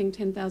want you to sing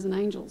 10,000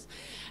 Angels.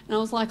 And I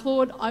was like,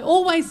 Lord, I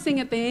always sing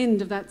at the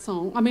end of that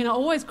song. I mean, I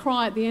always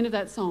cry at the end of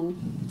that song.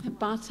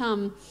 But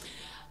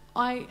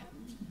I've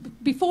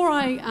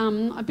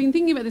been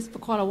thinking about this for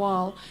quite a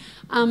while.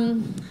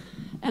 And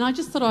I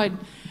just thought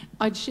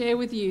I'd share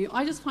with you.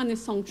 I just find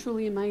this song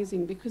truly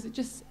amazing because it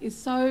just is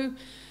so...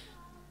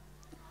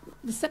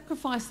 The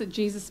sacrifice that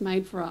Jesus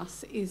made for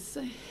us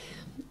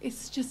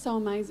it's just so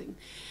amazing.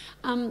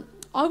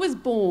 I was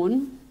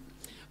born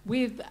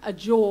with a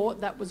jaw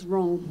that was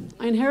wrong.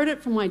 I inherited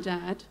it from my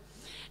dad,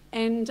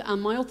 and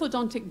my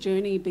orthodontic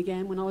journey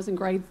began when I was in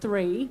grade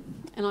 3,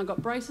 and I got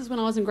braces when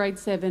I was in grade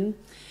 7,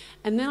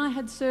 and then I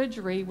had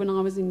surgery when I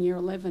was in year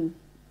 11.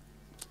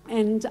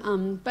 And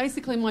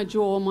basically my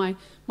jaw, my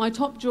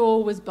top jaw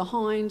was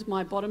behind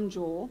my bottom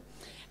jaw,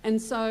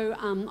 and so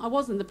I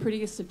wasn't the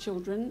prettiest of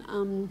children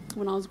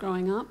when I was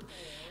growing up.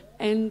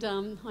 And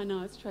I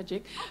know, it's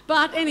tragic.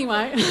 But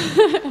anyway,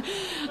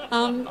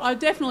 I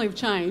definitely have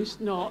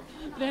changed, not.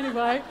 But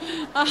anyway.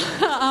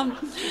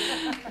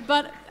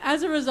 But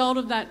as a result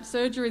of that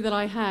surgery that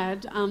I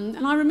had,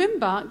 and I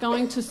remember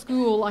going to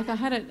school, like I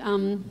had it,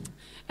 and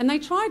they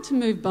tried to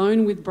move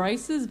bone with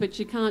braces, but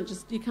you can't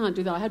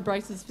do that. I had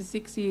braces for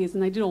 6 years,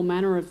 and they did all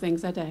manner of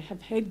things. They had to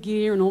have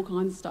headgear and all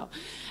kinds of stuff.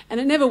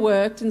 And it never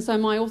worked, and so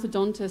my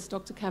orthodontist,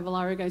 Dr.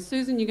 Cavallaro, goes,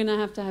 Susan, you're going to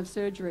have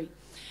surgery.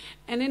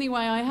 And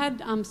anyway, I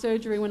had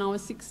surgery when I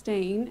was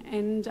 16,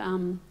 and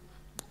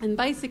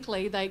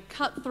basically they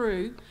cut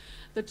through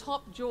the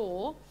top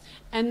jaw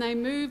and they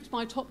moved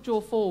my top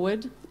jaw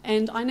forward,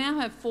 and I now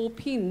have 4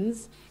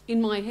 pins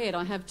in my head.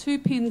 I have 2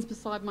 pins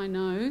beside my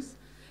nose,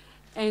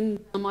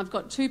 and I've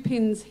got 2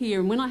 pins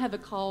here, and when I have a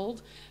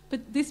cold,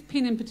 but this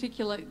pin in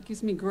particular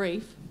gives me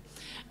grief.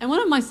 And one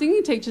of my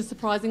singing teachers,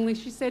 surprisingly,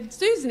 she said,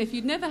 Susan, if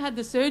you'd never had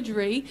the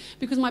surgery,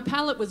 because my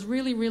palate was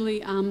really,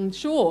 really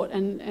short,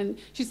 and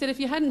she said if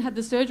you hadn't had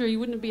the surgery, you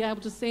wouldn't be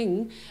able to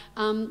sing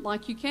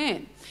like you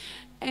can.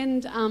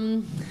 And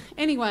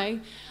anyway,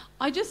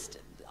 I just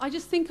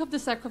think of the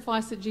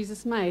sacrifice that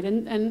Jesus made,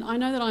 and I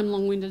know that I'm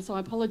long-winded, so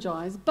I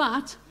apologise,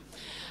 but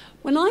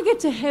when I get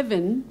to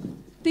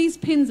heaven, these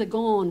pins are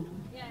gone.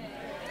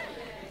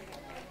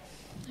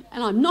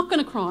 And I'm not going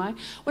to cry.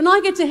 When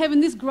I get to heaven,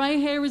 this grey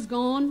hair is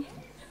gone.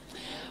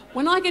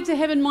 When I get to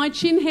heaven, my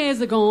chin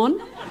hairs are gone.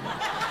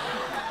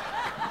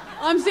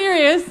 I'm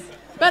serious.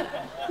 But,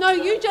 no,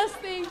 you just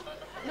think...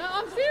 No,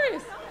 I'm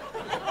serious.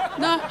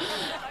 No.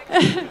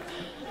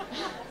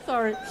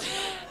 Sorry.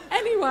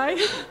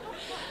 Anyway,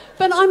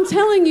 but I'm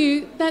telling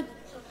you that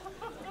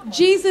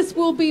Jesus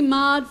will be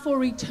marred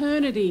for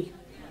eternity.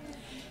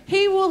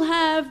 He will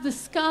have the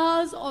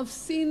scars of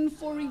sin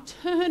for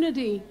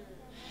eternity.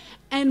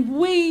 And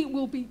we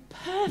will be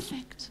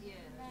perfect.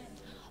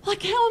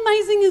 Like, how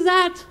amazing is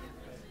that?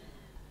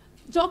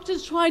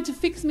 Doctors tried to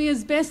fix me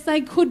as best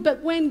they could,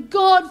 but when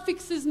God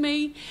fixes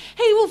me,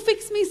 he will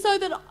fix me so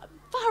that,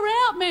 far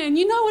out, man,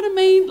 you know what I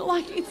mean?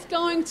 Like, it's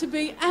going to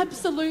be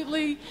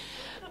absolutely...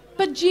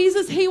 But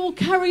Jesus, he will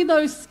carry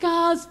those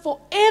scars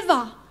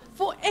forever,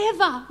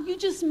 forever. You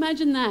just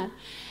imagine that.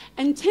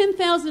 And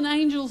 10,000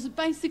 angels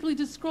basically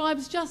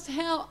describes just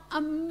how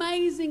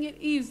amazing it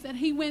is that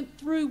he went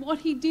through what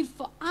he did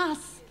for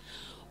us,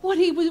 what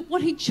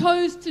he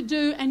chose to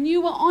do, and you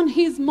were on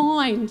his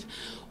mind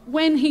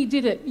when he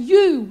did it.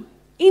 You,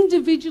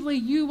 individually,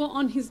 you were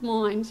on his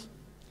mind.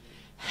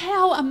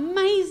 How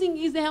amazing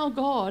is our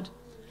God?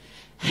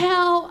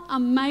 How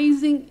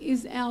amazing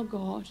is our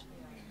God?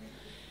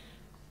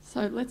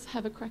 So let's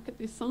have a crack at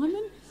this,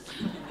 Simon.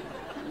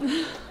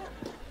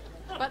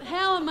 But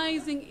how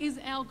amazing is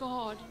our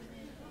God?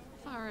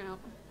 Far out.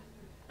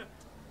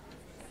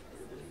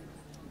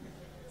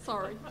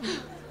 Sorry.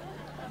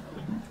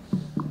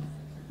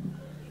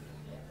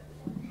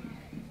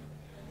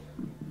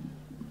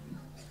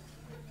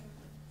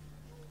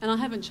 And I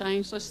haven't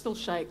changed. I still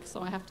shake,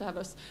 so I have to have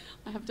a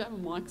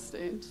mic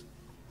stand.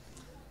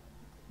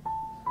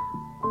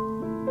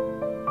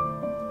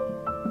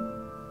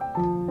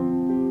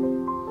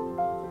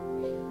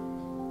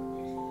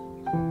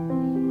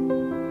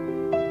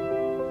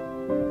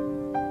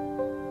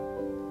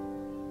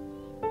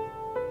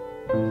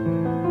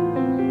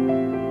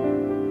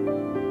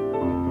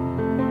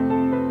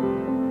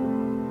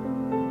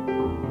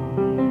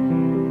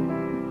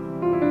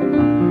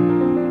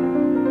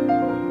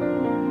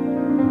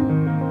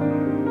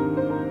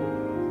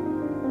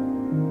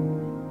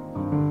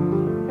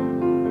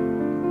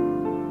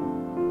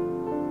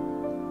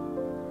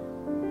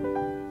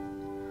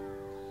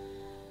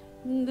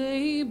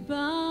 They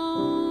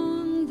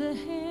bound the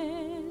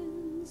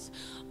hands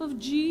of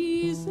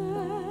Jesus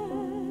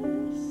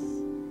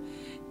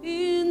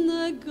in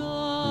the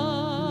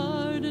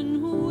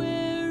garden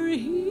where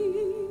he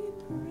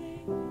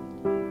prayed.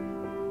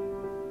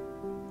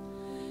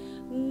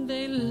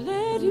 They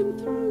led him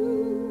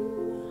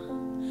through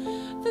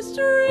the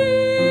streets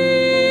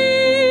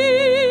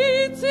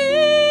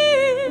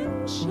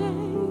in shame.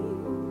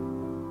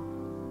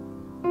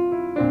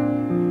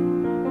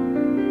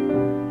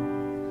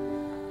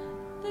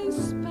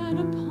 Spat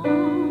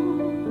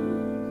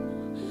upon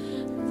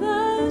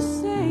the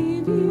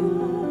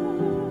Savior,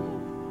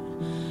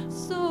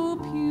 so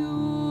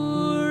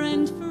pure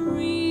and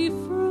free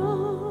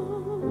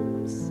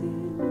from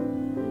sin.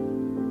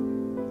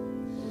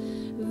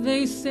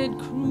 They said,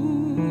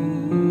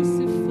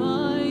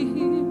 crucify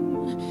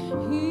him,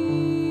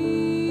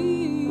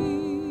 he's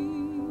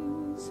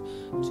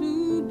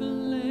to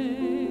blame.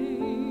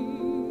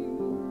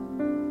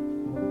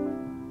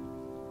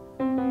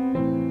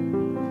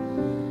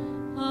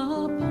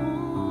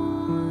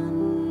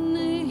 Upon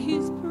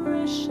his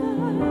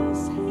precious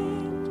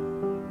head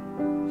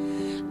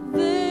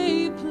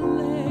they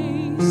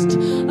placed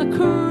a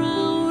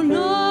crown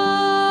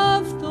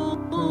of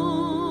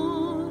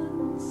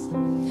thorns.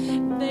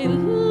 They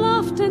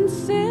laughed and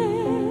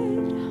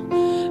said,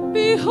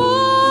 behold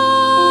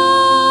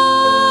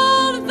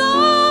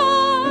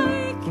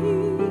thy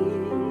King.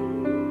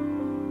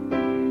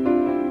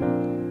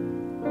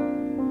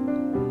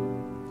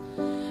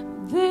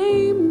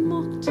 They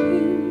mocked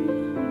him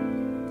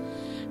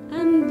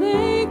and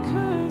they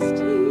cursed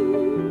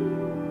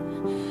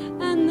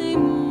him, and they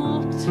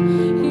mocked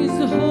his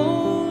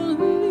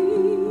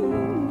holy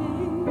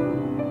name.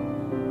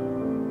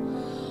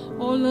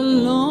 All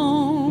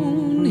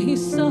alone he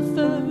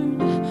suffered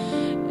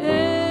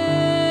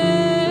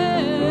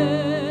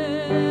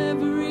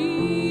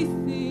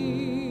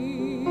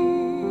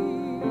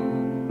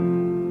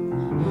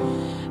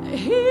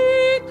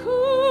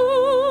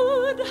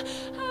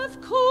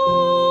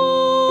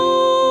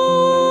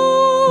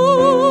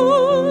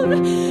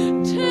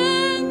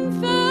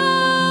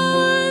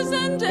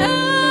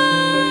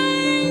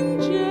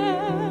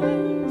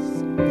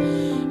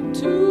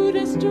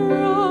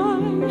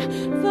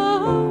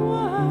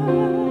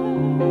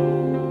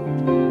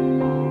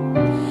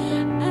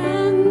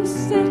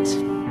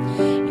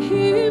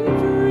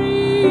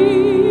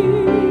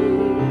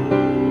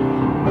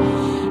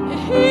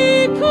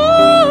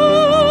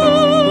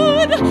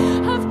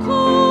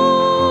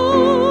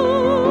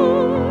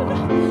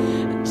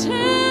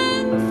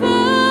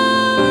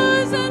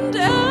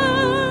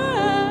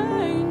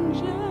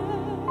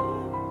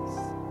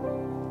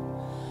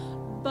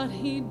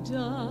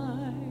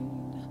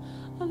died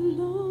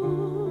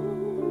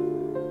alone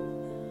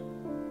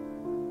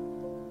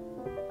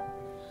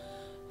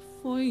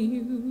for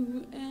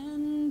you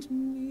and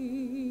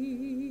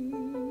me.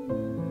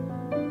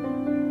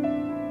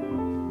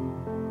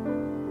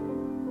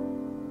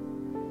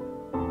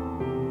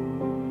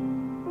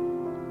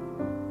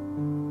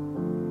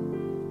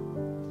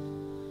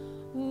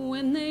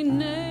 When they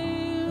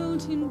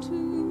nailed him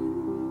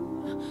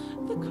to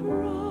the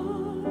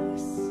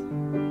cross,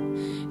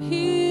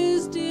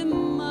 his dear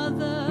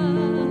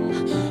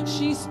mother,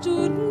 she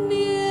stood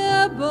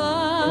nearby.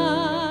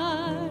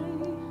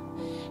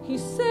 He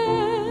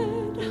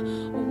said,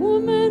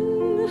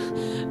 "Woman,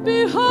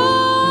 behold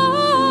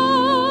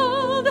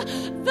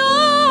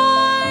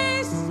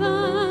thy son."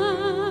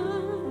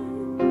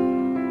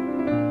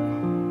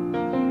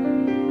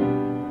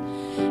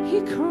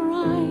 He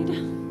cried,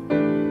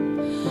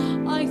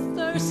 "I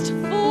thirst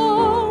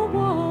for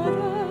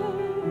water,"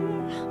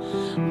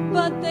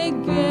 but they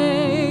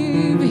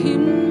gave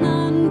him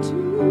none to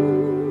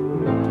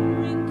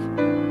drink.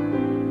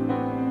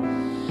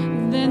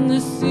 Then the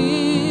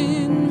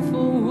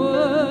sinful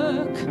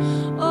work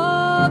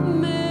of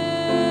man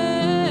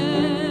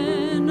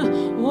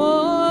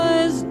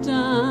was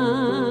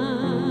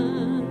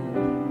done.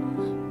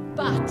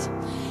 But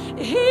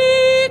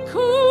he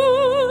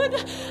could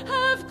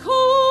have called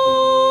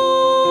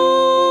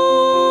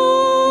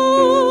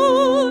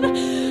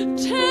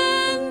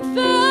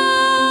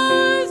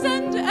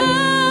 10,000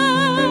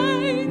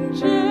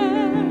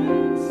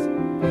 angels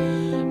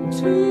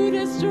to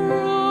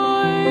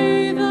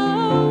destroy the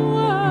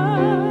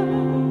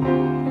world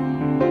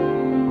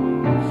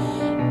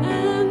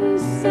and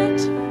set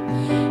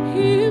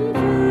him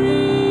free.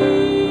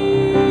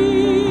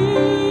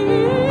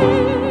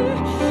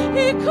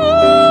 He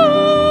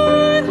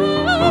could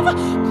have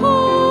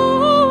called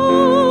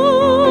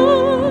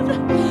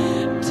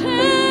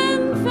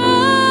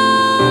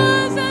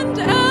 10,000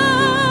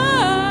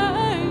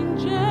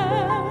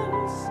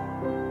 angels,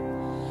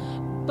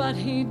 but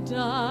he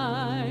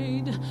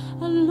died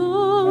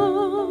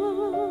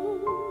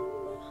alone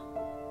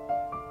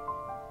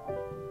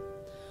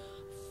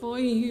for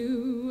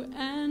you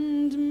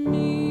and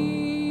me.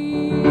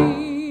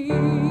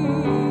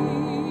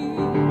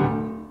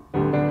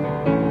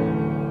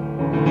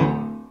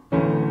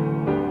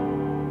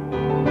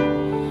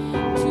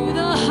 To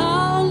the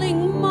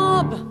howling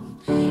mob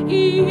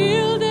he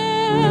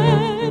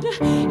yielded,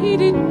 he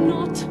did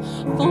not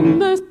for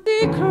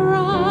mercy cry.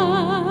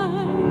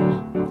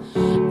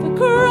 The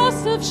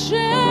cross of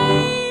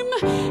shame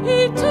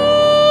he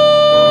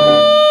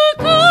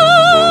took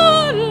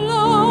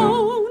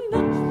alone,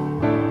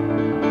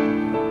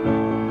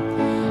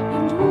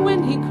 and when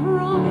he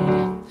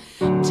cried,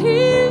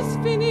 "'Tis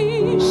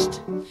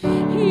finished,"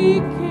 he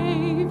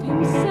gave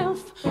himself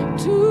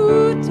to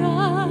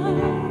die.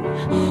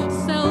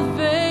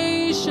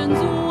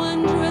 Salvation's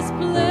wondrous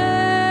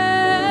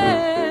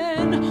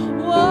plan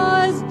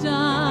was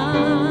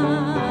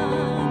done,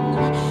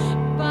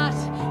 but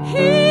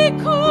he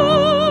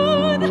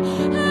could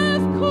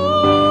have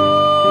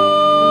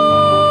called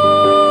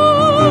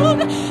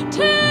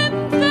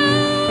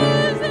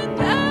 10,000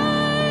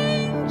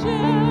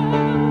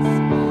 angels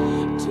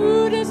to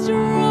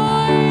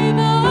destroy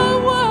the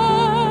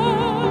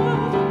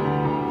world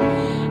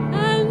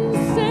and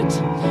set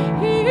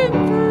him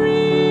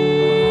free.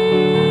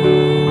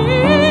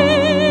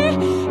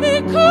 He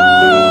could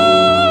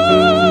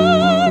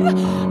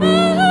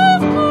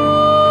have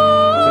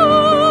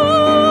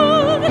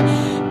called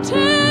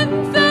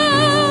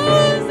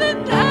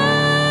 10,000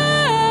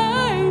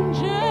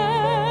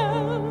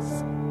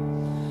 angels,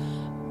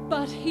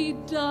 but he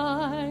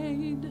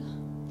died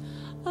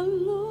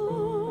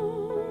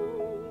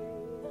alone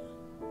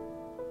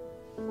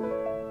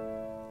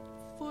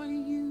for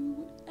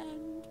you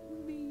and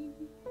me.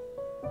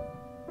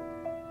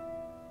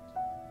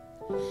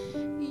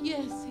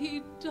 Yes,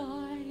 he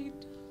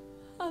died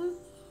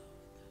alone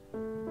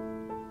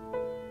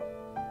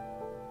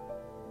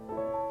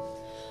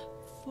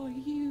for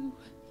you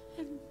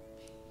and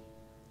me.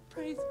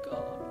 Praise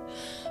God.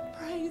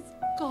 Praise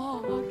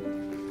God.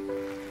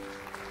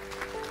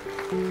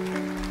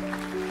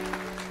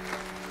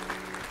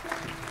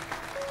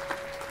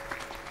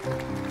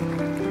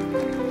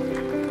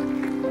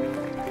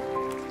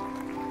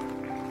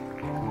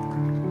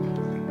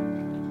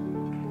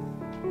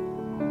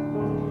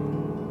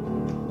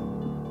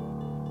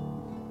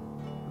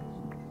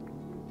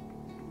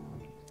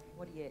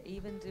 What do you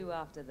even do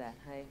after that,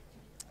 hey?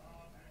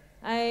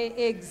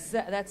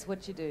 That's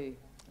what you do.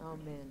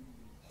 Amen.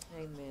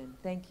 Amen.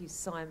 Thank you,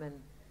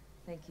 Simon.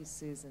 Thank you,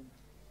 Susan.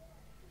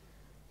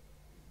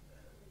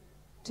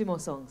 2 more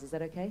songs, is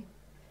that okay?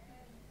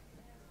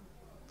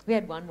 We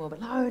had one more, but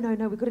no,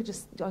 we've got to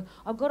just...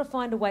 I've got to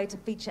find a way to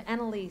feature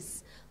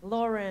Annalise,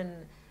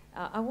 Lauren.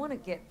 I want to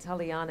get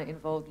Taliana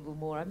involved a little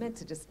more. I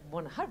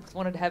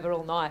wanted to have her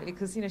all night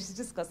because, you know, she's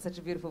just got such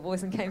a beautiful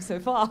voice and came so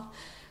far.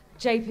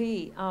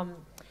 JP,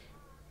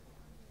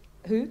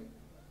 who?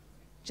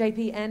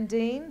 JP and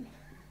Dean.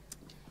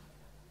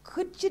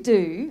 Could you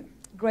do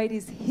Great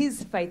is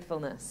his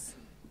faithfulness.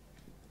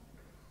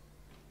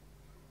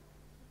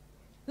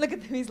 Look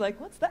at him, he's like,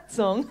 what's that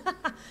song?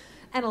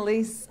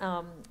 Annalise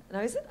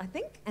knows it, I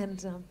think,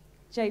 and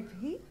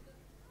JP.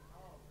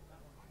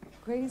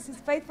 Great is his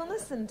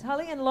faithfulness, and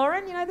Tully and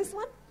Lauren, you know this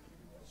one?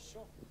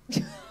 Sure.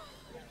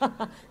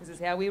 This is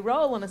how we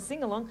roll on a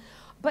sing-along.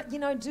 But, you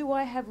know, do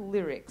I have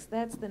lyrics?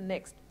 That's the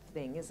next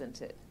thing,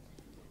 isn't it?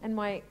 And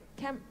my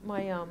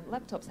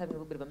laptop's having a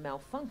little bit of a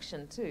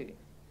malfunction too.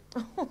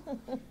 I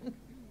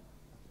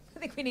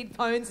think we need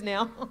phones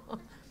now.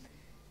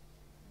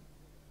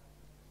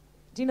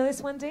 Do you know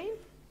this one, Dean?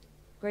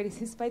 Great is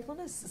his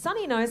faithfulness.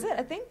 Sonny knows it,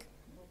 I think.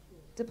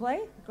 To play,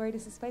 great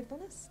is his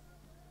faithfulness.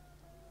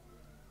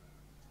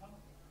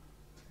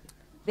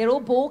 They're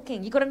all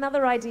balking. You got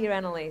another idea,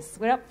 Annalise?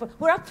 We're up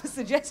for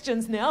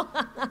suggestions now.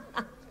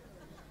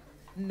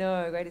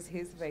 No, great is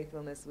his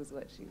faithfulness was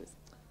what she was.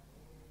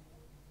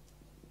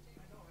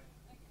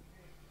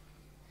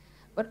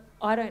 But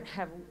I don't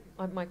have.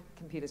 My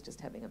computer's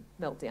just having a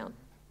meltdown.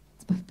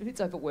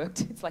 It's overworked.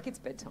 It's like it's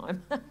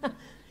bedtime.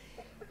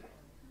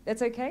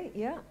 That's okay,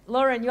 yeah.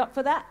 Lauren, you up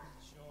for that?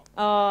 Sure.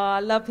 Oh, I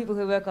love people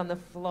who work on the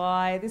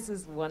fly. This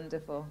is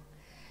wonderful.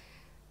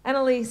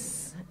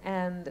 Annalise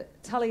and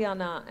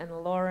Taliana and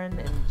Lauren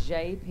and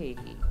JP.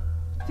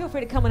 Feel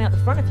free to come on out the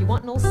front if you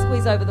want, and I'll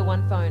squeeze over the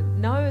one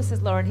phone. No,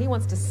 says Lauren, he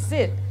wants to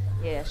sit.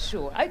 Yeah,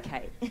 sure,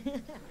 okay.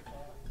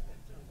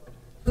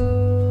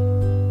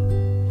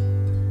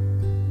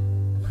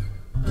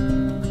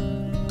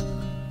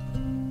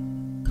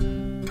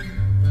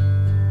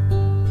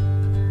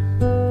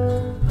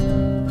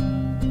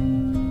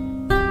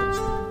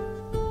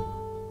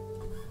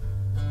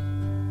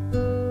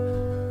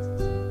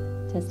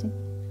 Testing.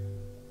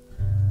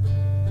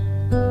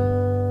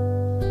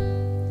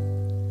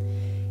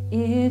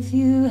 If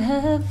you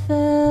have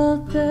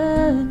felt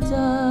the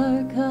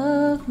dark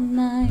of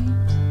night,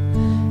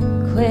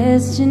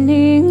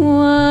 questioning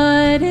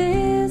what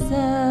is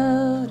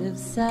out of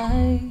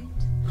sight,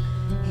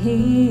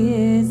 He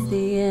is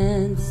the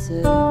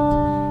answer,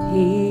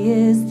 He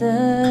is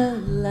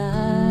the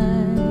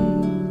light.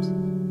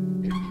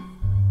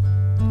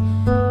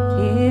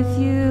 If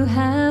you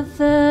have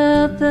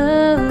felt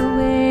the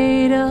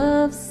weight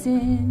of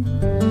sin,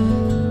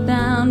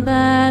 bound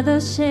by the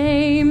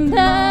shame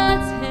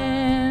that's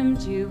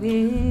hemmed you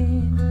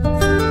in,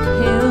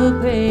 He'll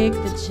break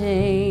the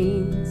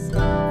chains,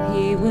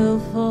 He will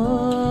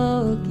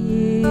forgive.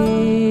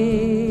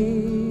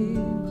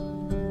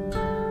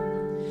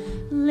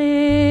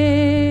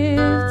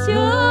 Lift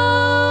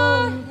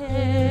your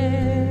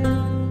head,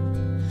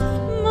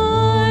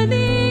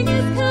 morning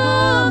is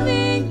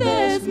coming,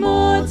 there's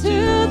more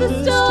to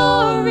the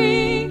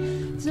story.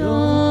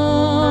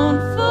 Don't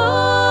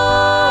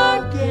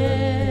forget,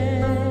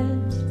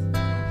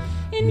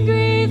 in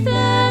grief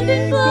and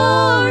in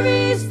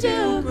glory,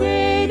 still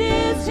great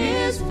is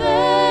His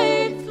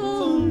faithfulness.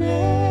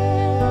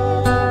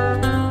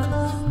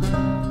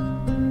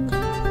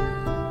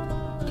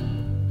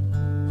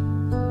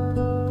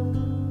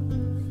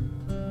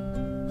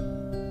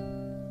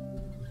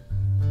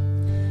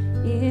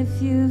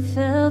 If you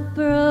felt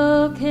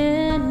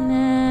broken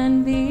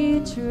and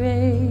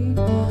betrayed,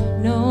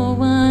 no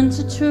one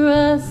to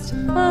trust,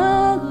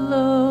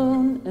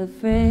 alone,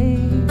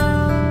 afraid,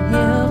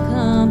 He'll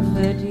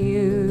comfort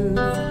you,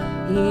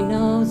 He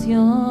knows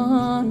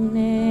your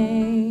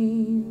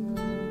name.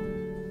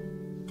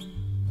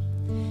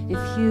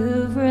 If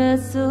you've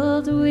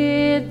wrestled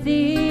with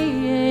the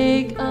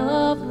ache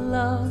of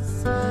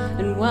loss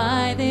and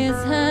why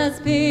this has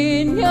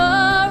been your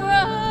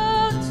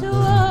road to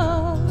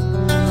walk,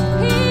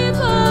 He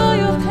bore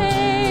your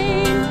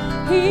pain,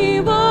 He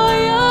bore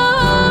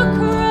your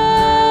cross.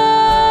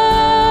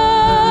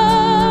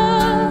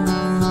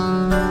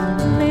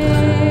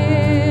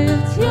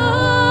 Lift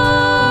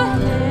your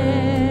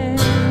head,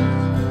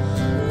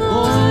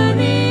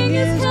 morning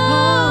is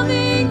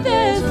coming,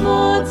 there's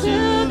more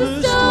to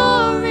the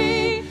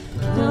story.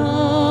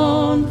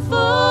 Don't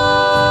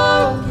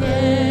forget,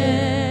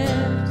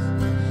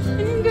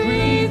 in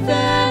grief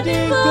and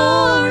in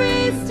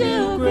glory,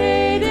 still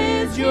great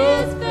is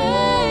His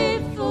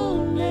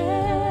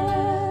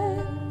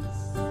faithfulness.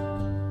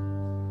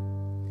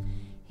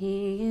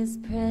 He is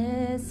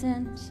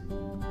present,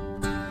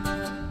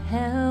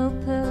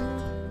 helper,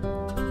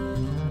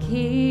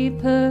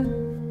 keeper.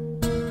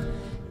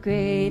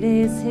 Great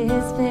is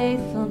His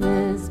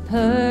faithfulness,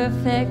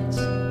 perfect,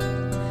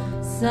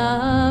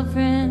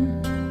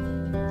 sovereign,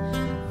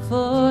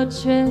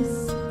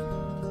 fortress.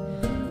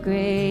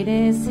 Great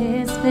is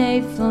His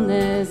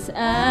faithfulness,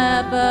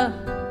 Abba,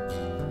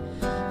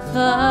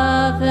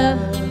 Father,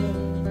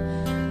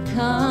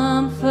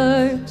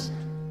 comfort.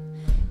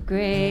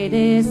 Great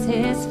is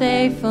His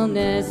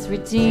faithfulness,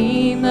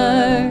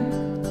 Redeemer,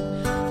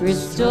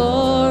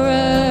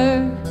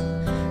 Restorer,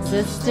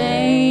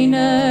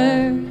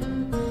 Sustainer.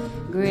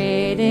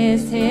 Great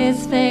is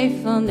His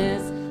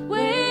faithfulness.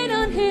 Wait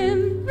on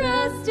Him,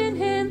 rest in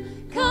Him,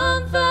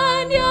 come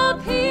find your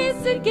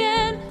peace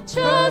again.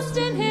 Trust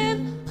in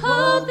Him,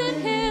 hope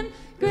in Him.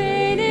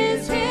 Great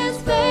is His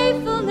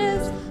faithfulness.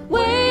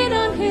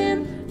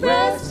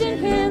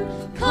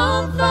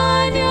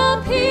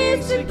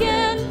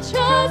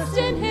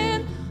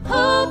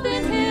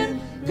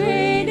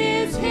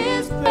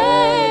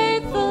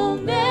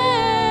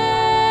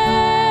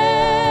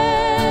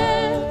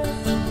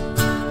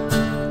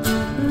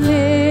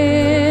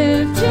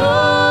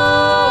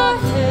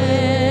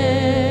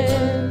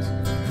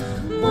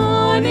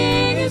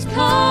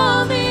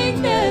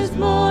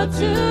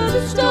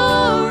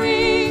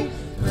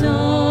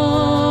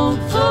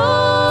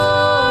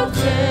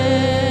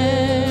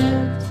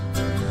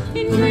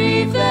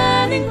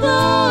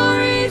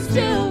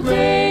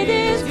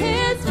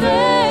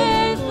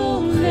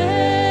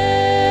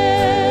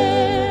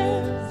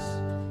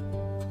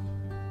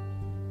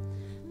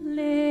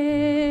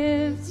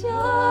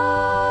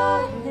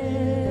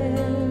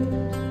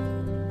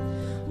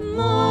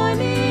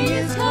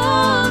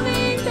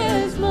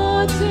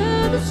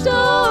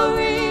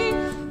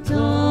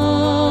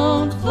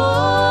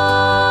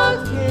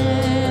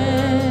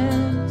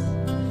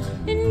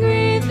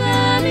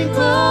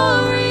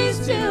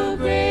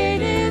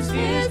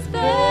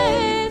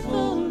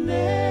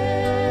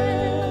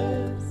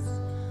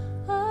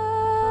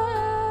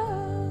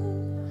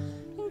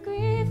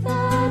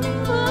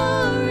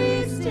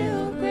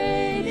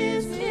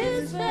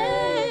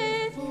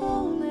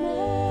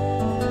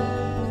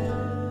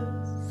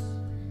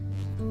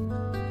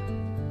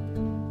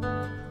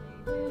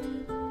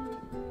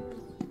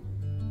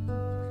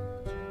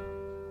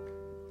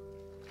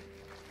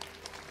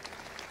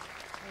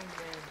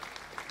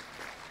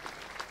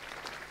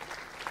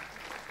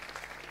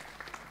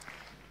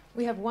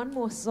 We have one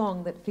more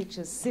song that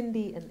features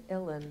Cindy and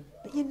Ellen.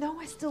 But you know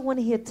I still want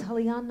to hear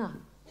Taliana.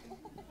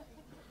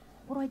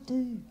 What do I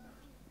do?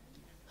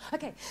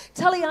 Okay,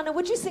 Taliana,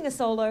 would you sing a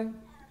solo?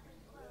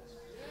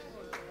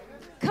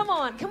 Come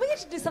on, can we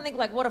actually do something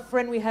like What a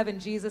Friend We Have in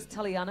Jesus,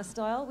 Taliana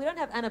style? We don't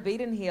have Anna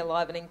Beaton here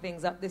livening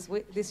things up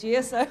this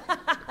year, so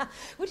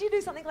would you do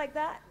something like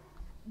that?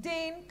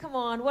 Dean, come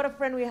on, What a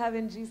Friend We Have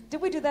in Jesus.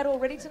 Did we do that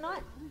already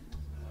tonight?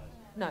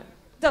 No,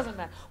 doesn't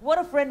matter. What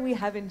a Friend We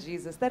Have in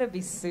Jesus, that'd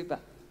be super.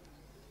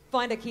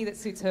 Find a key that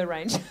suits her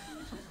range.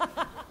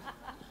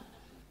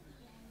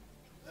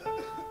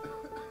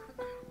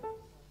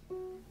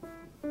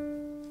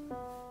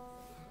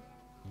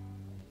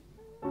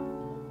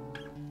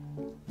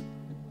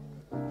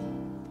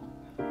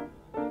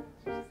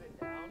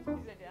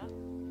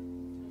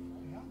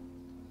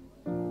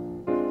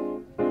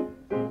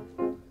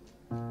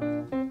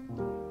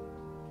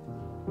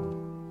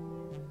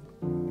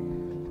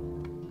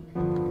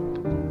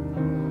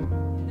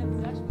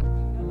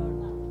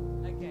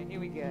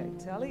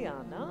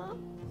 Taliana.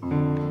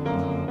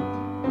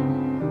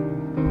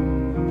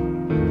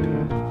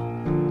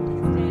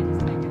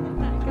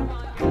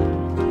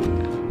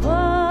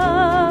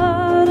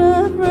 What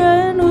a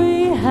friend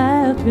we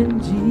have in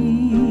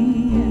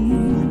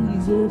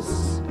Jesus.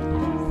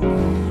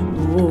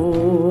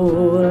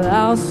 All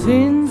our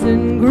sins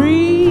and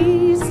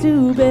griefs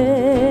to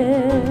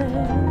bear.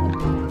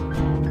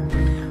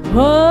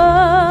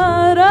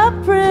 What a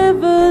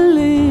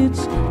privilege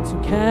to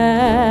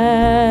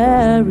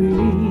carry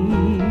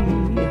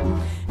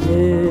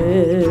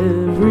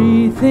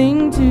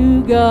everything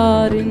to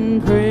God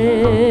in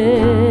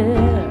prayer.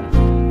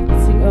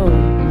 Sing,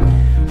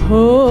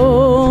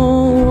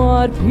 oh,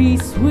 what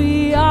peace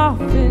we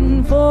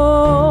often forfeit.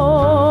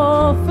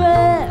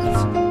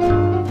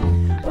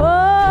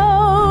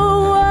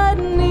 Oh, what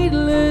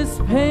needless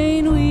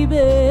pain we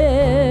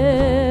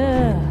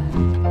bear.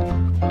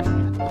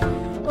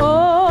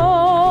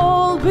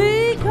 All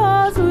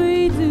because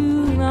we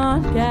do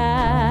not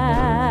carry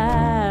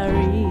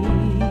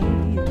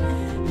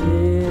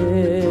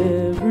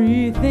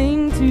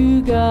everything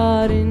to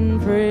God in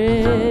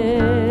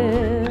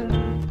prayer.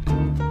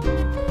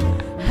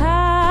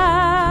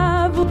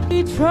 Have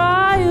we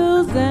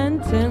trials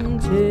and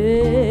temptations?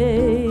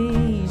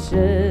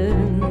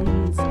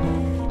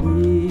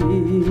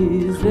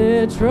 Is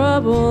there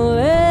trouble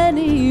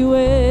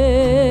anywhere?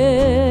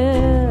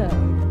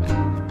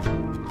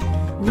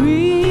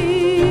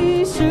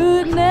 We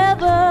should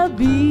never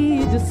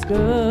be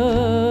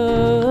discouraged.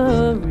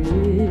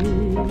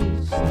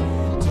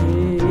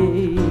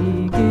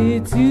 Take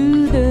it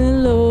to the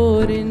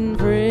Lord in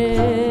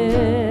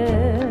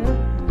prayer.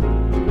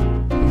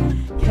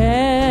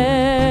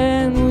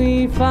 Can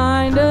we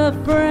find a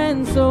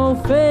friend so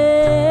faithful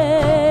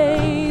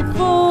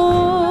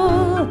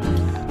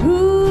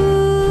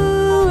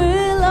who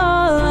will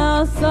all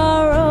our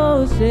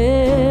sorrows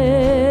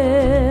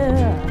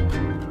share?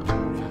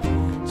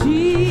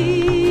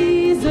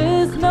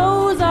 Jesus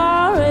knows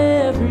our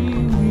every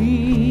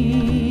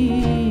weakness.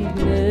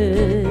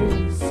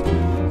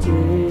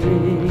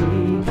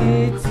 Take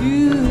it to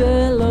the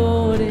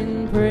Lord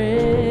in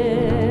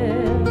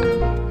prayer.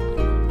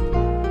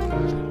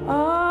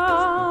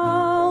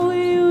 Are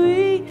we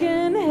weak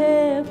and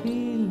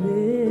heavy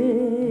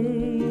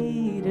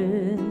laden,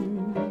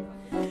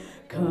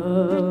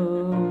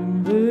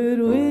 covered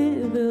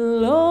with a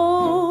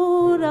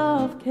load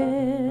of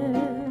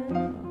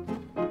care?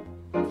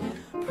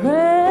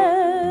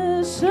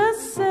 Precious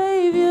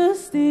Savior,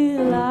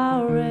 still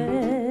our refuge.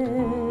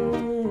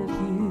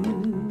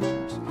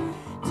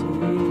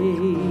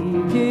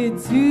 Take it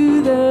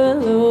to the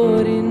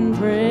Lord in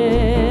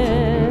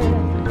prayer.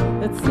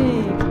 Let's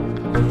sing.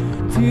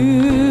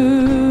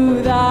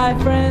 Do thy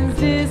friends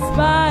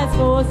despise,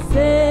 forsake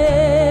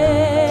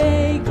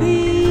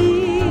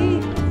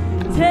thee?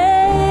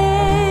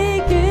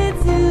 Take it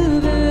to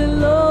the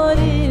Lord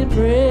in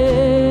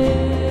prayer.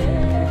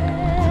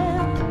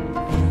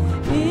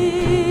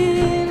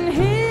 In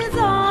his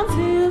arms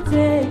he'll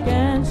take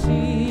and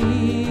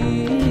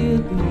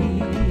shield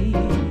thee.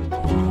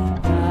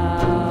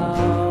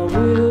 Thou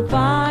wilt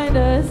find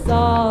a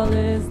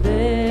solace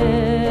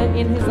there.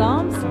 In his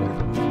arms?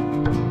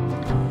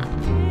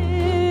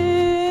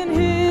 In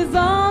his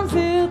arms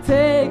he'll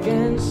take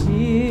and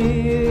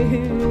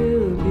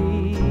shield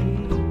thee.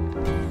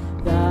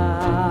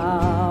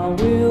 Thou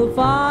wilt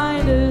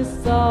find a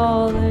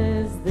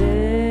solace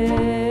there.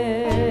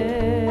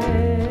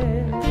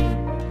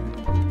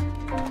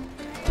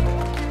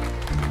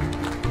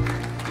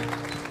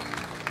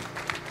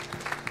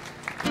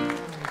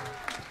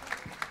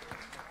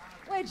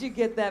 Where'd you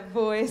get that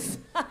voice?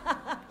 I'm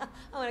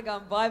going to go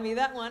and buy me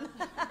that one.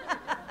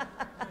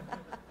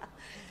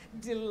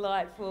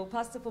 Delightful.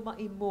 Pastor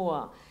Fumai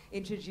Moore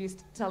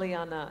introduced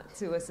Taliana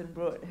to us and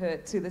brought her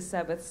to the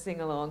Sabbath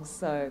sing-along.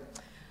 So,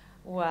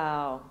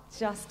 wow,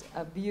 just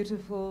a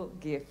beautiful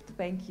gift.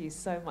 Thank you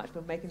so much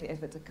for making the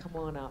effort to come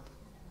on up.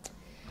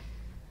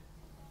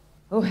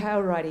 Oh,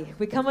 alrighty.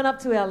 We're coming up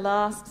to our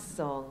last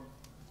song.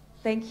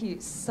 Thank you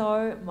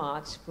so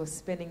much for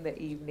spending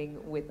the evening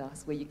with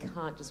us, where you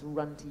can't just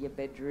run to your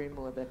bedroom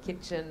or the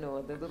kitchen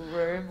or the little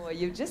room, or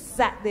you've just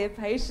sat there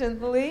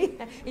patiently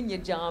in your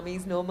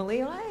jammies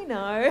normally. I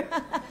know.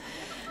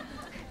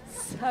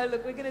 So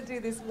look, we're going to do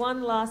this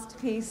one last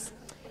piece.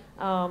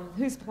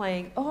 Who's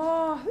playing?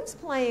 Oh, who's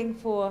playing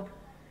for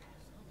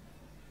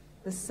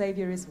The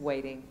Saviour is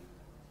Waiting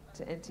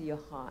to Enter Your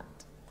Heart?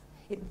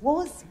 It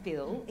was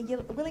Phil. Are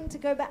you willing to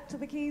go back to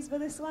the keys for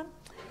this one?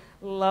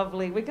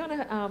 Lovely. We're going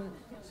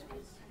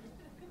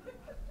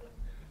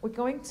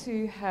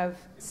to have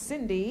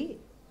Cindy,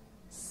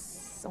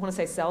 I want to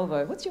say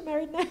Salvo. What's your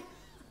married name?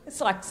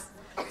 Sykes.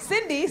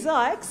 Cindy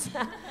Sykes.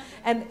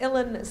 And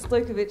Ellen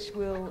Stojkovic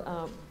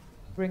will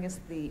bring us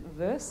the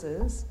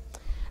verses.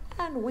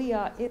 And we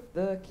are at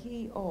the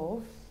key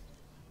of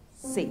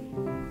C.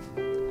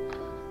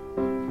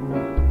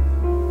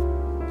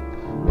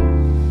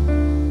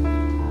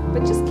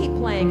 But just keep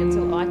playing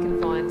until I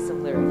can find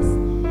some lyrics.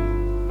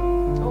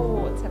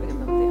 Oh, it's having a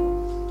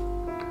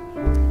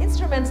meltdown.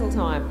 Instrumental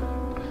time.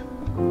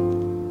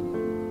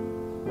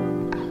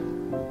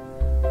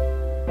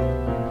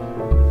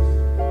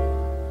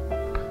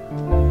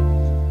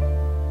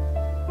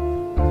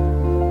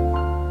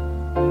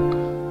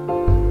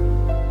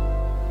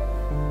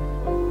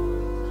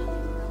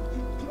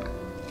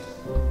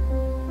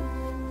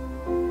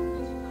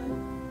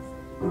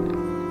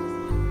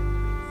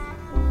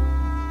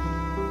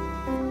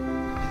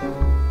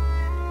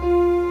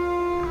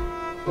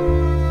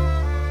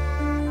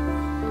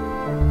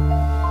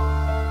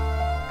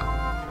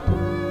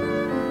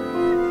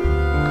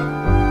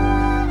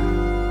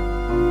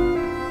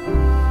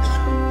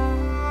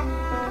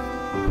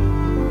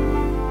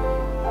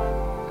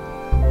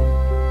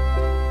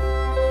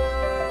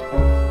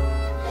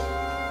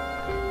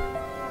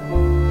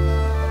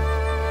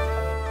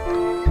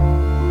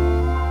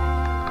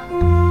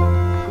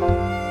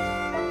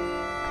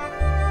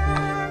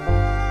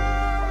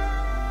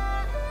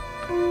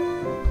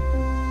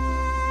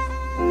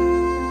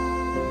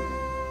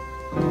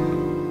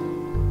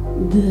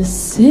 The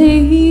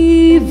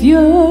Savior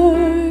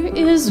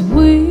is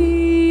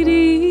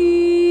waiting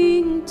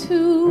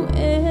to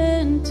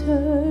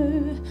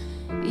enter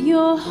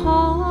your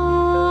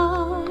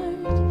heart.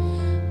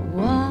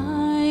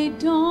 Why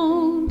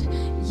don't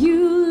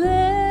you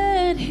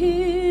let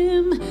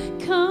him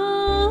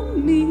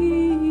come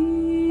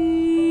in?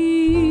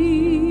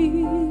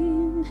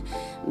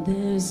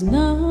 There's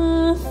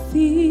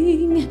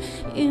nothing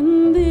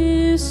in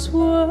this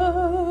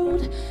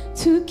world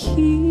to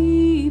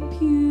keep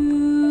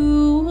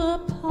you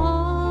apart.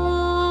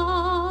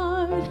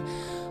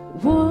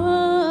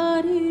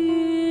 What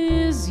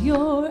is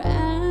your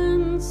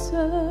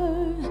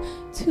answer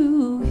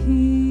to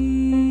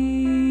him?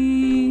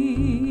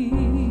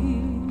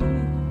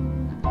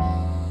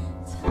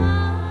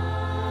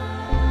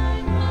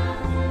 Time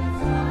after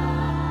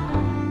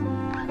time,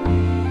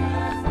 he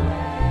has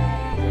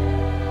waited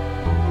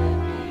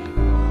before,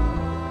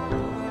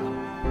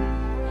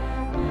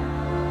 and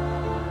now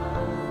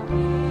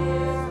he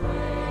is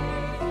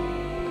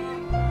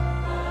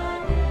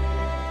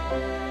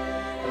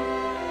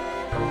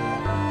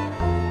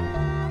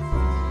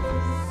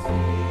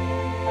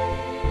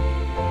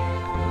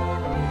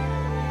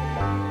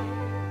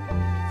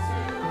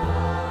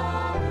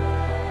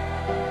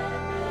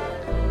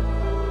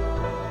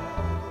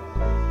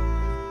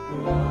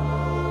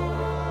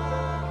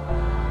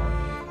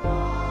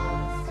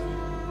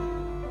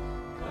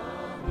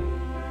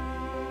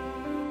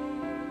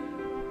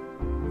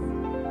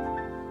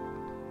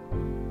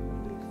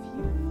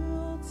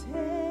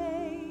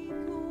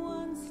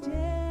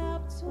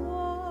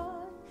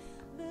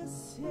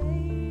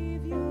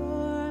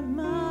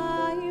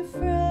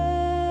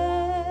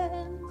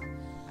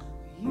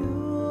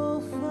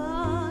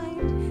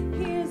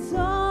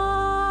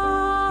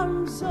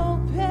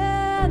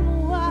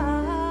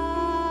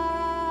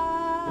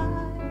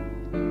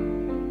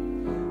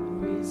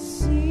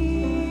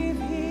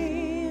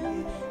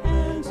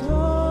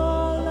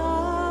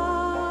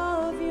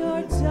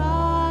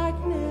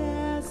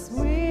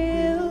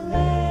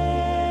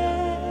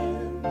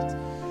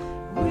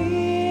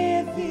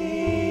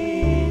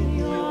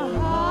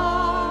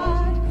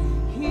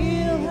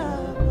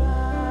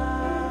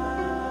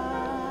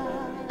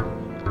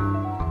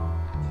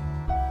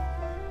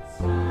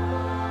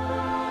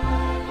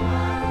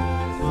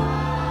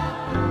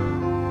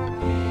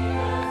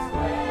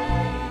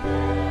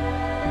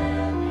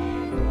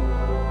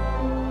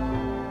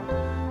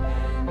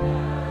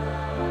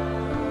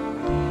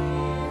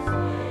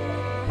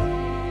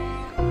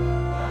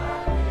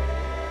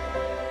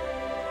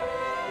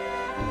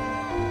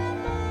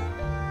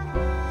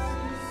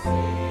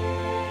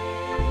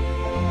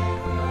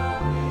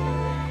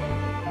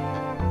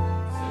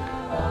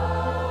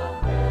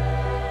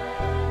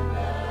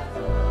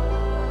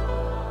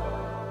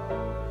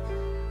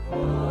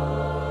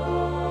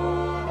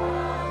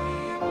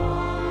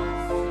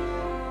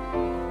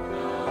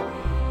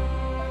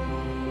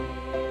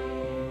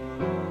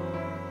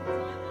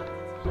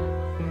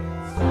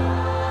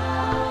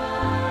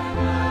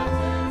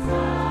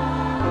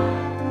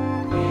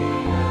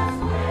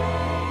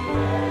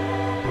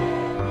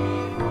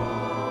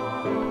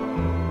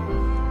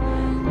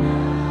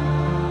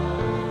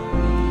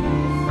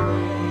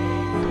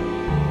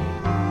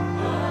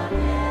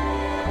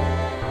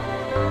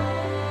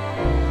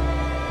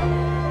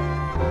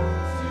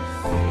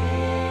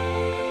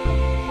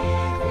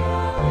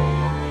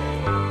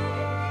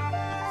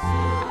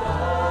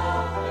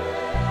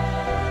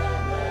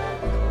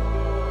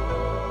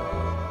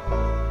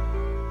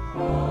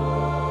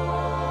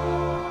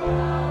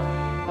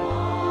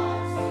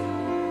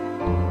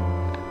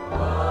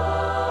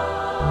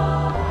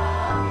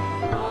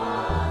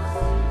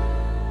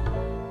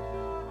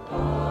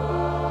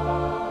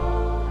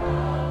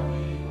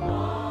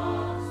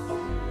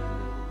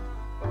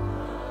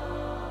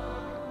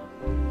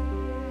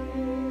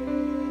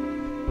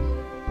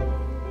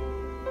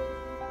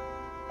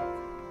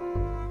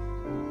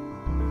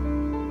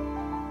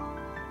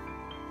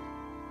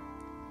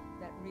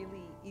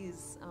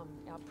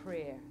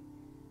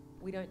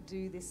don't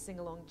do this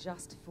sing-along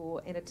just for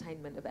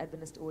entertainment of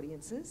Adventist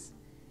audiences.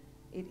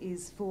 It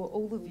is for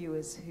all the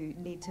viewers who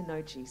need to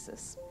know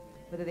Jesus,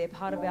 whether they're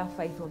part of our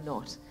faith or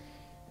not.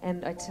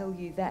 And I tell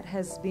you, that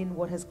has been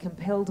what has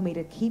compelled me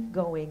to keep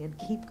going and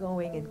keep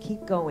going and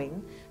keep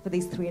going for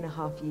these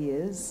 3.5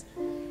 years,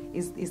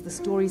 is the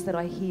stories that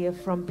I hear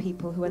from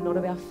people who are not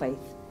of our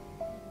faith,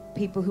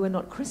 people who are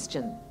not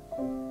Christian,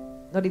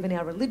 not even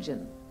our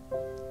religion.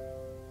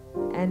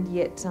 And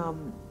yet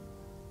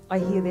I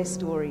hear their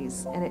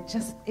stories, and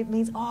it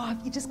means,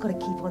 you just got to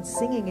keep on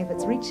singing. If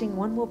it's reaching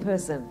one more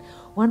person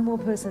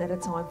at a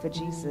time for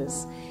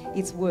Jesus,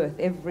 it's worth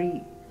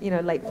every,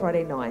 late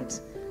Friday night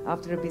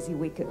after a busy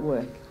week at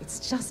work.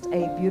 It's just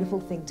a beautiful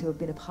thing to have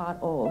been a part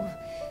of.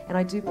 And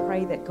I do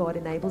pray that God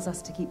enables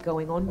us to keep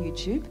going on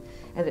YouTube,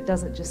 and it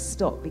doesn't just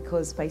stop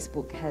because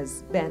Facebook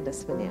has banned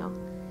us for now.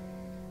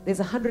 There's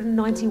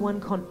 191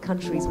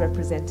 countries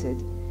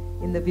represented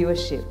in the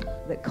viewership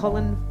that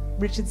Colin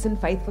Richardson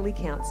faithfully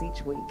counts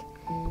each week.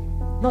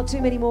 Not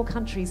too many more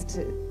countries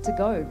to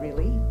go,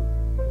 really.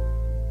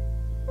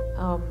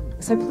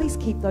 So please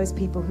keep those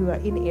people who are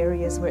in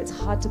areas where it's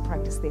hard to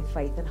practice their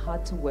faith and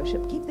hard to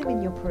worship. Keep them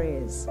in your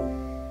prayers.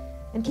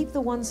 And keep the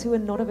ones who are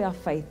not of our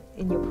faith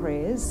in your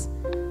prayers,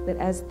 that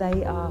as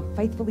they are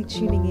faithfully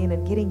tuning in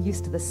and getting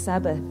used to the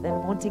Sabbath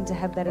and wanting to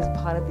have that as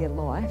part of their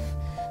life,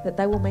 that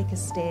they will make a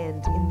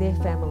stand in their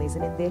families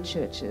and in their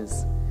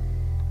churches.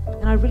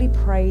 And I really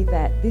pray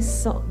that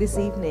this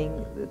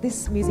evening,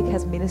 this music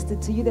has ministered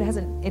to you, that it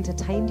hasn't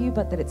entertained you,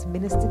 but that it's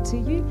ministered to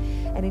you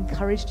and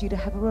encouraged you to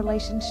have a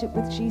relationship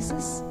with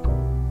Jesus.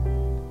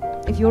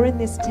 If you're in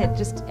this tent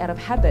just out of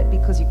habit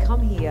because you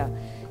come here,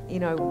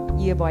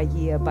 year by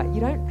year, but you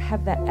don't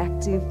have that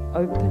active,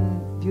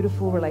 open,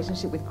 beautiful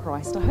relationship with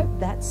Christ, I hope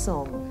that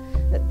song,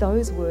 that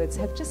those words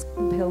have just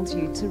compelled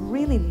you to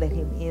really let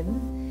him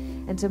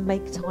in and to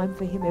make time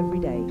for him every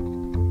day.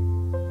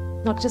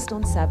 Not just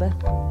on Sabbath,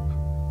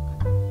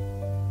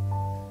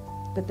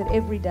 but that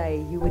every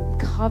day you would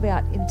carve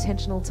out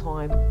intentional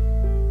time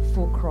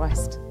for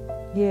Christ.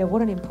 Yeah,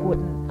 what an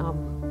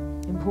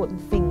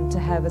important thing to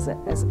have as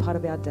a part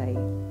of our day.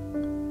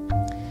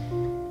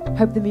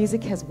 Hope the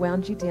music has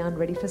wound you down,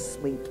 ready for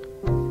sleep,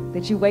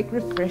 that you wake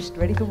refreshed,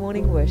 ready for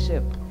morning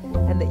worship,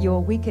 and that your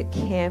week at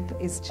camp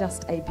is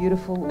just a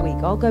beautiful week.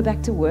 I'll go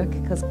back to work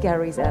because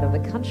Gary's out of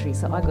the country,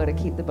 so I've got to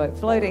keep the boat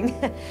floating.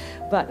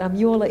 But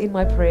you all are in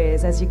my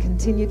prayers as you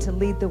continue to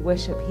lead the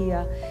worship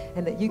here,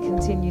 and that you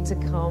continue to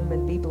come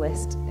and be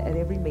blessed at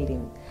every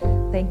meeting.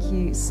 Thank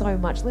you so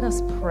much. Let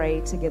us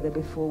pray together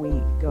before we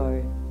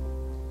go.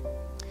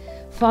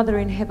 Father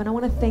in heaven, I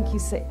want to thank you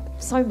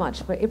so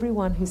much for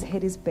everyone whose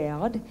head is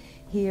bowed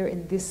here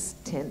in this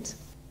tent.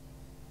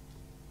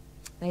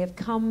 They have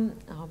come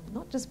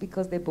not just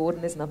because they're bored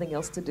and there's nothing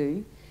else to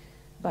do,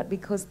 but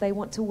because they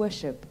want to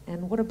worship.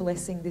 And what a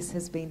blessing this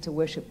has been to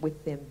worship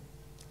with them.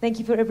 Thank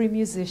you for every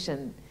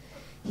musician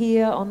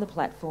here on the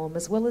platform,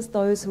 as well as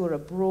those who are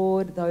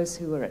abroad, those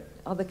who are at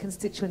other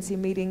constituency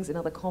meetings and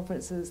other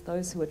conferences,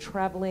 those who are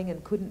travelling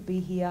and couldn't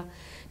be here.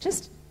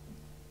 Just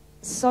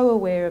so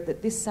aware of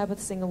that this Sabbath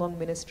sing-along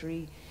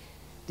ministry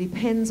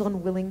depends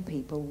on willing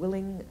people,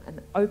 willing and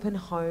open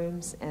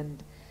homes,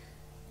 and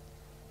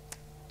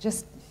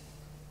just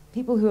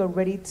people who are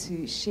ready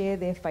to share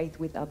their faith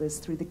with others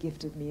through the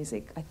gift of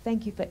music. I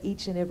thank you for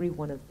each and every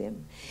one of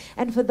them.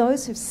 And for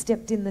those who've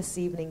stepped in this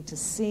evening to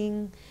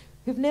sing,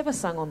 who've never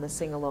sung on the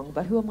sing-along,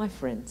 but who are my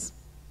friends,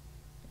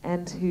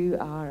 and who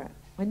are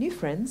my new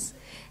friends,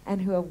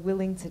 and who are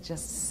willing to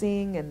just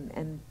sing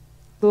and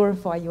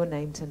glorify your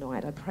name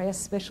tonight. I pray a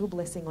special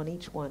blessing on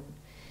each one.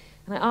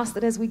 And I ask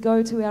that as we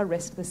go to our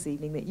rest this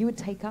evening, that you would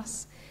take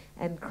us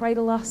and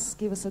cradle us,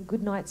 give us a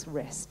good night's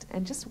rest,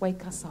 and just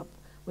wake us up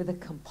with a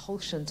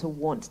compulsion to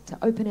want to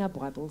open our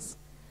Bibles,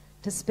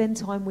 to spend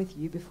time with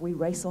you before we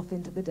race off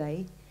into the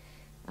day,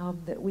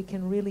 that we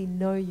can really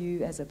know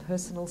you as a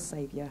personal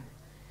Saviour.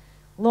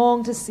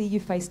 Long to see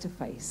you face to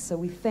face. So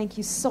we thank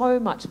you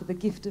so much for the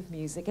gift of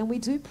music, and we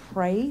do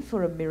pray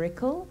for a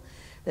miracle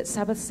that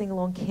Sabbath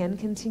Sing-Along can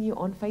continue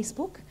on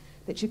Facebook,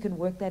 that you can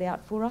work that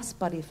out for us,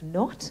 but if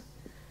not,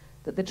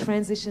 that the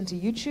transition to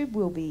YouTube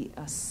will be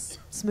a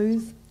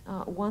smooth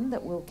one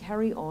that will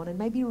carry on and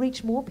maybe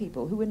reach more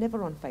people who were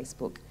never on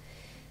Facebook.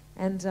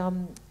 And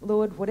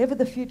Lord, whatever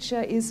the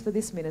future is for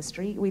this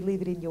ministry, we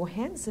leave it in your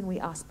hands, and we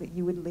ask that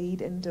you would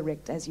lead and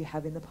direct as you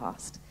have in the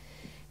past.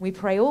 We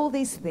pray all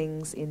these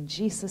things in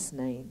Jesus'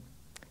 name.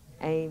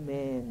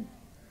 Amen.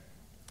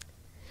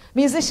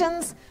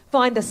 Musicians,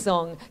 find a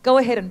song. Go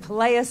ahead and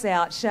play us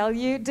out, shall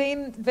you?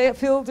 Dean,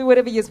 Phil, do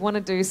whatever you want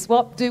to do.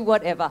 Swap, do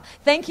whatever.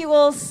 Thank you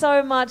all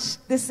so much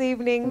this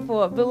evening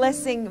for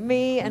blessing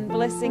me and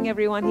blessing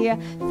everyone here.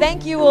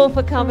 Thank you all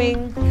for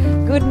coming.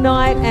 Good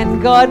night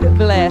and God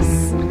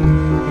bless.